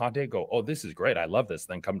online content, go, oh, this is great, I love this.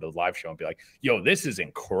 Then come to the live show and be like, yo, this is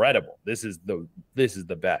incredible. This is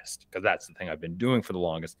the best, because that's the thing I've been doing for the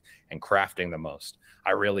longest and crafting the most.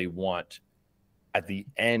 I really want at the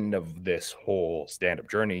end of this whole stand-up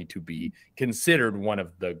journey to be considered one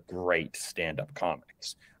of the great stand-up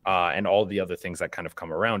comics. And all the other things that kind of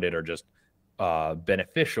come around it are just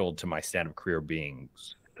beneficial to my stand-up career being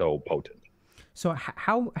so potent. So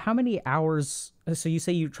how many hours? So you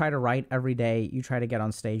say you try to write every day, you try to get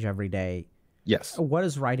on stage every day. Yes. What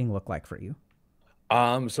does writing look like for you?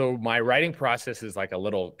 So my writing process is like a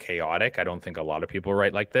little chaotic. I don't think a lot of people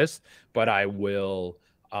write like this, but I will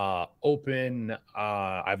open,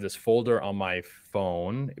 I have this folder on my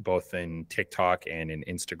phone, both in TikTok and in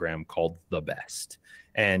Instagram, called The Best.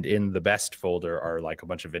 And in the Best folder are like a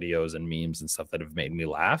bunch of videos and memes and stuff that have made me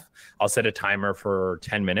laugh. I'll set a timer for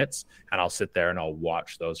 10 minutes and I'll sit there and I'll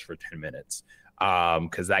watch those for 10 minutes.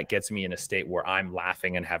 Because that gets me in a state where I'm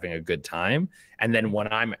laughing and having a good time. And then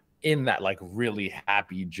when I'm in that like really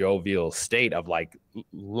happy, jovial state of like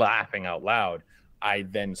laughing out loud, I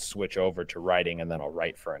then switch over to writing, and then I'll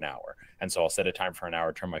write for an hour. And so I'll set a time for an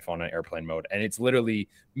hour, turn my phone on airplane mode. And it's literally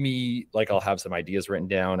me, like I'll have some ideas written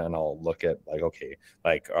down and I'll look at like, okay,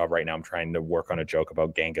 like right now I'm trying to work on a joke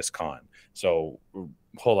about Genghis Khan. So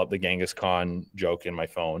pull up the Genghis Khan joke in my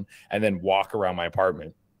phone and then walk around my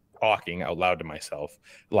apartment talking out loud to myself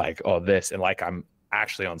like, oh, this, and like I'm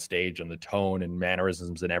actually on stage and the tone and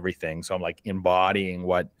mannerisms and everything. So I'm like embodying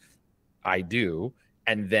what I do.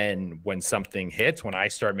 And then when something hits, when I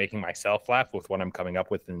start making myself laugh with what I'm coming up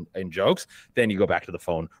with in jokes, then you go back to the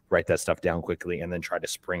phone, write that stuff down quickly, and then try to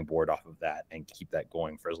springboard off of that and keep that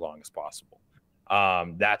going for as long as possible.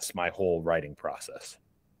 That's my whole writing process.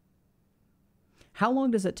 How long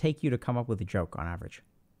does it take you to come up with a joke on average?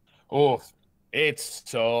 Oh, it's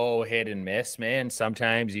so hit and miss, man.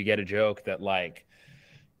 Sometimes you get a joke that like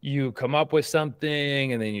you come up with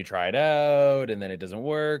something and then you try it out and then it doesn't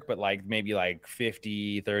work, but like maybe like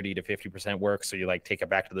 30 to 50% works. So you like take it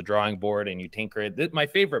back to the drawing board and you tinker it. My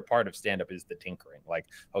favorite part of stand-up is the tinkering. Like,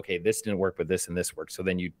 okay, this didn't work, but this and this worked. So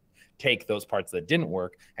then you take those parts that didn't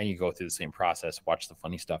work and you go through the same process, watch the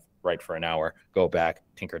funny stuff, write for an hour, go back,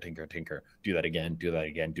 tinker, do that again, do that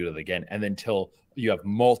again. And then till you have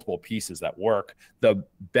multiple pieces that work. The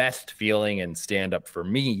best feeling in stand-up for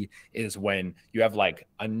me is when you have like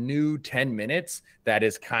a new 10 minutes that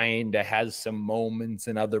is kind of has some moments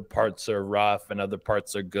and other parts are rough and other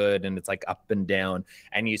parts are good. And it's like up and down.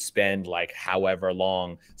 And you spend like however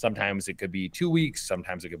long, sometimes it could be 2 weeks,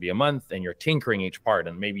 sometimes it could be a month, and you're tinkering each part.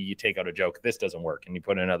 And maybe you take out a joke, this doesn't work, and you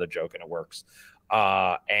put in another joke and it works.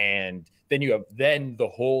 And then you have the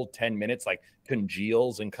whole 10 minutes like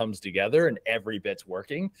congeals and comes together and every bit's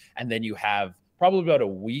working. And then you have probably about a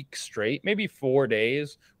week straight, maybe 4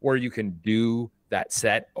 days, where you can do that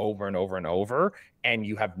set over and over and over, and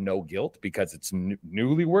you have no guilt because it's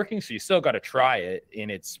newly working. So you still got to try it in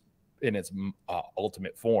its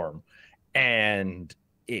ultimate form, and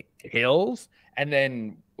it kills. And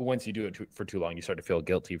then once you do it for too long, you start to feel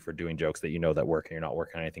guilty for doing jokes that you know that work and you're not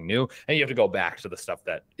working on anything new. And you have to go back to the stuff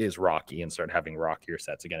that is rocky and start having rockier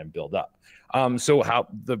sets again and build up. So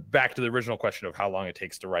back to the original question of how long it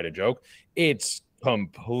takes to write a joke, it's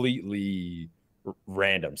completely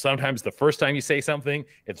random. Sometimes the first time you say something,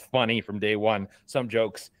 it's funny from day one. Some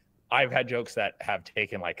jokes, I've had jokes that have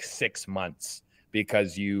taken like 6 months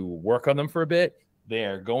because you work on them for a bit,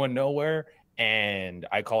 they're going nowhere. And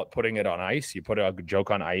I call it putting it on ice. You put a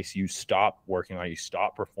joke on ice, you stop working on it, you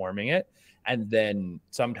stop performing it. And then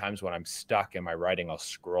sometimes when I'm stuck in my writing, I'll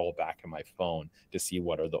scroll back in my phone to see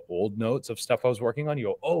what are the old notes of stuff I was working on. You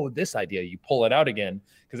go, oh, this idea, you pull it out again.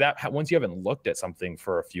 Because that once you haven't looked at something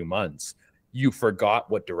for a few months, you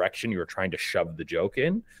forgot what direction you were trying to shove the joke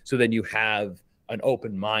in. So then you have an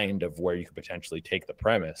open mind of where you could potentially take the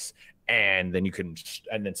premise. And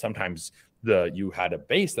then sometimes you had a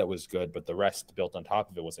base that was good, but the rest built on top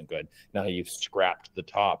of it wasn't good. Now you've scrapped the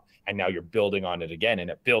top and now you're building on it again, and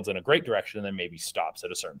it builds in a great direction and then maybe stops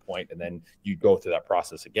at a certain point, and then you go through that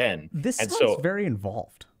process again. This sounds very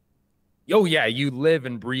involved. Oh yeah, you live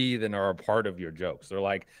and breathe and are a part of your jokes. They're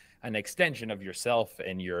like an extension of yourself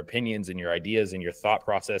and your opinions and your ideas and your thought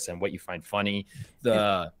process and what you find funny.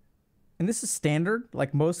 And this is standard?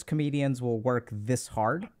 Like most comedians will work this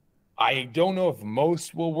hard? I don't know if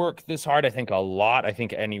most will work this hard. I think a lot. I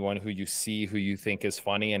think anyone who you see who you think is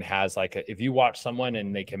funny and has like if you watch someone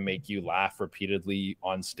and they can make you laugh repeatedly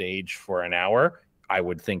on stage for an hour, I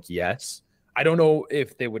would think yes. I don't know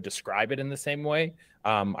if they would describe it in the same way.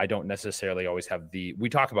 I don't necessarily always have we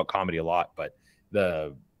talk about comedy a lot, but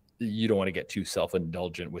you don't want to get too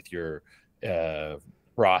self-indulgent with your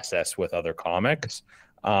process with other comics,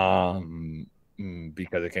 because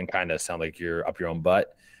it can kind of sound like you're up your own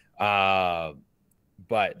butt.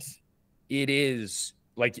 But it is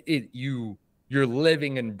like you're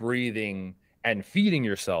living and breathing and feeding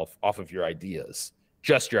yourself off of your ideas,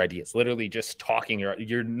 just your ideas, literally just talking.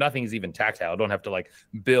 Your nothing's even tactile. I don't have to like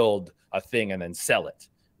build a thing and then sell it.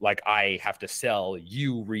 Like I have to sell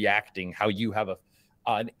you reacting, how you have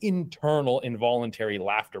an internal involuntary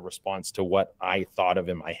laughter response to what I thought of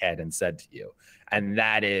in my head and said to you. And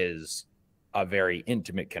that is a very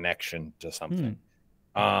intimate connection to something.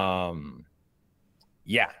 Yeah.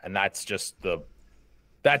 And that's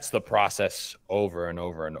the process over and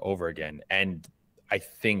over and over again. And I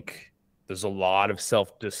think there's a lot of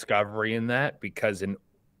self-discovery in that, because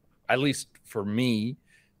at least for me,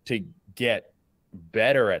 to get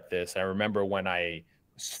better at this, I remember when I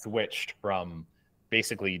switched from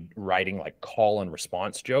basically writing like call and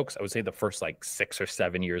response jokes. I would say the first like 6 or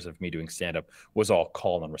 7 years of me doing stand-up was all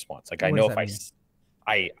call and response. Like I know if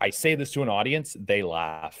I say this to an audience, they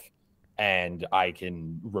laugh, and I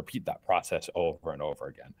can repeat that process over and over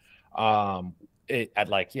again. At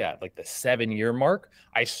like the 7-year mark,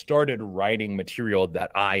 I started writing material that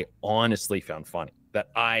I honestly found funny, that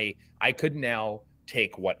I could now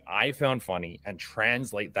take what I found funny and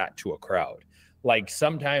translate that to a crowd. Like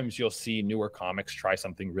sometimes you'll see newer comics try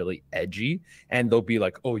something really edgy and they'll be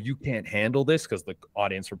like, oh, you can't handle this because the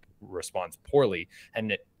audience responds poorly.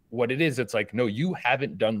 And what it is, it's like, no, you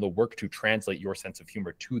haven't done the work to translate your sense of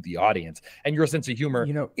humor to the audience. And your sense of humor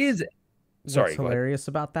is What's hilarious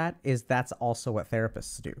about that is that's also what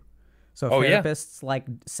therapists do. So therapists like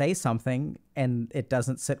say something and it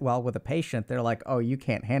doesn't sit well with a patient, they're like, oh, you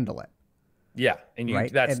can't handle it. Yeah, and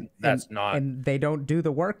and they don't do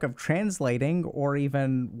the work of translating or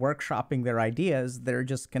even workshopping their ideas. They're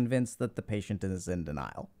just convinced that the patient is in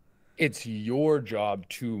denial. It's your job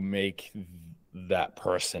to make that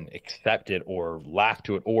person accept it or laugh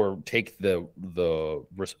to it or take the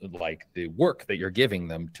work that you're giving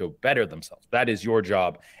them to better themselves. That is your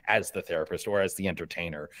job as the therapist or as the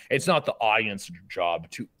entertainer. It's not the audience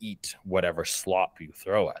job to eat whatever slop you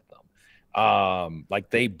throw at them. Like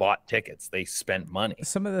they bought tickets, they spent money.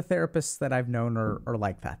 Some of the therapists that I've known are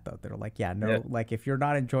like that though. They're like, like if you're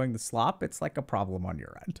not enjoying the slop, it's like a problem on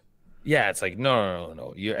your end. Yeah, it's like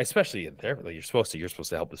no. You, especially in therapy, you're supposed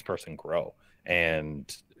to help this person grow,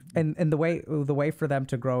 and the way for them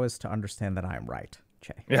to grow is to understand that I'm right,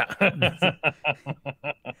 Che. Yeah.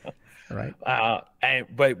 Right.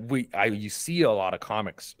 You see a lot of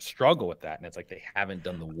comics struggle with that, and it's like they haven't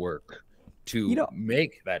done the work to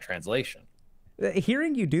make that translation.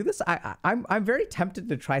 Hearing you do this, I'm very tempted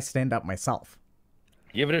to try stand up myself.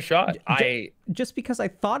 Give it a shot. Just because I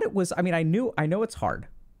thought it was. I mean, I know it's hard,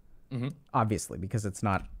 obviously, because it's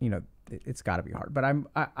not. It's got to be hard. But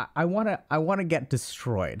I want to get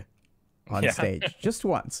destroyed on stage just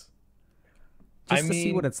once, just to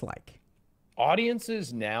see what it's like.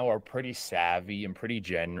 Audiences now are pretty savvy and pretty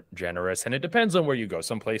generous, and it depends on where you go.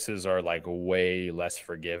 Some places are like way less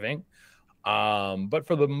forgiving. But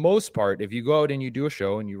for the most part, if you go out and you do a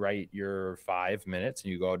show and you write your 5 minutes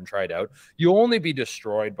and you go out and try it out, you'll only be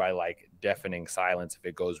destroyed by like deafening silence if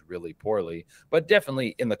it goes really poorly. But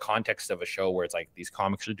definitely in the context of a show where it's like these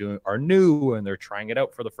comics are new and they're trying it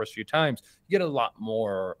out for the first few times, you get a lot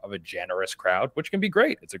more of a generous crowd, which can be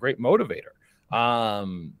great. It's a great motivator.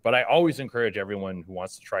 But I always encourage everyone who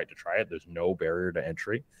wants to try it. There's no barrier to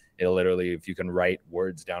entry. It'll literally, if you can write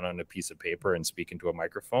words down on a piece of paper and speak into a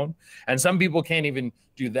microphone, and some people can't even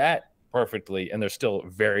do that perfectly, and they're still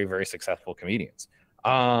very, very successful comedians.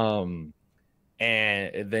 And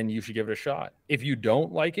then you should give it a shot. If you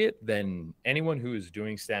don't like it, then anyone who is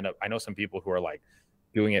doing stand-up, I know some people who are like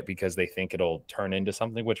doing it because they think it'll turn into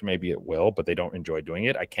something, which maybe it will, but they don't enjoy doing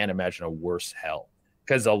it. I can't imagine a worse hell,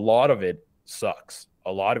 because a lot of it sucks.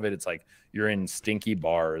 A lot of it, it's like you're in stinky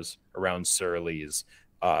bars around Surly's.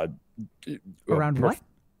 Around what?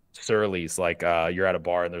 Surly's, like you're at a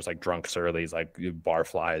bar and there's like drunk Surly's, like bar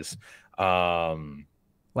flies.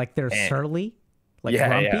 Like they're surly? Like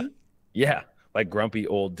grumpy? Yeah. Like grumpy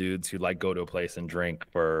old dudes who like go to a place and drink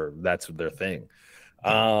that's their thing.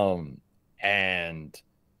 And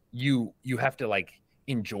you have to like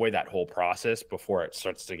enjoy that whole process before it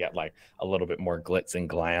starts to get like a little bit more glitz and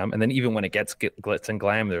glam. And then even when it gets glitz and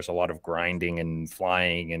glam, there's a lot of grinding and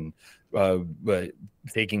flying and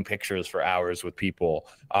taking pictures for hours with people,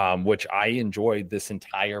 which I enjoyed this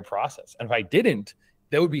entire process. And if I didn't,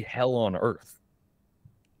 that would be hell on earth.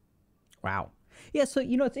 Wow. Yeah, so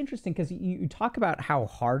it's interesting because you talk about how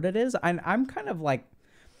hard it is, and I'm kind of like,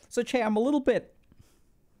 so Che, I'm a little bit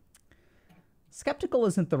skeptical.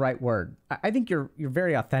 Isn't the right word. I think you're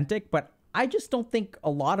very authentic, but I just don't think a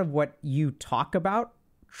lot of what you talk about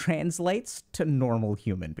translates to normal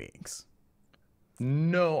human beings.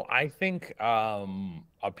 No, I think a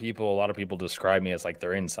lot of people describe me as like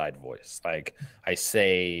their inside voice. Like I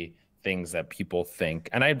say things that people think,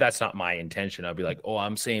 and that's not my intention. I'll be like, oh,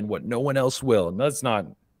 I'm saying what no one else will. And that's not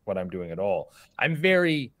what I'm doing at all. I'm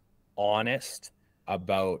very honest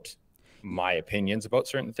about my opinions about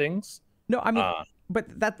certain things. No, I mean, but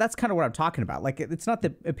that's kind of what I'm talking about. Like, it's not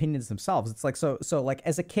the opinions themselves. It's like, so like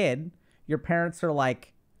as a kid, your parents are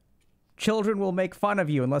like, children will make fun of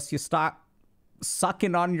you unless you stop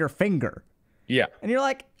sucking on your finger. Yeah. And you're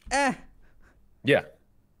like, yeah,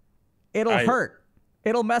 it'll hurt.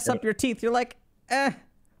 It'll mess up your teeth. You're like,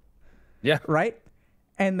 yeah. Right.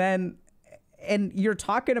 And you're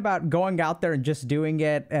talking about going out there and just doing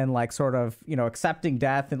it and like sort of, accepting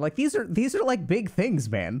death. And like, these are like big things,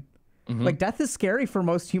 man. Mm-hmm. Like death is scary for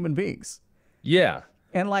most human beings. Yeah.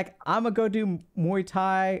 And like, I'm gonna go do Muay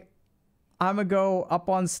Thai. I'm gonna go up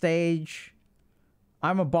on stage.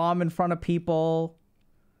 I'm a bomb in front of people.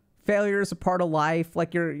 Failure is a part of life.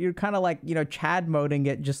 Like you're kind of like, Chad moding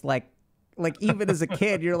it, just like even as a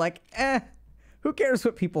kid, you're like, who cares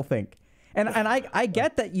what people think? And I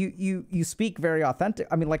get that you speak very authentic.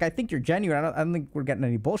 I mean, like, I think you're genuine. I don't think we're getting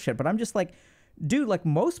any bullshit, but I'm just like, dude, like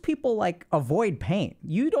most people like avoid pain.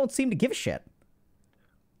 You don't seem to give a shit.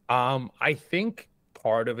 I think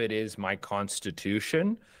part of it is my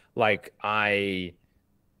constitution. Like part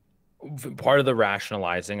of the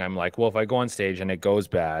rationalizing, I'm like, well, if I go on stage and it goes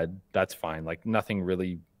bad, that's fine. Like nothing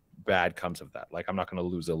really bad comes of that. Like I'm not going to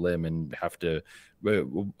lose a limb and have to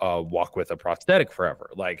walk with a prosthetic forever.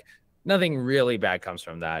 Like nothing really bad comes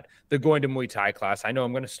from that. The going to Muay Thai class, I know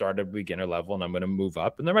I'm going to start at beginner level and I'm going to move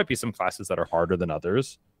up. And there might be some classes that are harder than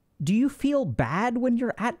others. Do you feel bad when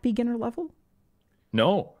you're at beginner level?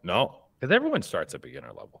 No, because everyone starts at beginner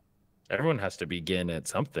level. Everyone has to begin at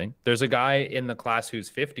something. There's a guy in the class who's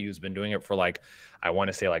 50 who's been doing it for like, I want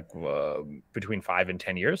to say like between 5 and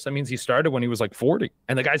 10 years. That means he started when he was like 40.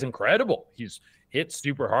 And the guy's incredible. He's hit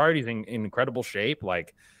super hard. He's in incredible shape.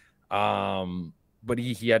 Like, but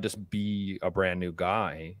he had to be a brand new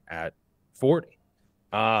guy at 40.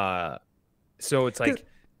 So it's like.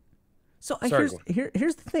 So here's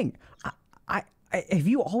the thing. I have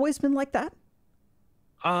you always been like that?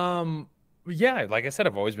 Yeah, like I said,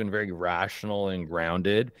 I've always been very rational and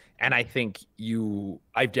grounded. And I think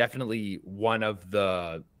I've definitely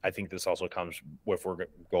I think this also comes if we're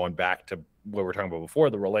going back to what we were talking about before,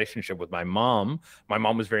 the relationship with my mom. My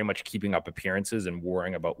mom was very much keeping up appearances and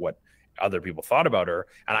worrying about what other people thought about her.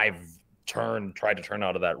 And I've tried to turn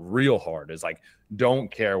out of that real hard. Is like, don't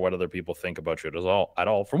care what other people think about you at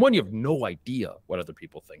all. For one, you have no idea what other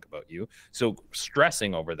people think about you. So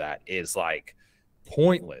stressing over that is like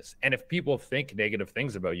pointless. And if people think negative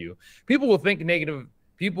things about you, people will think negative.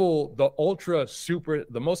 People,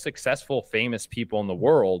 the most successful, famous people in the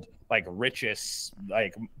world, like richest,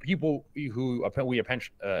 like people who we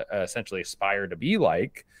essentially aspire to be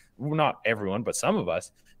like, not everyone, but some of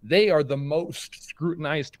us, they are the most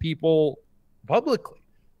scrutinized people publicly.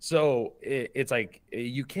 So it's like,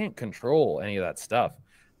 you can't control any of that stuff.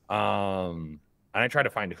 And I try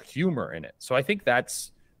to find humor in it. So I think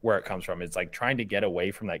that's where it comes from. It's like trying to get away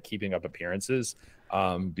from that keeping up appearances,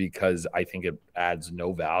 because I think it adds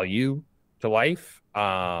no value to life,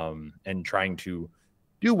 and trying to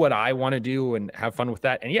do what I want to do and have fun with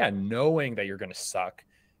that. And yeah, knowing that you're going to suck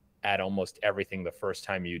at almost everything the first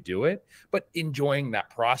time you do it, but enjoying that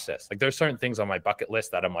process. Like there's certain things on my bucket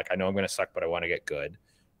list that I'm like, I know I'm going to suck, but I want to get good.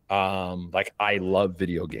 Like I love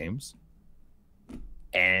video games,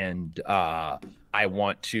 and I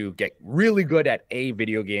want to get really good at a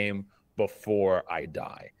video game before I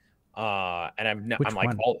die. And I'm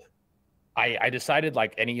like, I decided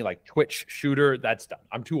like any like Twitch shooter, that's done.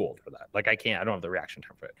 I'm too old for that. Like I don't have the reaction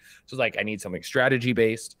time for it. So it's like, I need something strategy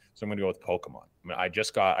based. So I'm going to go with Pokemon. I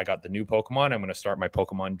got the new Pokemon. I'm going to start my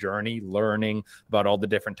Pokemon journey, learning about all the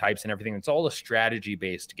different types and everything. It's all a strategy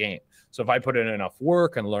based game. So if I put in enough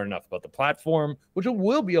work and learn enough about the platform, which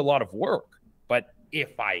will be a lot of work, but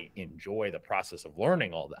if I enjoy the process of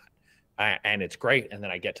learning all that, and it's great, and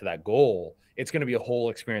then I get to that goal, it's going to be a whole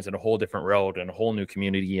experience and a whole different road and a whole new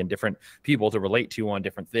community and different people to relate to on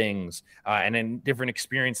different things, and then different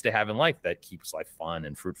experience to have in life that keeps life fun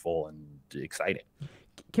and fruitful and exciting.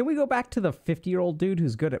 Can we go back to the 50-year-old dude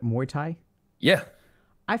who's good at Muay Thai? Yeah.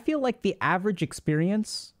 I feel like the average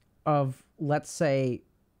experience of, let's say,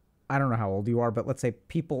 I don't know how old you are, but let's say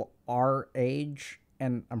people our age,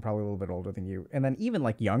 and I'm probably a little bit older than you, and then even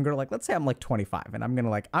like younger, like let's say I'm like 25 and I'm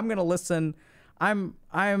gonna listen. I'm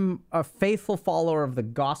a faithful follower of the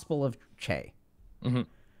gospel of Che. Mm-hmm.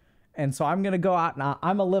 And so I'm gonna go out and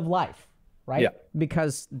I'm gonna live life, right? Yeah.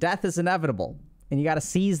 Because death is inevitable and you gotta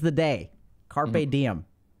seize the day. Carpe diem.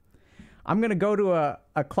 I'm gonna go to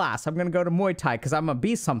a class. I'm gonna go to Muay Thai because I'm gonna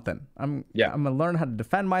be something. I'm gonna learn how to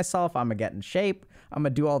defend myself. I'm gonna get in shape. I'm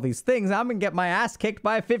gonna do all these things. I'm gonna get my ass kicked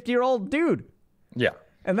by a 50-year-old dude. Yeah.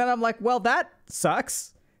 And then I'm like, well, that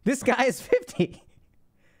sucks. This guy is 50.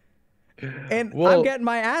 And I'm getting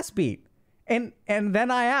my ass beat. And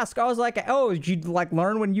then I was like, oh, did you like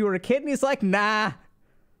learn when you were a kid? And he's like, nah.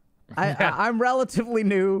 I'm relatively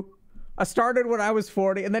new. I started when I was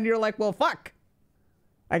 40. And then you're like, well, fuck.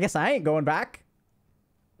 I guess I ain't going back.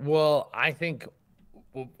 Well, I think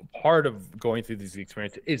part of going through these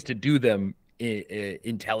experiences is to do them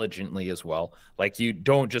intelligently as well. Like you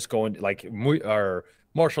don't just go into like or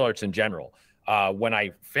martial arts in general. When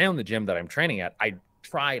I found the gym that I'm training at, I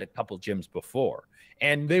tried a couple gyms before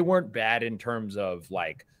and they weren't bad in terms of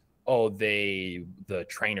like, oh, the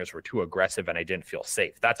trainers were too aggressive and I didn't feel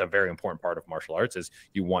safe. That's a very important part of martial arts is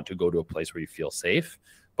you want to go to a place where you feel safe.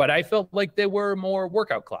 But I felt like they were more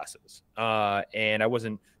workout classes. And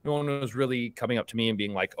no one was really coming up to me and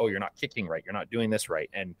being like, oh, you're not kicking right. You're not doing this right.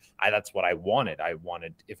 And that's what I wanted. I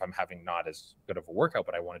wanted, if I'm having not as good of a workout,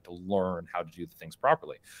 but I wanted to learn how to do the things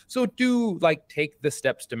properly. So do like take the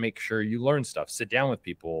steps to make sure you learn stuff, sit down with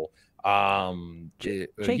people. Jay,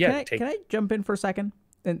 can I jump in for a second?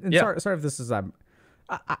 And sorry if this is, I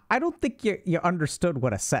don't think you understood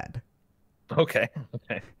what I said. Okay.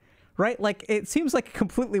 Right? Like, it seems like it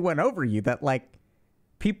completely went over you that, like,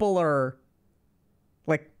 people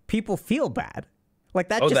feel bad.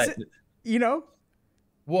 Like, you know?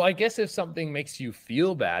 Well, I guess if something makes you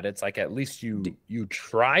feel bad, it's like at least you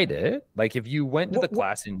tried it. Like, if you went to the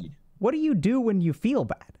class and... What do you do when you feel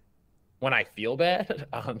bad? When I feel bad,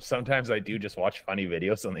 sometimes I do just watch funny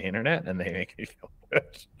videos on the internet and they make me feel good.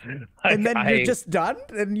 Like, and then you're just done?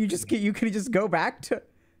 And you can just go back to...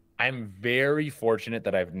 I'm very fortunate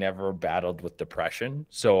that I've never battled with depression.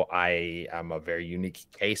 So I am a very unique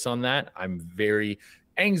case on that. I'm very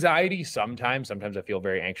anxiety sometimes. Sometimes I feel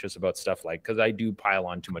very anxious about stuff like, because I do pile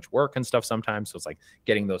on too much work and stuff sometimes. So it's like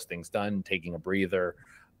getting those things done, taking a breather.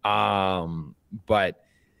 But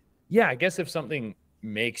yeah, I guess if something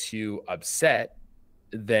makes you upset,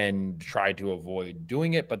 then try to avoid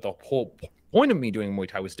doing it. But the whole point of me doing Muay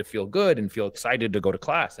Thai was to feel good and feel excited to go to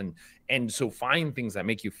class. And so find things that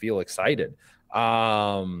make you feel excited.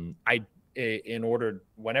 Whenever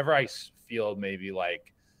I feel maybe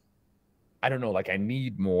like, I don't know, like I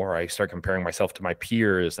need more, I start comparing myself to my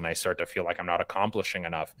peers and I start to feel like I'm not accomplishing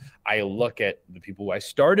enough. I look at the people who I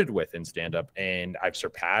started with in stand-up and I've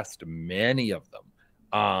surpassed many of them.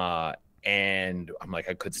 And I'm like,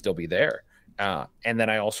 I could still be there. And then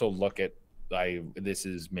I also look at, this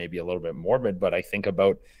is maybe a little bit morbid, but I think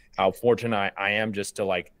about how fortunate I am just to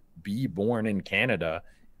like be born in Canada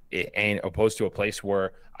and opposed to a place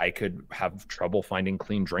where I could have trouble finding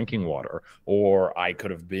clean drinking water, or I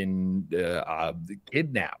could have been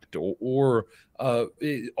kidnapped, or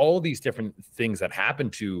all these different things that happen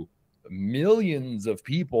to millions of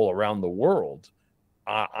people around the world.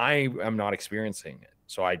 I am not experiencing it.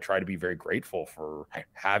 So I try to be very grateful for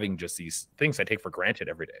having just these things I take for granted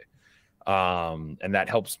every day. And that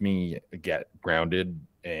helps me get grounded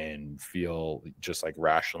and feel just like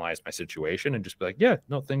rationalize my situation and just be like, yeah,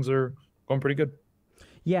 no, things are going pretty good.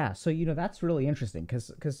 Yeah. So, that's really interesting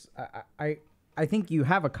because I think you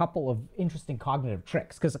have a couple of interesting cognitive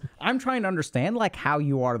tricks because I'm trying to understand like how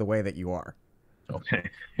you are the way that you are. Okay.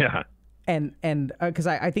 Yeah. And because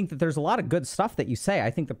I think that there's a lot of good stuff that you say.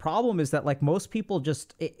 I think the problem is that like most people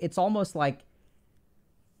just, it's almost like,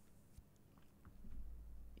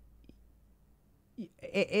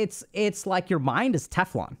 it's like your mind is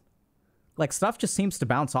Teflon. Like stuff just seems to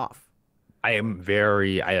bounce off. I am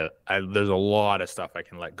very, there's a lot of stuff I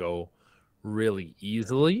can let go really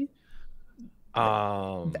easily.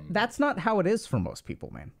 That's not how it is for most people,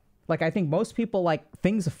 man. Like, I think most people, like,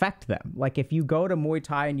 things affect them. Like, if you go to Muay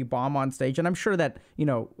Thai and you bomb on stage, and I'm sure that,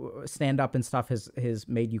 stand-up and stuff has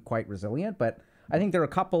made you quite resilient, but I think there are a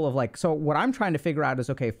couple of, like, so what I'm trying to figure out is,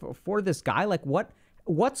 okay, for this guy, like,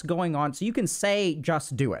 what's going on? So you can say,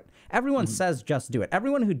 just do it. Everyone says, just do it.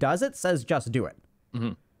 Everyone who does it says, just do it.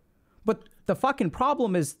 But the fucking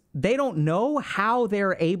problem is they don't know how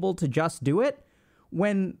they're able to just do it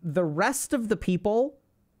when the rest of the people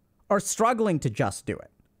are struggling to just do it.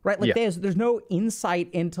 Right? Like there's no insight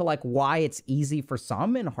into like why it's easy for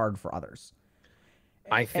some and hard for others.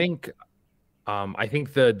 I think I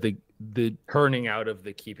think the turning out of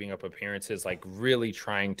the keeping up appearances, like really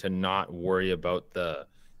trying to not worry about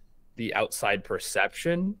the outside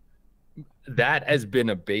perception, that has been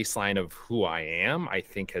a baseline of who I am, I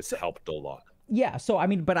think has helped a lot. Yeah. So, I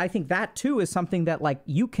mean, but I think that too is something that like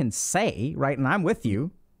you can say, right? And I'm with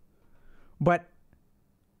you, but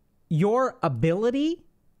your ability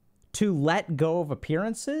to let go of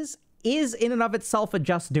appearances is in and of itself a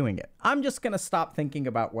just doing it. I'm just going to stop thinking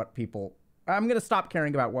about what people, I'm going to stop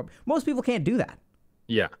caring about what most people can't do that.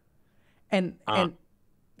 Yeah. And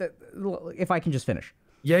if I can just finish.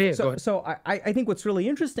 Yeah, So, go ahead. so I think what's really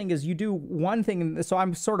interesting is you do one thing, and so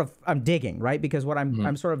I'm digging, right? Because what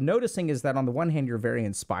I'm sort of noticing is that on the one hand, you're very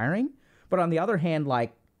inspiring, but on the other hand,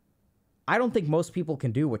 like, I don't think most people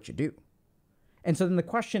can do what you do. And so then the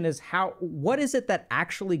question is what is it that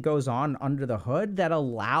actually goes on under the hood that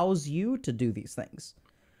allows you to do these things?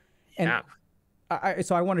 And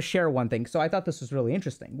so I want to share one thing. So I thought this was really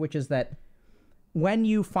interesting, which is that when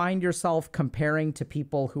you find yourself comparing to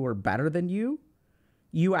people who are better than you,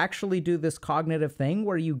 you actually do this cognitive thing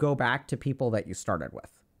where you go back to people that you started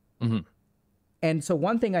with. Mm-hmm. And so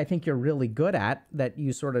one thing I think you're really good at that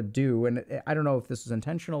you sort of do, and I don't know if this is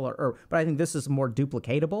intentional but I think this is more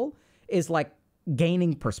duplicatable, is like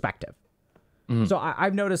gaining perspective. Mm-hmm. So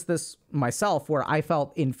I've noticed this myself where I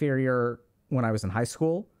felt inferior when I was in high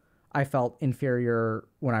school. I felt inferior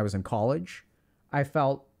when I was in college. I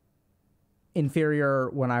felt inferior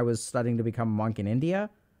when I was studying to become a monk in India.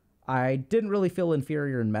 I didn't really feel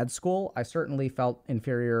inferior in med school. I certainly felt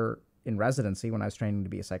inferior in residency when I was training to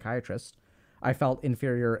be a psychiatrist. I felt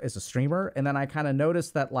inferior as a streamer. And then I kind of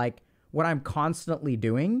noticed that like what I'm constantly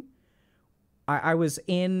doing, I was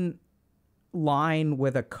in line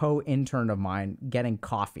with a co-intern of mine getting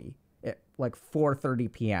coffee at like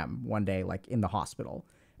 4:30 p.m. one day, like in the hospital.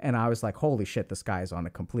 And I was like, holy shit, this guy's on a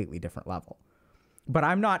completely different level. But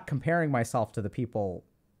I'm not comparing myself to the people.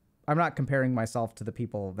 I'm not comparing myself to the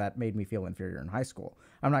people that made me feel inferior in high school.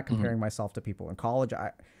 I'm not comparing myself to people in college.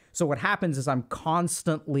 So what happens is I'm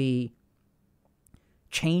constantly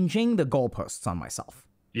changing the goalposts on myself.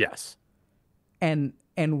 Yes. And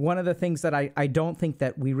one of the things that I don't think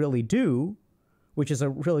that we really do, which is a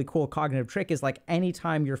really cool cognitive trick, is like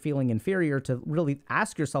anytime you're feeling inferior to really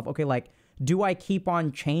ask yourself, okay, like, do I keep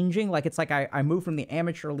on changing? Like, it's like I moved from the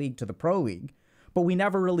amateur league to the pro league, but we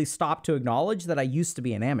never really stopped to acknowledge that I used to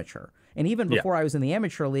be an amateur. And even before I was in the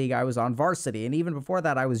amateur league, I was on varsity. And even before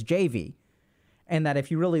that, I was JV. And that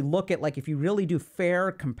if you really look at, like, if you really do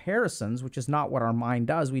fair comparisons, which is not what our mind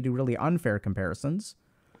does, we do really unfair comparisons.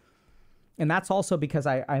 And that's also because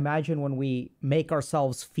I imagine when we make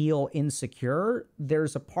ourselves feel insecure,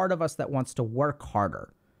 there's a part of us that wants to work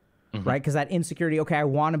harder, right? Because that insecurity, okay, I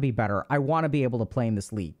want to be better. I want to be able to play in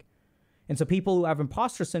this league. And so people who have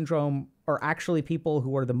imposter syndrome are actually people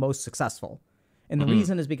who are the most successful. And the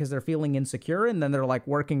reason is because they're feeling insecure and then they're like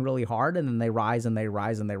working really hard and then they rise and they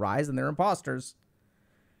rise and they rise and they're imposters.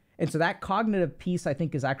 And so that cognitive piece I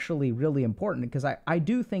think is actually really important because I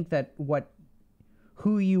do think that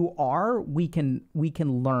who you are, we can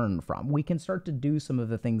learn from. We can start to do some of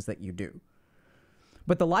the things that you do.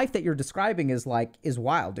 But the life that you're describing is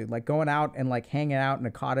wild, dude. Like going out and like hanging out in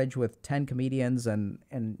a cottage with 10 comedians and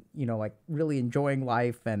you know, like really enjoying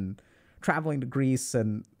life and traveling to Greece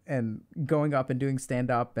and going up and doing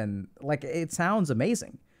stand up and like it sounds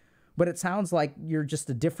amazing. But it sounds like you're just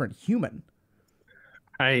a different human.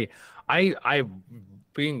 I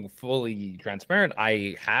being fully transparent,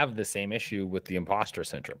 I have the same issue with the imposter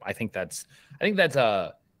syndrome. I think that's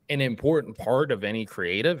an important part of any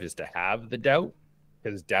creative is to have the doubt,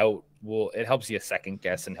 because doubt it helps you second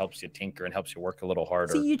guess and helps you tinker and helps you work a little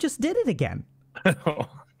harder. See, you just did it again.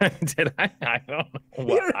 Did I? I don't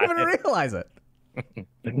know. You don't even realize it.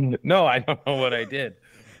 No, I don't know what I did.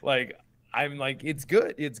 Like, I'm like, it's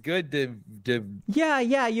good. It's good to Yeah.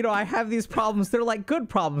 You know, I have these problems. They're like good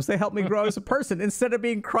problems. They help me grow as a person instead of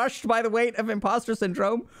being crushed by the weight of imposter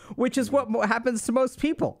syndrome, which is what happens to most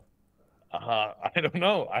people. I don't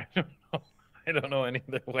know. I don't know any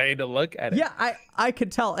other way to look at it. Yeah, I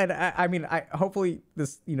could tell. And I mean, hopefully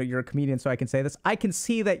this, you know, you're a comedian, so I can say this. I can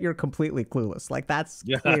see that you're completely clueless. Like that's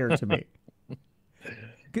clear to me.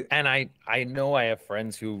 And I know I have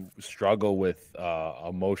friends who struggle with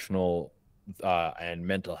emotional and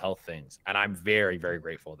mental health things, and I'm very, very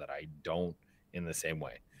grateful that I don't in the same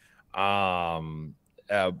way.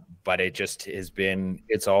 But it just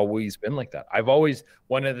it's always been like that.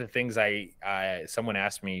 One of the things someone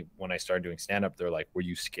asked me when I started doing stand-up, they're like, were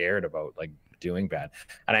you scared about like doing bad?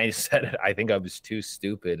 And I said, I think I was too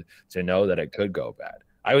stupid to know that it could go bad.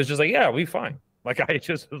 I was just like, yeah, we'll be fine. Like I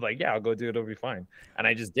just was like, yeah, I'll go do it. It'll be fine. And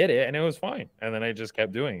I just did it and it was fine. And then I just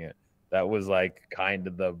kept doing it. That was like kind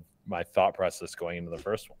of my thought process going into the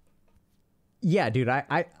first one. Yeah, dude,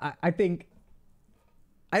 I think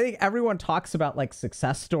everyone talks about like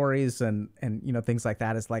success stories and you know things like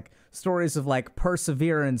that as like stories of like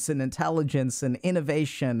perseverance and intelligence and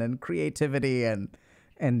innovation and creativity and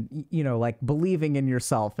you know like believing in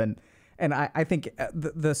yourself and I think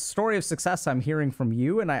the story of success I'm hearing from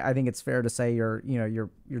you, and I think it's fair to say you're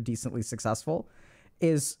decently successful,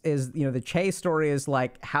 is you know the Che story is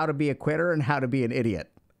like how to be a quitter and how to be an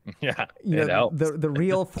idiot. Yeah, you it know, helps. the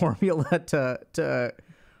real formula to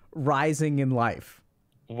rising in life.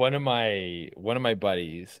 One of my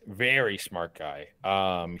buddies, very smart guy.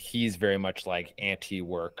 He's very much like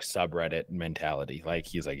anti-work subreddit mentality. Like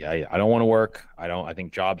he's like, yeah, I don't want to work. I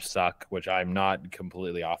think jobs suck, which I'm not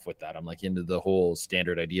completely off with that. I'm like into the whole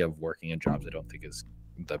standard idea of working in jobs. I don't think is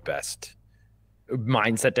the best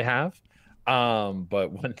mindset to have.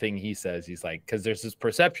 But one thing he says, he's like, because there's this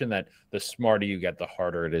perception that the smarter you get, the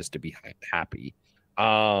harder it is to be happy.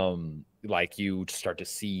 Like you start to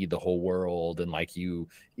see the whole world and like you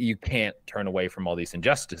can't turn away from all these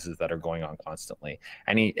injustices that are going on constantly.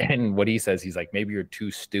 And what he says, he's like, maybe you're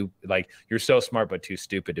too stupid, like you're so smart but too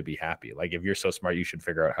stupid to be happy. Like if you're so smart, you should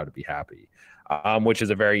figure out how to be happy, which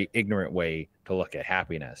is a very ignorant way to look at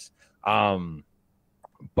happiness.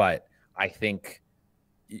 But I think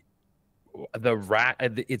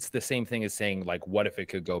it's the same thing as saying like, what if it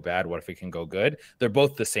could go bad, what if it can go good? They're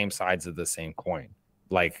both the same sides of the same coin.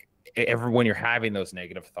 Like when you're having those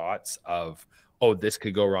negative thoughts of, oh, this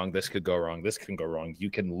could go wrong, this could go wrong, this can go wrong, you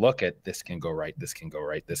can look at this can go right, this can go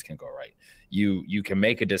right, this can go right. You can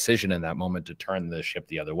make a decision in that moment to turn the ship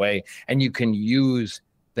the other way, and you can use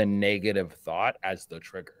the negative thought as the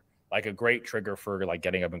trigger. Like a great trigger for like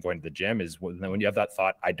getting up and going to the gym is when you have that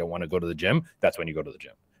thought, I don't want to go to the gym. That's when you go to the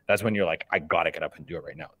gym. That's when you're like, I gotta get up and do it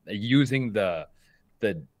right now. Using the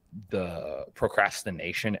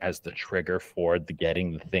procrastination as the trigger for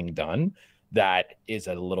getting the thing done, that is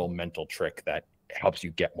a little mental trick that helps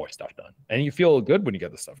you get more stuff done. And you feel good when you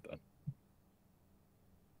get the stuff done.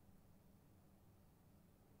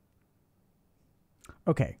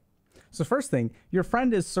 Okay. So first thing, your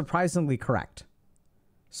friend is surprisingly correct.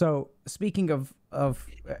 So speaking of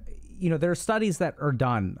you know, there are studies that are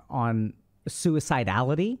done on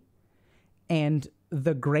suicidality, and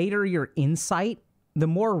the greater your insight, the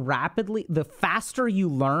more rapidly, the faster you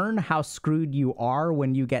learn how screwed you are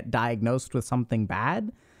when you get diagnosed with something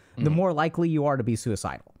bad, the more likely you are to be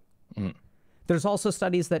suicidal. There's also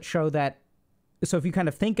studies that show that, so if you kind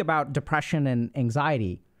of think about depression and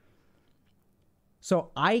anxiety, so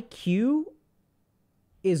IQ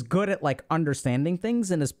is good at like understanding things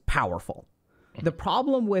and is powerful. The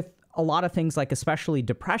problem with a lot of things, like especially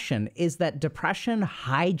depression, is that depression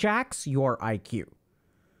hijacks your IQ.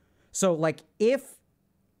 So like if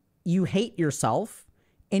you hate yourself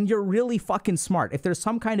and you're really fucking smart, if there's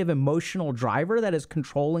some kind of emotional driver that is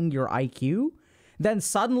controlling your IQ, then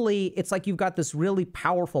suddenly it's like you've got this really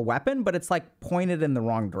powerful weapon, but it's like pointed in the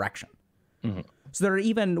wrong direction. So there are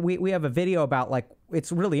even, we have a video about like,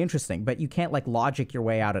 it's really interesting, but you can't like logic your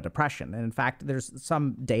way out of depression. And in fact, there's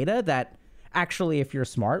some data that actually, if you're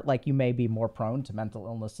smart, like you may be more prone to mental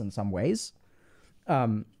illness in some ways.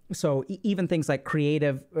 So even things like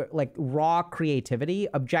creative, like raw creativity,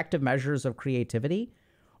 objective measures of creativity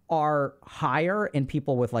are higher in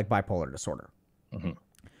people with like bipolar disorder.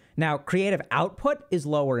 Now, creative output is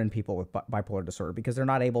lower in people with bipolar disorder because they're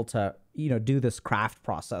not able to, you know, do this craft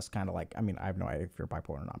process kind of like, I mean, I have no idea if you're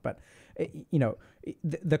bipolar or not, but, you know,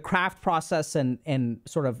 the craft process and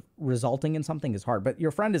sort of resulting in something is hard. But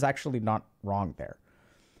your friend is actually not wrong there.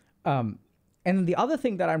 And then the other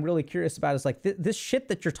thing that I'm really curious about is like this shit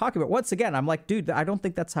that you're talking about. Once again, I'm like, dude, I don't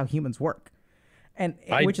think that's how humans work. And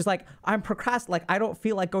which is like, I'm procrastinating. Like, I don't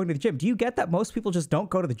feel like going to the gym. Do you get that most people just don't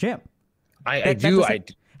go to the gym? I do.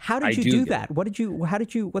 How did you do that? What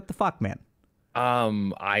the fuck, man?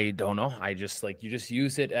 I don't know. I just like, you just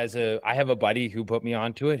use it as I have a buddy who put me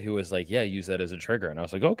onto it who was like, yeah, use that as a trigger. And I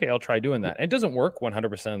was like, okay, I'll try doing that. And it doesn't work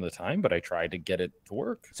 100% of the time, but I try to get it to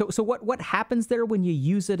work. So what happens there when you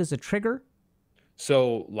use it as a trigger?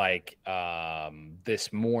 So like,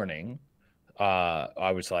 this morning,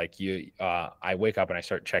 I was like, I wake up and I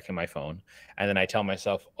start checking my phone, and then I tell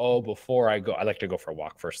myself, oh, before I go, I like to go for a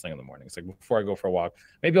walk first thing in the morning. It's like, before I go for a walk,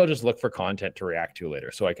 maybe I'll just look for content to react to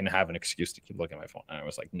later so I can have an excuse to keep looking at my phone. And I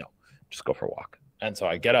was like, no, just go for a walk. And so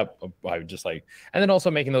I get up, I just like, and then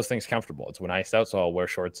also making those things comfortable. It's when I iced out, so I'll wear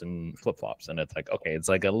shorts and flip-flops, and it's like, okay, it's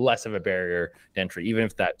like a less of a barrier to entry, even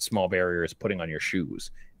if that small barrier is putting on your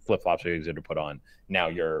shoes. Flip-flops are easier to put on. Now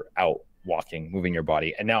you're out. walking, moving your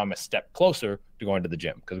body. And now I'm a step closer to going to the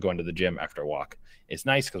gym, because going to the gym after a walk is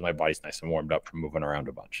nice because my body's nice and warmed up from moving around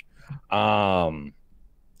a bunch.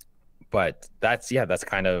 But that's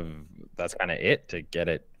kind of it to get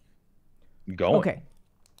it going. Okay.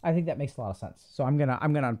 I think that makes a lot of sense. So I'm gonna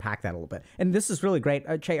unpack that a little bit. And this is really great.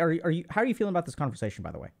 Che, how are you feeling about this conversation,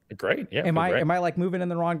 by the way? Great. Yeah. Am I like moving in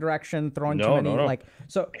the wrong direction, throwing too many like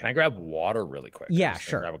so? Can I grab water really quick? Yeah,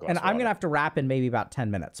 sure. And I'm gonna have to wrap in maybe about 10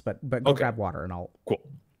 minutes, but go grab water and I'll. Cool.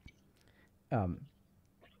 What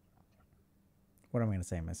am I gonna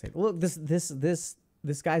say? I'm gonna say, look, this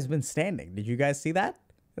guy's been standing. Did you guys see that?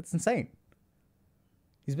 That's insane.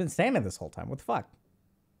 He's been standing this whole time. What the fuck?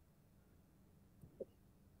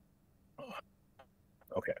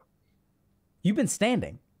 Okay. You've been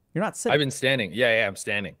standing. You're not sitting. I've been standing. Yeah, I'm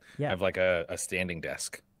standing. Yeah. I have like a standing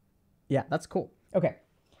desk. Yeah, that's cool. Okay.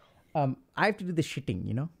 I have to do the shitting,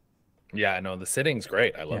 you know? Yeah, no, the sitting's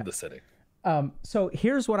great. I love the sitting. So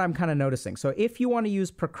here's what I'm kind of noticing. So if you want to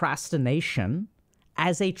use procrastination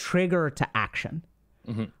as a trigger to action,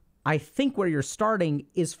 I think where you're starting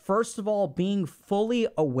is, first of all, being fully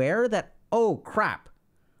aware that, oh, crap,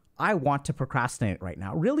 I want to procrastinate right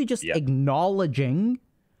now. Really just acknowledging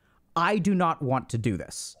I do not want to do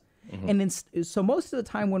this. And so most of the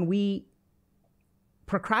time when we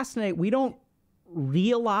procrastinate, we don't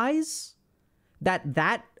realize that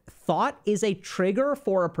that thought is a trigger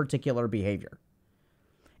for a particular behavior.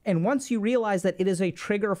 And once you realize that it is a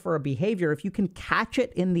trigger for a behavior, if you can catch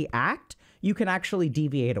it in the act, you can actually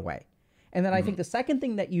deviate away. And then I think the second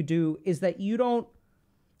thing that you do is that you don't,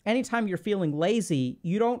 anytime you're feeling lazy,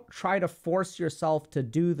 you don't try to force yourself to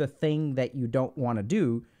do the thing that you don't want to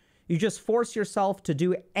do. You just force yourself to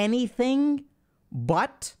do anything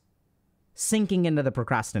but sinking into the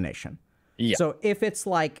procrastination. Yeah. So if it's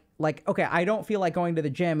like, okay, I don't feel like going to the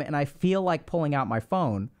gym and I feel like pulling out my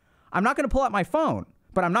phone, I'm not going to pull out my phone,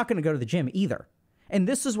 but I'm not going to go to the gym either. And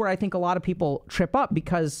this is where I think a lot of people trip up,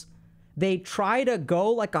 because they try to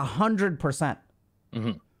go like 100%.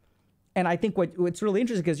 And I think what's really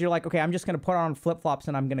interesting is you're like, okay, I'm just going to put on flip-flops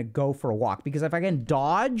and I'm going to go for a walk, because if I can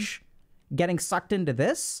dodge getting sucked into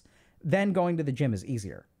this, then going to the gym is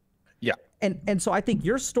easier. Yeah. And so I think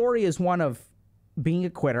your story is one of being a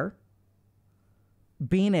quitter,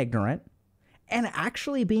 being ignorant, and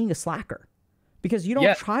actually being a slacker, because you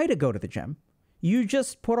don't try to go to the gym. You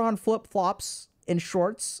just put on flip-flops and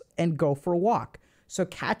shorts and go for a walk. So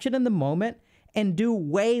catch it in the moment and do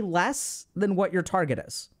way less than what your target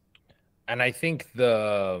is. And I think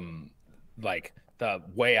the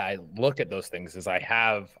way I look at those things is I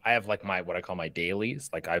have like what I call my dailies.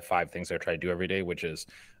 Like I have 5 things I try to do every day, which is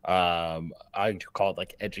I call it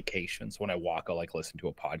like education. So when I walk, I'll like listen to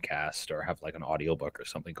a podcast or have like an audiobook or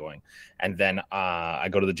something going. And then I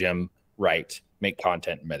go to the gym, write, make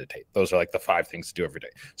content, and meditate. Those are like the 5 things to do every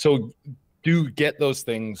day. So do get those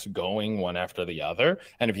things going one after the other.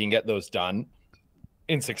 And if you can get those done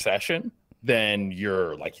in succession, then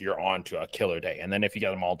you're on to a killer day. And then if you get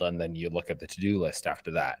them all done, then you look at the to-do list after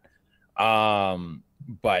that.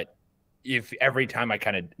 But if every time I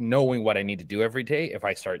kind of knowing what I need to do every day, if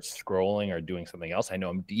I start scrolling or doing something else, I know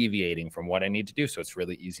I'm deviating from what I need to do. So it's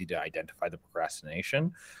really easy to identify the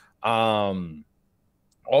procrastination.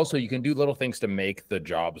 Also, you can do little things to make the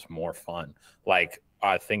jobs more fun. Like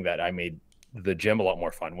a thing that I made the gym a lot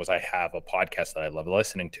more fun was I have a podcast that I love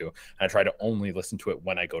listening to, and I try to only listen to it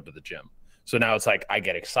when I go to the gym. So now it's like I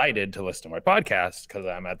get excited to listen to my podcast because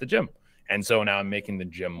I'm at the gym. And so now I'm making the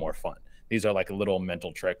gym more fun. These are like little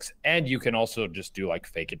mental tricks. And you can also just do like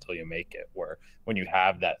fake it till you make it, where when you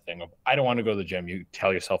have that thing of, I don't want to go to the gym, you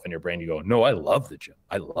tell yourself in your brain, you go, no, I love the gym.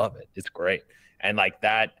 I love it. It's great. And like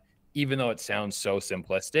that, even though it sounds so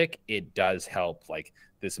simplistic, it does help, like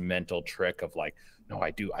this mental trick of like, no,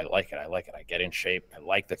 I do. I like it. I get in shape. I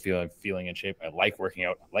like the feeling in shape. I like working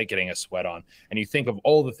out. I like getting a sweat on. And you think of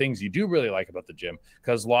all the things you do really like about the gym,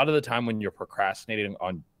 because a lot of the time when you're procrastinating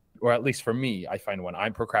on, or at least for me, I find when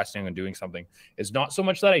I'm procrastinating on doing something, it's not so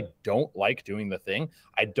much that I don't like doing the thing.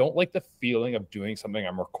 I don't like the feeling of doing something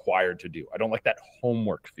I'm required to do. I don't like that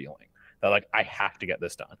homework feeling that like, I have to get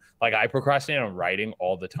this done. Like I procrastinate on writing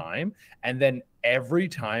all the time. And then every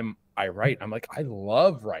time I write, I'm like, I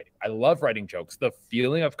love writing. I love writing jokes. The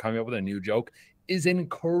feeling of coming up with a new joke is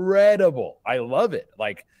incredible. I love it.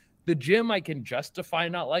 Like the gym, I can justify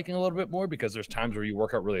not liking a little bit more because there's times where you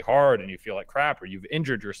work out really hard and you feel like crap or you've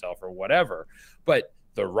injured yourself or whatever. But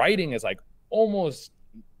the writing is like almost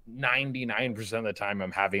 99% of the time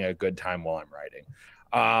I'm having a good time while I'm writing.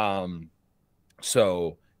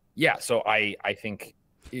 So yeah, so I think.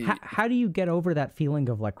 How do you get over that feeling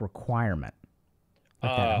of like requirement?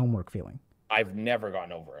 Like that homework feeling? I've never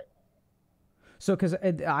gotten over it. So, because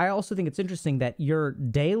I also think it's interesting that your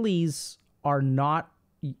dailies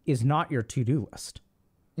is not your to-do list.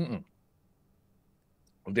 Mm-mm.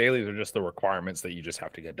 Dailies are just the requirements that you just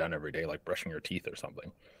have to get done every day, like brushing your teeth or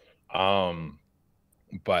something.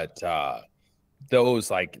 But those,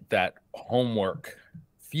 like that homework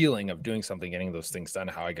feeling of doing something, getting those things done,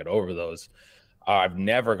 how I get over those. I've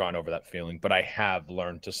never gone over that feeling, but I have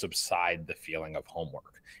learned to subside the feeling of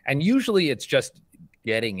homework. And usually it's just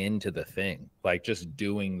getting into the thing, like just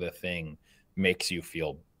doing the thing makes you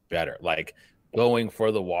feel better. Like going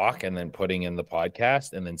for the walk and then putting in the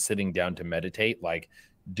podcast and then sitting down to meditate, like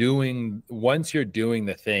once you're doing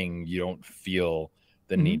the thing, you don't feel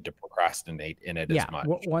the need to procrastinate in it as much.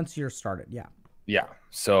 Once you're started. Yeah.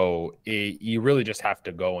 So you really just have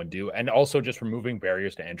to go and do. And also just removing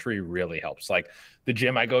barriers to entry really helps. Like the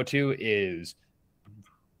gym I go to is,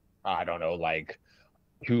 I don't know, like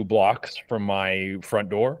 2 blocks from my front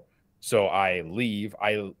door. So I leave.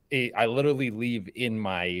 I literally leave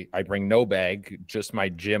I bring no bag, just my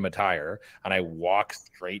gym attire, and I walk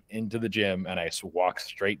straight into the gym and I walk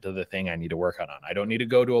straight to the thing I need to work on. I don't need to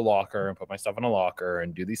go to a locker and put my stuff in a locker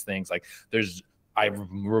and do these things. Like I've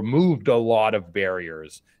removed a lot of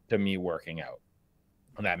barriers to me working out.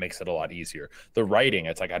 And that makes it a lot easier. The writing,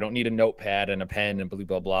 it's like I don't need a notepad and a pen and blah,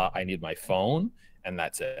 blah, blah. I need my phone and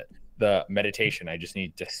that's it. The meditation, I just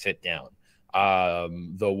need to sit down.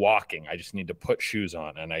 The walking, I just need to put shoes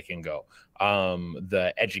on and I can go.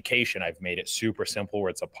 The education, I've made it super simple where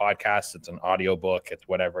it's a podcast, it's an audiobook, it's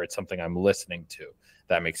whatever, it's something I'm listening to.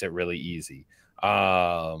 That makes it really easy.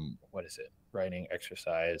 What is it? Writing,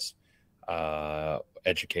 exercise,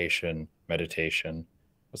 education, meditation.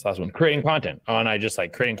 What's the last one? Creating content. Oh, and I just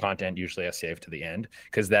like creating content. Usually I save to the end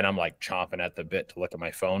because then I'm like chomping at the bit to look at my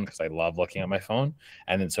phone because I love looking at my phone.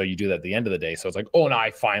 And then so you do that at the end of the day. So it's like, oh, now I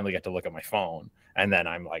finally get to look at my phone. And then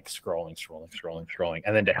I'm like scrolling.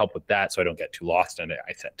 And then to help with that, so I don't get too lost in it,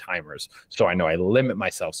 I set timers. So I know I limit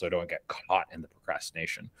myself so I don't get caught in the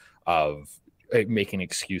procrastination of making an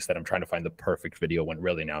excuse that I'm trying to find the perfect video when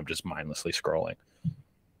really now I'm just mindlessly scrolling.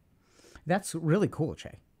 That's really cool,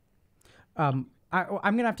 Che. I'm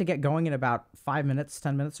going to have to get going in about 5 minutes,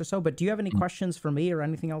 10 minutes or so, but do you have any questions for me or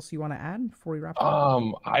anything else you want to add before we wrap up?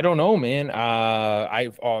 I don't know, man.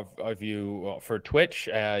 For Twitch,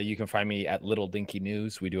 you can find me at Little Dinky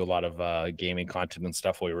News. We do a lot of gaming content and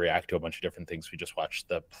stuff. We react to a bunch of different things. We just watched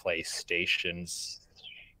the PlayStation's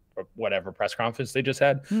or whatever press conference they just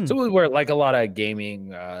had. So we're like a lot of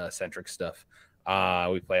gaming centric stuff.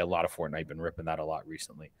 We play a lot of Fortnite, been ripping that a lot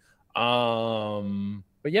recently.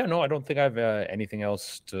 But yeah, no, I don't think I have anything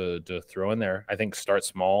else to throw in there. I think start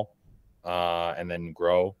small and then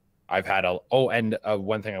grow. I've had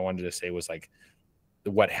one thing I wanted to say was like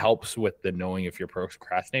what helps with the knowing if you're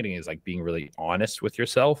procrastinating is like being really honest with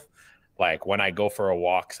yourself. Like when I go for a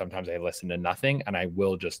walk, sometimes I listen to nothing and I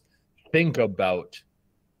will just think about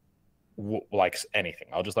like anything.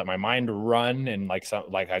 I'll just let my mind run. And like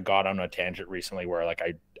I got on a tangent recently where like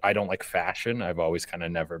I don't like fashion. I've always kind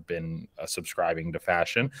of never been subscribing to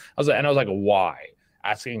fashion. I was like, why?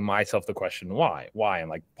 Asking myself the question, why? And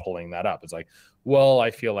like pulling that up. It's like, well, I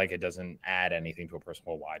feel like it doesn't add anything to a person.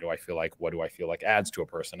 Well, why do I feel like, what do I feel like adds to a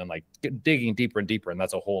person? And like digging deeper and deeper. And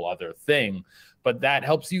that's a whole other thing. But that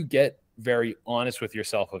helps you get very honest with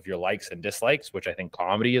yourself of your likes and dislikes, which I think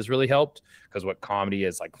comedy has really helped, because what comedy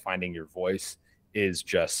is like finding your voice is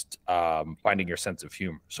just finding your sense of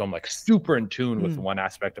humor. So I'm like super in tune with one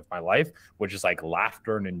aspect of my life, which is like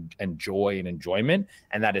laughter and joy and enjoyment.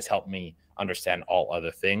 And that has helped me understand all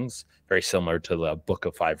other things, very similar to the Book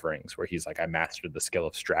of Five Rings, where he's like, I mastered the skill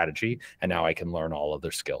of strategy and now I can learn all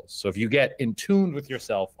other skills. So if you get in tune with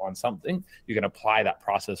yourself on something, you can apply that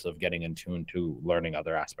process of getting in tune to learning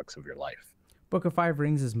other aspects of your life. Book of Five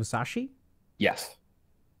Rings is Musashi? Yes.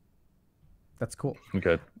 That's cool.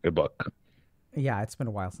 Good book. Yeah, it's been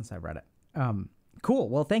a while since I've read it. Cool.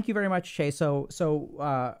 Well, thank you very much, Che. So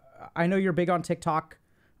I know you're big on TikTok.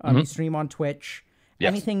 You stream on Twitch.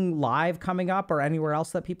 Yes. Anything live coming up or anywhere else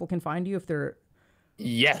that people can find you if they're...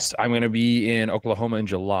 Yes, I'm going to be in Oklahoma in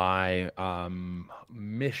July,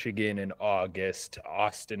 Michigan in August,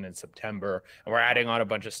 Austin in September. And we're adding on a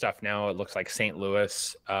bunch of stuff now. It looks like St.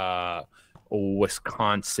 Louis,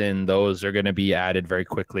 Wisconsin. Those are going to be added very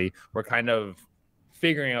quickly. We're kind of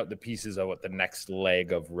figuring out the pieces of what the next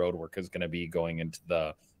leg of road work is going to be going into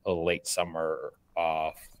the late summer,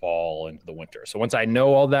 fall into the winter. So once I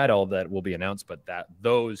know all that will be announced, but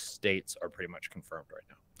those states are pretty much confirmed right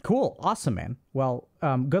now. Cool. Awesome, man. Well,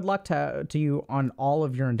 good luck to you on all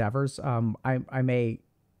of your endeavors. I may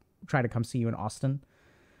try to come see you in Austin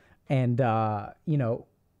and,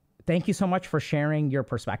 thank you so much for sharing your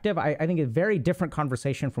perspective. I think a very different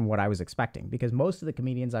conversation from what I was expecting, because most of the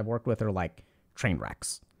comedians I've worked with are like train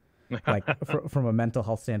wrecks, like from a mental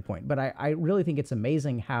health standpoint. But I really think it's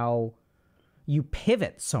amazing how you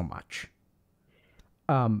pivot so much,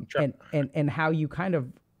 Sure. and how you kind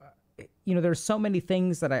of, there's so many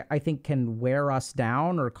things that I think can wear us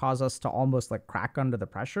down or cause us to almost like crack under the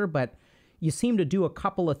pressure, but you seem to do a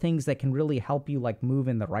couple of things that can really help you like move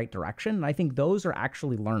in the right direction. And I think those are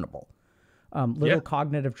actually learnable. Little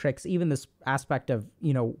cognitive tricks, even this aspect of,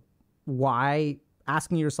 why,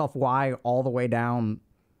 asking yourself why all the way down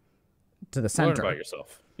to the center. Learn about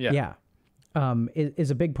yourself. Yeah. Is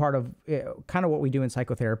a big part of kind of what we do in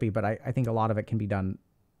psychotherapy, but I think a lot of it can be done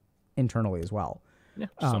internally as well. Yeah.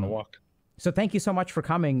 Just on a walk. So thank you so much for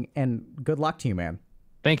coming, and good luck to you, man.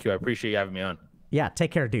 Thank you. I appreciate you having me on. Yeah. Take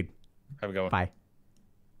care, dude. Have a good one. Bye.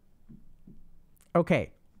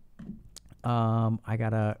 Okay. I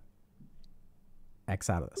gotta X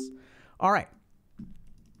out of this. All right.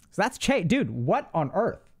 So that's Che. Dude, what on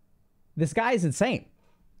earth? This guy is insane.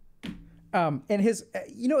 And his,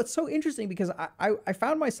 it's so interesting because I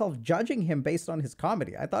found myself judging him based on his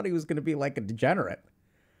comedy. I thought he was going to be like a degenerate,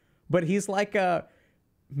 but he's like a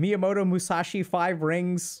Miyamoto Musashi 5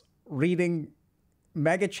 Rings reading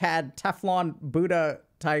Mega Chad Teflon Buddha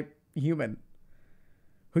type human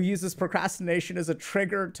who uses procrastination as a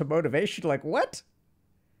trigger to motivation. Like, what?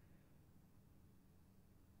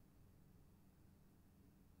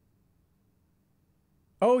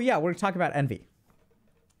 Oh, yeah, we're talking about envy.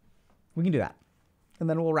 We can do that. And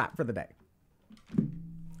then we'll wrap for the day.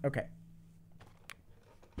 Okay.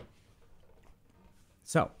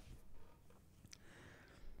 So,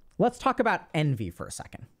 let's talk about envy for a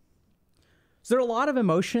second. So there are a lot of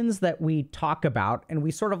emotions that we talk about, and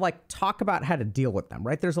we sort of like talk about how to deal with them,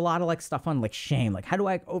 right? There's a lot of like stuff on like shame, like how do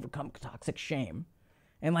I overcome toxic shame?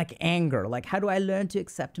 And like anger, like how do I learn to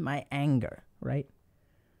accept my anger, right?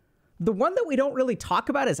 The one that we don't really talk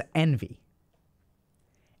about is envy.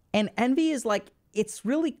 And envy is like, it's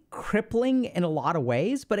really crippling in a lot of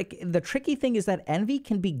ways, but the tricky thing is that envy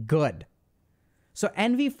can be good. So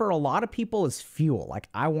envy for a lot of people is fuel. Like,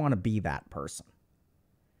 I want to be that person.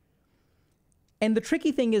 And the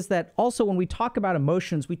tricky thing is that also when we talk about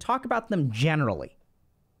emotions, we talk about them generally.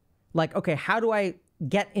 Like, okay, how do I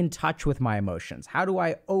get in touch with my emotions? How do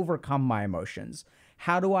I overcome my emotions?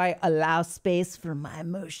 How do I allow space for my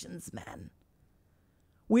emotions, man?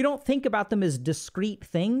 We don't think about them as discrete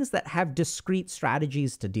things that have discrete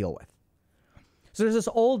strategies to deal with. So there's this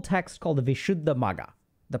old text called the Vishuddha Magga,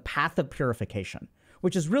 the path of purification,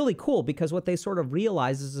 which is really cool because what they sort of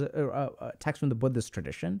realize is a text from the Buddhist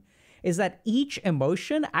tradition is that each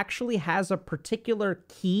emotion actually has a particular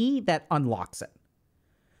key that unlocks it.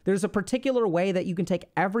 There's a particular way that you can take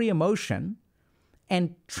every emotion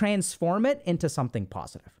and transform it into something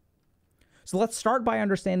positive. So let's start by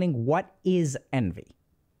understanding what is envy.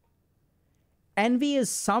 Envy is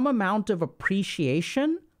some amount of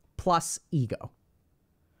appreciation plus ego.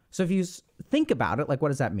 So if you think about it, like what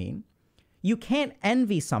does that mean? You can't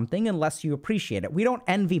envy something unless you appreciate it. We don't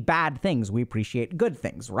envy bad things. We appreciate good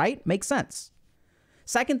things, right? Makes sense.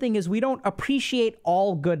 Second thing is we don't appreciate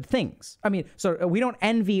all good things. So we don't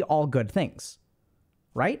envy all good things,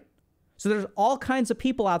 right? So there's all kinds of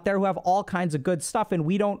people out there who have all kinds of good stuff, and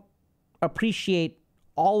we don't appreciate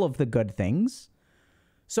all of the good things.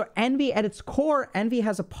 So envy, at its core, envy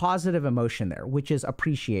has a positive emotion there, which is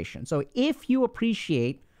appreciation. So if you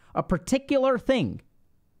appreciate a particular thing,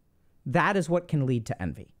 that is what can lead to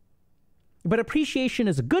envy. But appreciation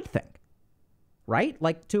is a good thing, right?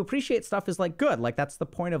 Like, to appreciate stuff is like good. Like, that's the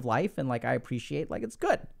point of life, and like I appreciate, like, it's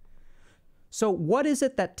good. So what is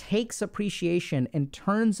it that takes appreciation and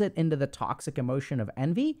turns it into the toxic emotion of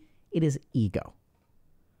envy? It is ego.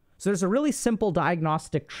 So there's a really simple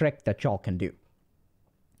diagnostic trick that y'all can do.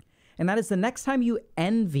 And that is the next time you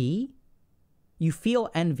feel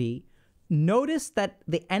envy, notice that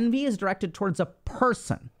the envy is directed towards a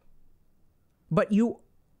person, but you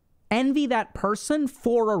envy that person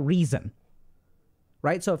for a reason,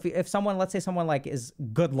 right? So if someone, let's say someone like is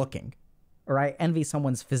good looking, or I envy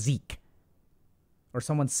someone's physique or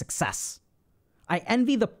someone's success. I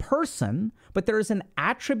envy the person, but there is an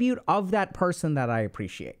attribute of that person that I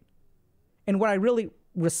appreciate. And what I really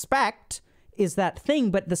respect is that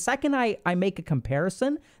thing, but the second I make a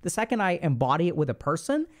comparison, the second I embody it with a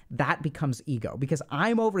person, that becomes ego, because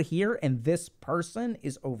I'm over here and this person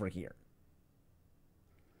is over here.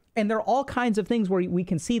 And there are all kinds of things where we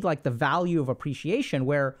can see like the value of appreciation,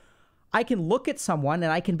 where I can look at someone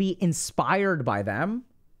and I can be inspired by them,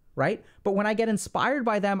 right? But when I get inspired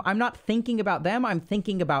by them, I'm not thinking about them, I'm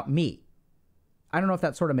thinking about me. I don't know if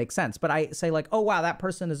that sort of makes sense, but I say like, oh wow, that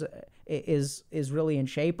person is really in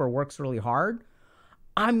shape or works really hard.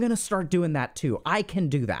 I'm going to start doing that too. I can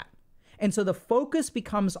do that. And so the focus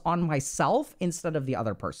becomes on myself instead of the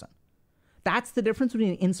other person. That's the difference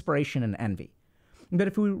between inspiration and envy. But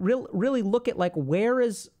if we really look at like where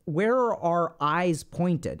are our eyes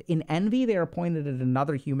pointed? In envy, they are pointed at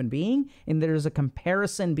another human being, and there's a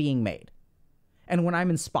comparison being made. And when I'm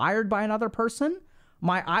inspired by another person,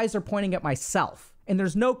 my eyes are pointing at myself, and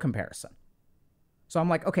there's no comparison. So I'm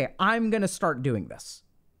like, okay, I'm going to start doing this.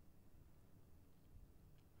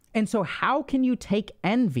 And so how can you take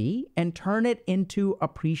envy and turn it into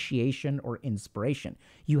appreciation or inspiration?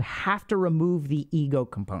 You have to remove the ego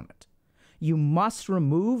component. You must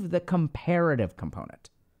remove the comparative component,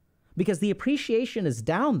 because the appreciation is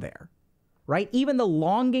down there, right? Even the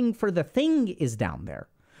longing for the thing is down there.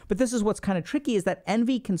 But this is what's kind of tricky, is that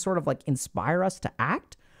envy can sort of like inspire us to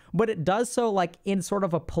act, but it does so like in sort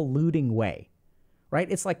of a polluting way,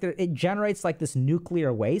 right? It's like it generates like this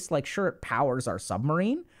nuclear waste. Like sure, it powers our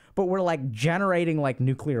submarine, but we're like generating like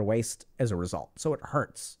nuclear waste as a result. So it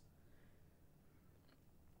hurts.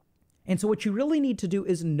 And so what you really need to do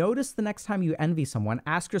is notice the next time you envy someone,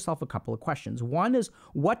 ask yourself a couple of questions. One is,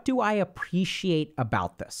 what do I appreciate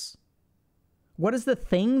about this? What is the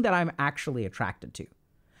thing that I'm actually attracted to?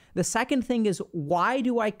 The second thing is, why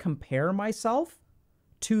do I compare myself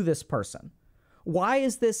to this person? Why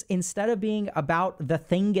is this, instead of being about the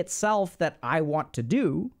thing itself that I want to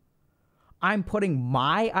do, I'm putting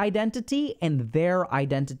my identity and their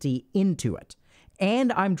identity into it.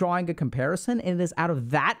 And I'm drawing a comparison, and it is out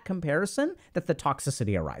of that comparison that the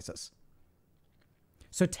toxicity arises.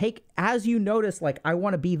 So as you notice, like, I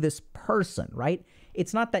want to be this person, right?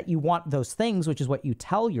 It's not that you want those things, which is what you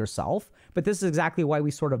tell yourself, but this is exactly why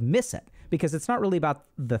we sort of miss it, because it's not really about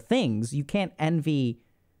the things. You can't envy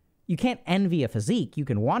a physique. You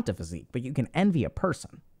can want a physique, but you can envy a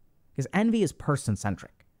person, because envy is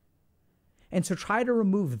person-centric. And so try to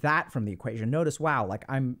remove that from the equation. Notice, wow, like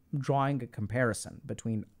I'm drawing a comparison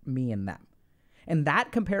between me and them. And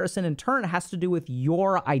that comparison in turn has to do with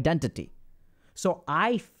your identity. So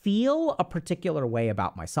I feel a particular way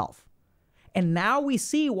about myself. And now we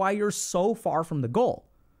see why you're so far from the goal.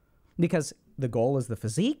 Because the goal is the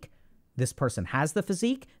physique. This person has the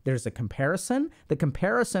physique. There's a comparison. The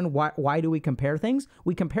comparison, why do we compare things?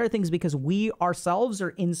 We compare things because we ourselves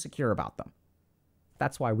are insecure about them.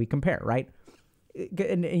 That's why we compare, right?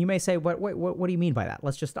 And you may say, what do you mean by that?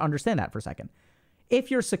 Let's just understand that for a second. If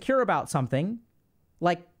you're secure about something,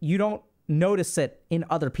 like, you don't notice it in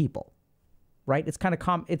other people, right? It's kind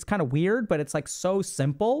of weird, but it's like so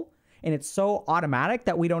simple and it's so automatic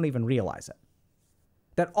that we don't even realize it.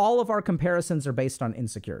 That all of our comparisons are based on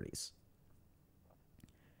insecurities.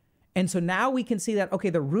 And so now we can see that, okay,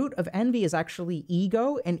 the root of envy is actually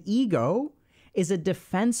ego, and ego is a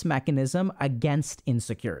defense mechanism against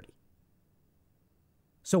insecurity.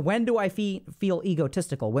 So when do I feel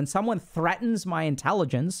egotistical? When someone threatens my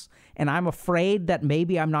intelligence and I'm afraid that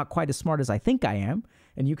maybe I'm not quite as smart as I think I am.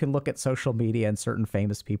 And you can look at social media and certain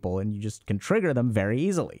famous people and you just can trigger them very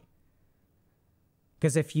easily.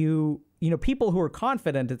 Because if people who are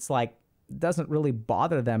confident, it's like, it doesn't really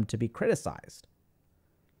bother them to be criticized.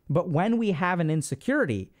 But when we have an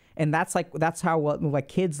insecurity, and that's how like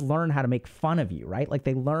kids learn how to make fun of you, right? Like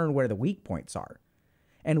they learn where the weak points are.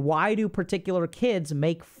 And why do particular kids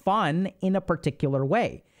make fun in a particular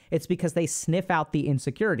way? It's because they sniff out the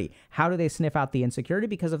insecurity. How do they sniff out the insecurity?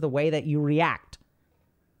 Because of the way that you react.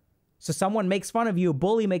 So someone makes fun of you, a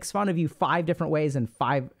bully makes fun of you 5 different ways in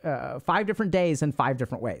 5 different days in 5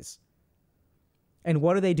 different ways. And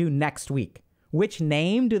what do they do next week? Which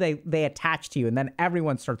name do they attach to you? And then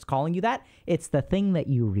everyone starts calling you that. It's the thing that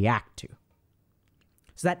you react to.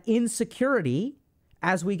 So that insecurity,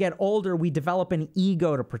 as we get older, we develop an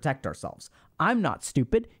ego to protect ourselves. I'm not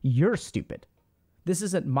stupid. You're stupid. This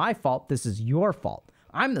isn't my fault. This is your fault.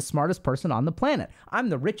 I'm the smartest person on the planet. I'm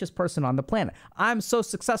the richest person on the planet. I'm so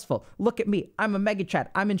successful. Look at me. I'm a mega chat.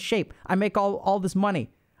 I'm in shape. I make all this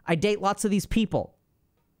money. I date lots of these people.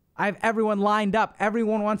 I have everyone lined up.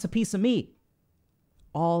 Everyone wants a piece of me.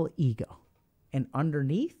 All ego. And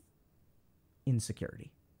underneath,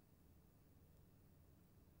 insecurity.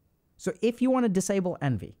 So if you want to disable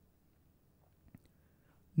envy,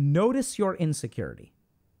 notice your insecurity.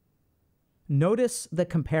 Notice the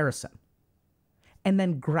comparison. And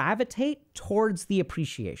then gravitate towards the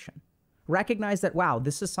appreciation. Recognize that, wow,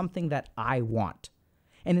 this is something that I want.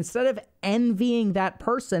 And instead of envying that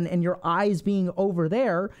person and your eyes being over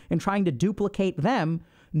there and trying to duplicate them,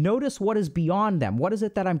 notice what is beyond them. What is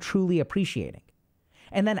it that I'm truly appreciating?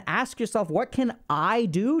 And then ask yourself, what can I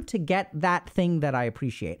do to get that thing that I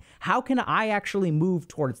appreciate? How can I actually move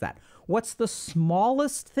towards that? What's the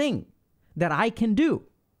smallest thing that I can do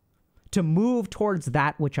to move towards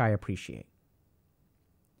that which I appreciate?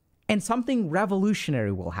 And something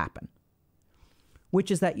revolutionary will happen,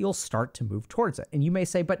 which is that you'll start to move towards it. And you may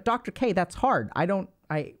say, but Dr. K, that's hard.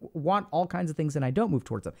 I want all kinds of things and I don't move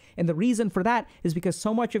towards them. And the reason for that is because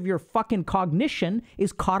so much of your fucking cognition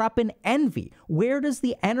is caught up in envy. Where does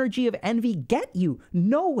the energy of envy get you?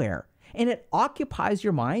 Nowhere. And it occupies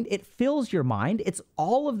your mind. It fills your mind. It's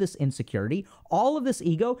all of this insecurity, all of this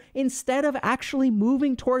ego, instead of actually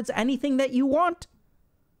moving towards anything that you want.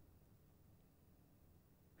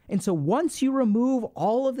 And so once you remove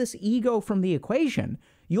all of this ego from the equation,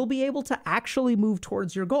 you'll be able to actually move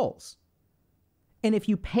towards your goals. And if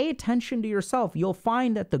you pay attention to yourself, you'll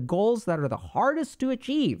find that the goals that are the hardest to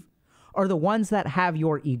achieve are the ones that have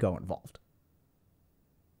your ego involved.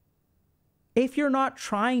 If you're not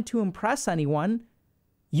trying to impress anyone,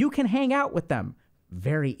 you can hang out with them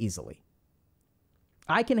very easily.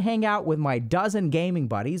 I can hang out with my dozen gaming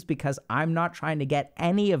buddies because I'm not trying to get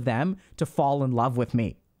any of them to fall in love with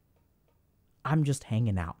me. I'm just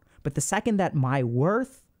hanging out. But the second that my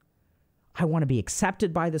worth, I want to be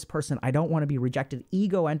accepted by this person, I don't want to be rejected,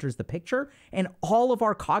 ego enters the picture, and all of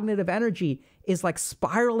our cognitive energy is like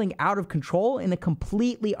spiraling out of control in a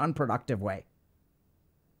completely unproductive way.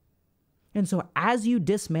 And so as you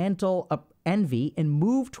dismantle envy and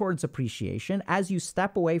move towards appreciation, as you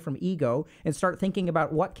step away from ego and start thinking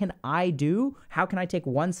about what can I do, how can I take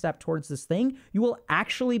one step towards this thing, you will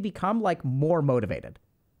actually become like more motivated.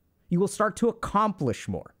 You will start to accomplish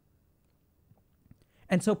more.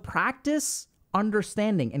 And so practice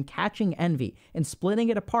understanding and catching envy and splitting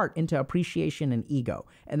it apart into appreciation and ego.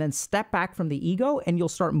 And then step back from the ego and you'll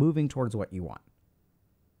start moving towards what you want.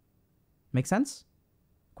 Make sense?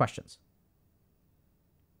 Questions?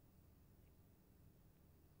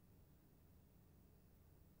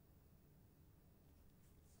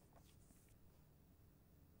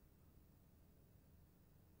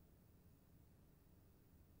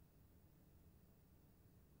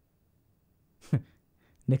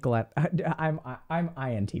 Nicolette, I'm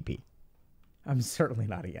INTP. I'm certainly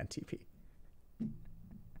not ENTP.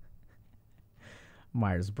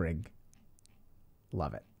 Myers-Briggs.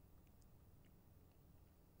 Love it.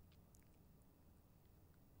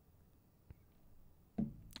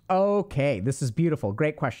 Okay, this is beautiful.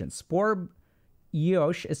 Great question. Spore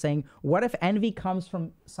Yosh is saying, what if envy comes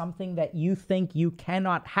from something that you think you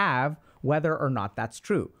cannot have, whether or not that's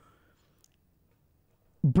true?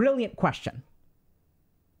 Brilliant question.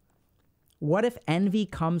 What if envy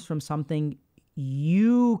comes from something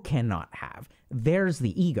you cannot have? There's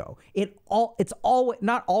the ego. It's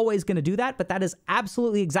not always going to do that, but that is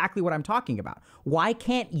absolutely exactly what I'm talking about. Why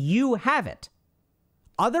can't you have it?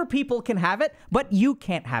 Other people can have it, but you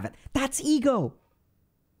can't have it. That's ego.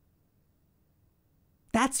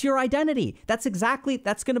 That's your identity.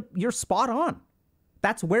 You're spot on.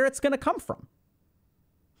 That's where it's going to come from.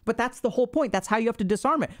 But that's the whole point. That's how you have to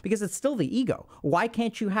disarm it, because it's still the ego. Why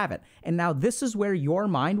can't you have it? And now this is where your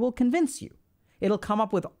mind will convince you. It'll come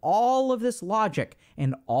up with all of this logic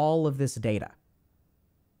and all of this data.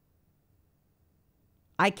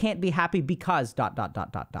 I can't be happy because ...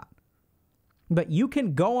 But you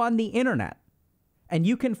can go on the internet and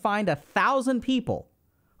you can find 1,000 people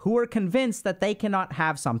who are convinced that they cannot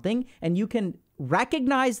have something, and you can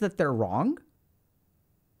recognize that they're wrong.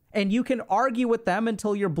 And you can argue with them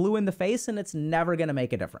until you're blue in the face, and it's never going to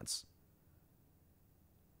make a difference.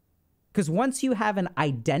 Because once you have an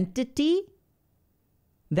identity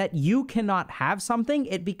that you cannot have something,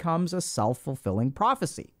 it becomes a self-fulfilling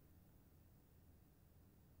prophecy.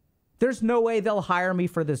 There's no way they'll hire me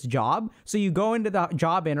for this job. So you go into the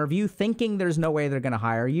job interview thinking there's no way they're going to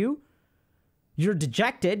hire you. You're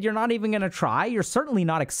dejected. You're not even going to try. You're certainly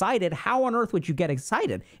not excited. How on earth would you get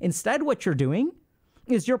excited? Instead, what you're doing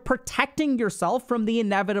is you're protecting yourself from the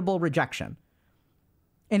inevitable rejection.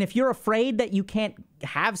 And if you're afraid that you can't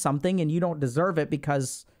have something and you don't deserve it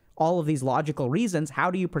because all of these logical reasons, how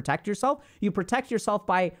do you protect yourself? You protect yourself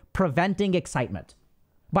by preventing excitement,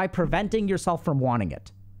 by preventing yourself from wanting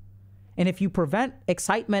it. And if you prevent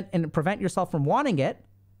excitement and prevent yourself from wanting it,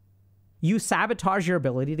 you sabotage your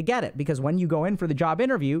ability to get it. Because when you go in for the job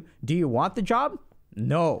interview, do you want the job?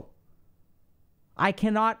 No.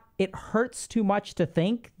 It hurts too much to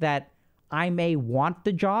think that I may want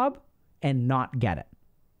the job and not get it.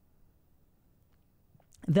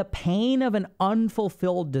 The pain of an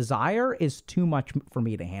unfulfilled desire is too much for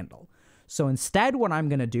me to handle. So instead, what I'm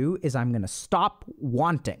going to do is I'm going to stop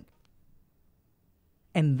wanting.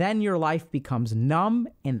 And then your life becomes numb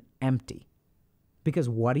and empty. Because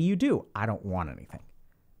what do? I don't want anything.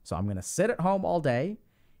 So I'm going to sit at home all day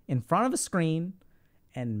in front of a screen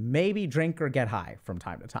and maybe drink or get high from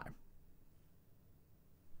time to time.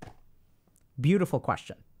 Beautiful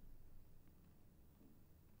question.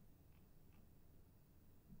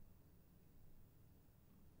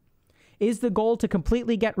 Is the goal to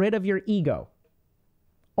completely get rid of your ego?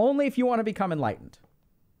 Only if you want to become enlightened.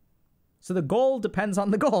 So the goal depends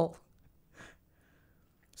on the goal.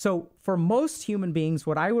 So for most human beings,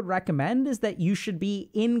 what I would recommend is that you should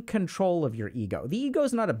be in control of your ego. The ego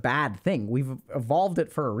is not a bad thing. We've evolved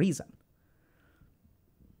it for a reason.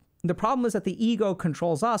 The problem is that the ego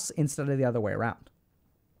controls us instead of the other way around.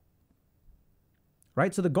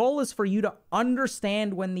 Right? So the goal is for you to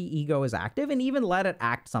understand when the ego is active and even let it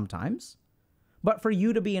act sometimes, but for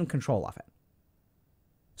you to be in control of it.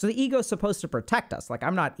 So the ego is supposed to protect us. Like,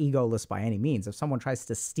 I'm not egoless by any means. If someone tries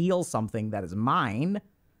to steal something that is mine,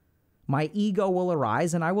 my ego will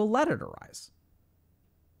arise and I will let it arise.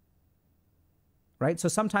 Right? So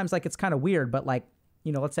sometimes, like, it's kind of weird, but like,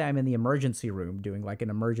 you know, let's say I'm in the emergency room doing like an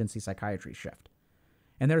emergency psychiatry shift.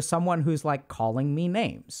 And there's someone who's like calling me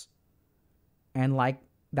names. And like,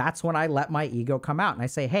 that's when I let my ego come out and I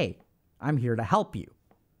say, hey, I'm here to help you.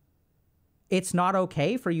 It's not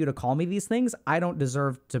okay for you to call me these things. I don't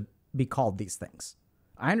deserve to be called these things.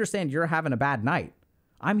 I understand you're having a bad night.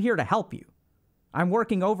 I'm here to help you. I'm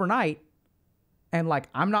working overnight and like,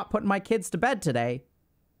 I'm not putting my kids to bed today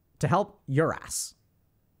to help your ass.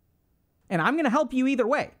 And I'm going to help you either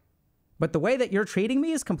way. But the way that you're treating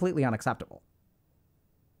me is completely unacceptable.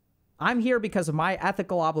 I'm here because of my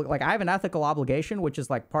ethical obligation. Like, I have an ethical obligation, which is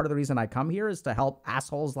like part of the reason I come here is to help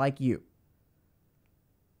assholes like you.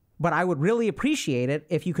 But I would really appreciate it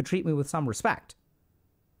if you could treat me with some respect.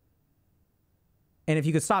 And if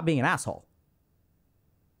you could stop being an asshole.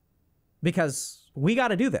 Because we got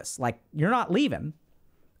to do this. Like, you're not leaving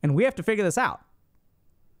and we have to figure this out.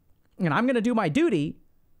 And I'm going to do my duty,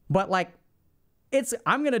 but like,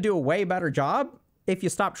 I'm going to do a way better job if you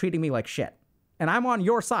stop treating me like shit. And I'm on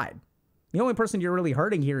your side. The only person you're really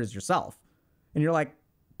hurting here is yourself. And you're like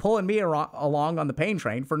pulling me along on the pain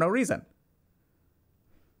train for no reason.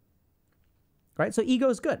 Right? So ego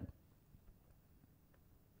is good.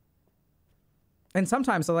 And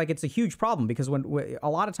sometimes, so like, it's a huge problem because a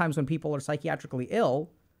lot of times when people are psychiatrically ill,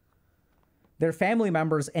 their family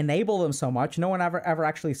members enable them so much, no one ever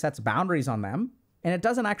actually sets boundaries on them, and it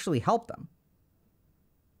doesn't actually help them.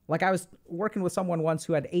 Like, I was working with someone once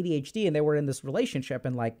who had ADHD and they were in this relationship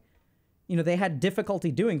and like, you know, they had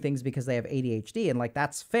difficulty doing things because they have ADHD, and like,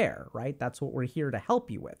 that's fair, right? That's what we're here to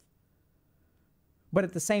help you with. But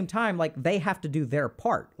at the same time, like, they have to do their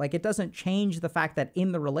part. Like, it doesn't change the fact that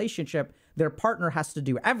in the relationship, their partner has to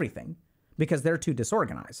do everything because they're too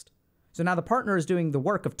disorganized. So now the partner is doing the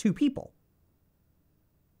work of two people.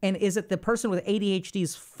 And is it the person with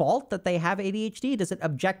ADHD's fault that they have ADHD? Does it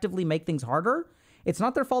objectively make things harder? It's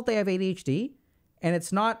not their fault they have ADHD, and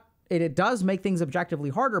it does make things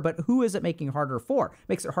objectively harder, but who is it making harder for? It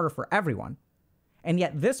makes it harder for everyone. And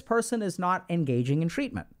yet this person is not engaging in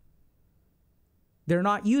treatment. They're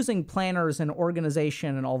not using planners and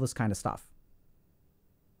organization and all this kind of stuff.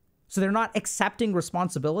 So they're not accepting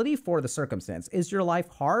responsibility for the circumstance. Is your life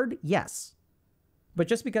hard? Yes. But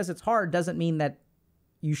just because it's hard doesn't mean that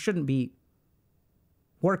you shouldn't be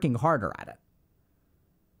working harder at it.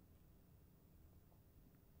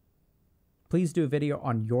 Please do a video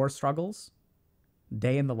on your struggles.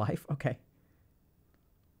 Day in the life. Okay.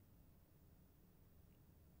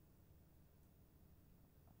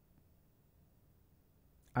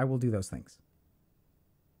 I will do those things.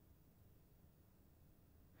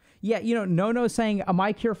 Yeah, you know, Nono saying,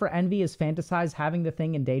 my cure for envy is fantasize having the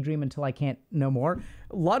thing and daydream until I can't no more.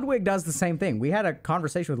 Ludwig does the same thing. We had a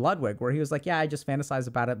conversation with Ludwig where he was like, yeah, I just fantasize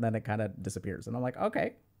about it and then it kind of disappears. And I'm like,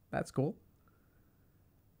 okay, that's cool.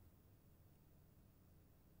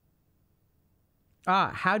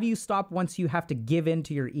 How do you stop once you have to give in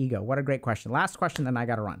to your ego? What a great question. Last question, then I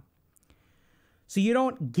got to run. So you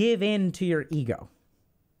don't give in to your ego.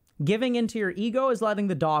 Giving into your ego is letting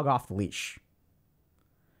the dog off the leash.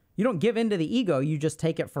 You don't give into the ego, you just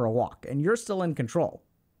take it for a walk, and you're still in control.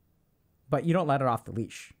 But you don't let it off the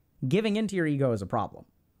leash. Giving into your ego is a problem.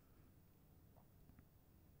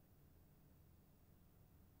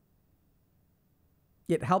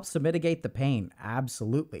 It helps to mitigate the pain,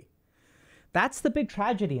 absolutely. That's the big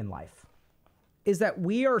tragedy in life, is that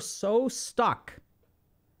we are so stuck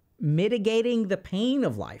mitigating the pain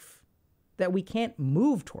of life that we can't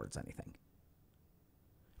move towards anything.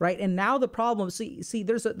 Right? And now the problem, see,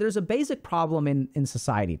 there's a basic problem in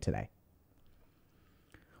society today.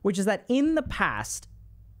 which is that in the past,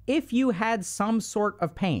 if you had some sort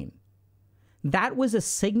of pain, that was a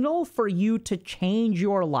signal for you to change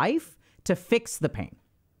your life to fix the pain.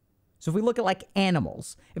 So if we look at like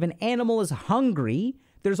animals, if an animal is hungry,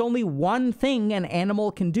 there's only one thing an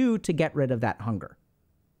animal can do to get rid of that hunger.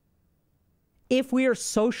 If we are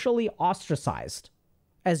socially ostracized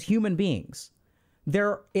as human beings,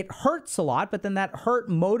 it hurts a lot, but then that hurt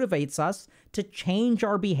motivates us to change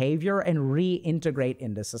our behavior and reintegrate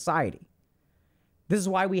into society. This is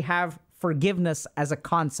why we have forgiveness as a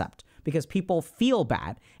concept, because people feel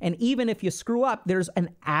bad. And even if you screw up, there's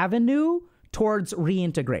an avenue towards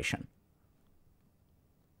reintegration.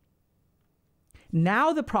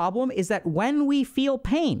 Now the problem is that when we feel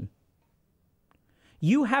pain,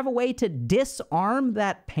 you have a way to disarm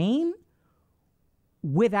that pain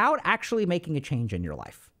without actually making a change in your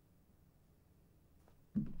life.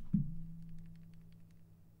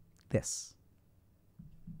 This.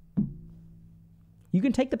 You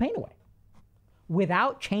can take the pain away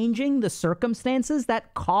without changing the circumstances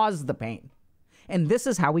that cause the pain. And this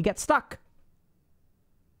is how we get stuck.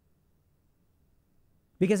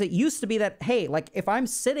 Because it used to be that, hey, like if I'm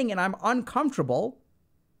sitting and I'm uncomfortable,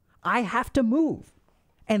 I have to move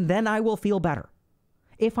and then I will feel better.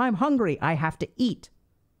 If I'm hungry, I have to eat.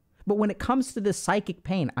 But when it comes to this psychic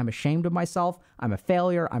pain, I'm ashamed of myself, I'm a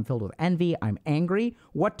failure, I'm filled with envy, I'm angry.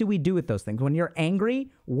 What do we do with those things? When you're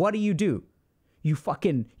angry, what do? You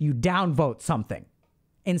downvote something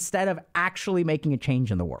instead of actually making a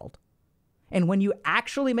change in the world. And when you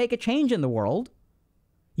actually make a change in the world,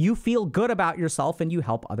 you feel good about yourself and you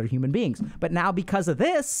help other human beings. But now because of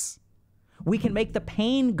this, we can make the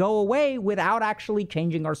pain go away without actually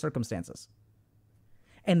changing our circumstances.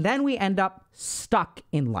 And then we end up stuck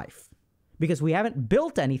in life because we haven't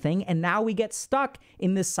built anything. And now we get stuck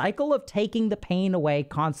in this cycle of taking the pain away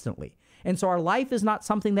constantly. And so our life is not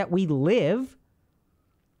something that we live.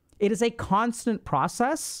 It is a constant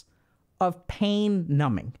process of pain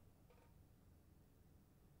numbing.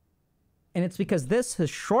 And it's because this has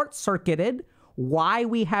short-circuited why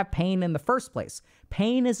we have pain in the first place.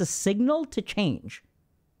 Pain is a signal to change.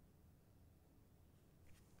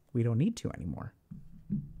 We don't need to anymore.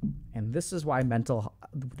 And this is why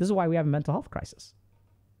we have a mental health crisis.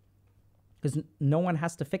 Because no one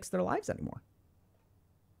has to fix their lives anymore.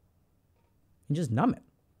 You just numb it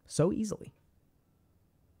so easily.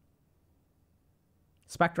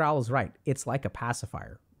 Spectral is right. It's like a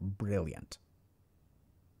pacifier. Brilliant.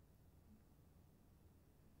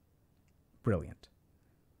 Brilliant.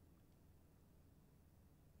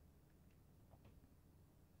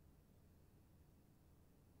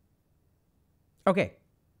 Okay.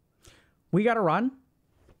 We got to run.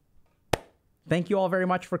 Thank you all very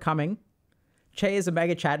much for coming. Che is a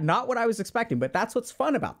mega chat. Not what I was expecting, but that's what's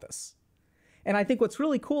fun about this. And I think what's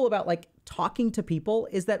really cool about like talking to people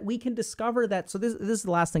is that we can discover that. So this is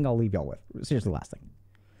the last thing I'll leave y'all with. Seriously, the last thing.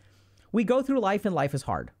 We go through life and life is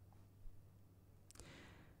hard.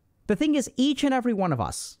 The thing is, each and every one of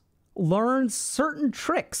us learns certain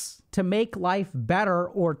tricks to make life better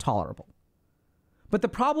or tolerable. But the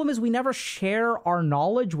problem is we never share our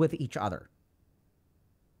knowledge with each other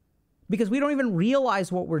because we don't even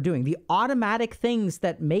realize what we're doing. The automatic things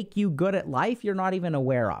that make you good at life, you're not even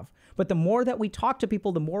aware of. But the more that we talk to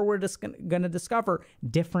people, the more we're just going to discover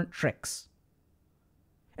different tricks.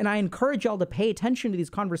 And I encourage y'all to pay attention to these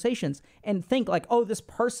conversations and think like, oh, this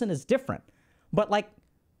person is different. But like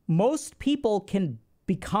most people can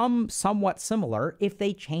become somewhat similar if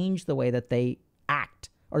they change the way that they act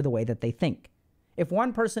or the way that they think. If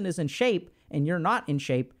one person is in shape and you're not in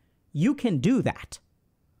shape, you can do that.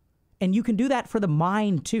 And you can do that for the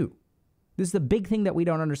mind too. This is the big thing that we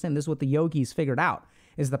don't understand. This is what the yogis figured out,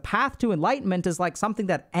 is the path to enlightenment is like something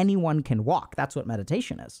that anyone can walk. That's what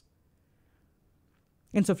meditation is.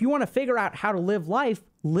 And so if you want to figure out how to live life,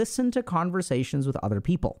 listen to conversations with other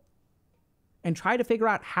people and try to figure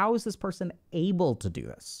out how is this person able to do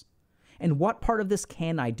this? And what part of this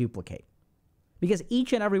can I duplicate? Because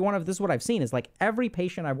each and every one of this is what I've seen is like every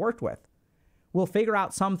patient I've worked with will figure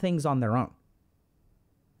out some things on their own.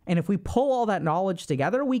 And if we pull all that knowledge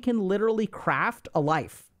together, we can literally craft a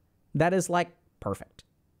life that is like perfect.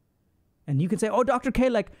 And you can say, oh, Dr. K,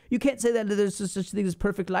 like, you can't say that there's such thing as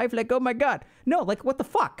perfect life. Like, oh my God. No, like, what the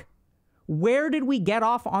fuck? Where did we get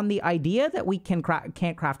off on the idea that we can't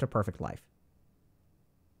craft a perfect life?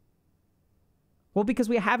 Well, because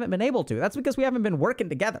we haven't been able to. That's because we haven't been working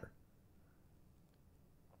together.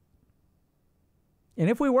 And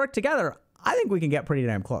if we work together, I think we can get pretty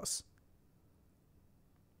damn close.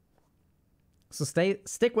 So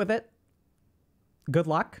stick with it. Good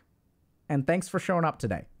luck. And thanks for showing up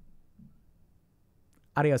today.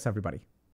 Adios, everybody.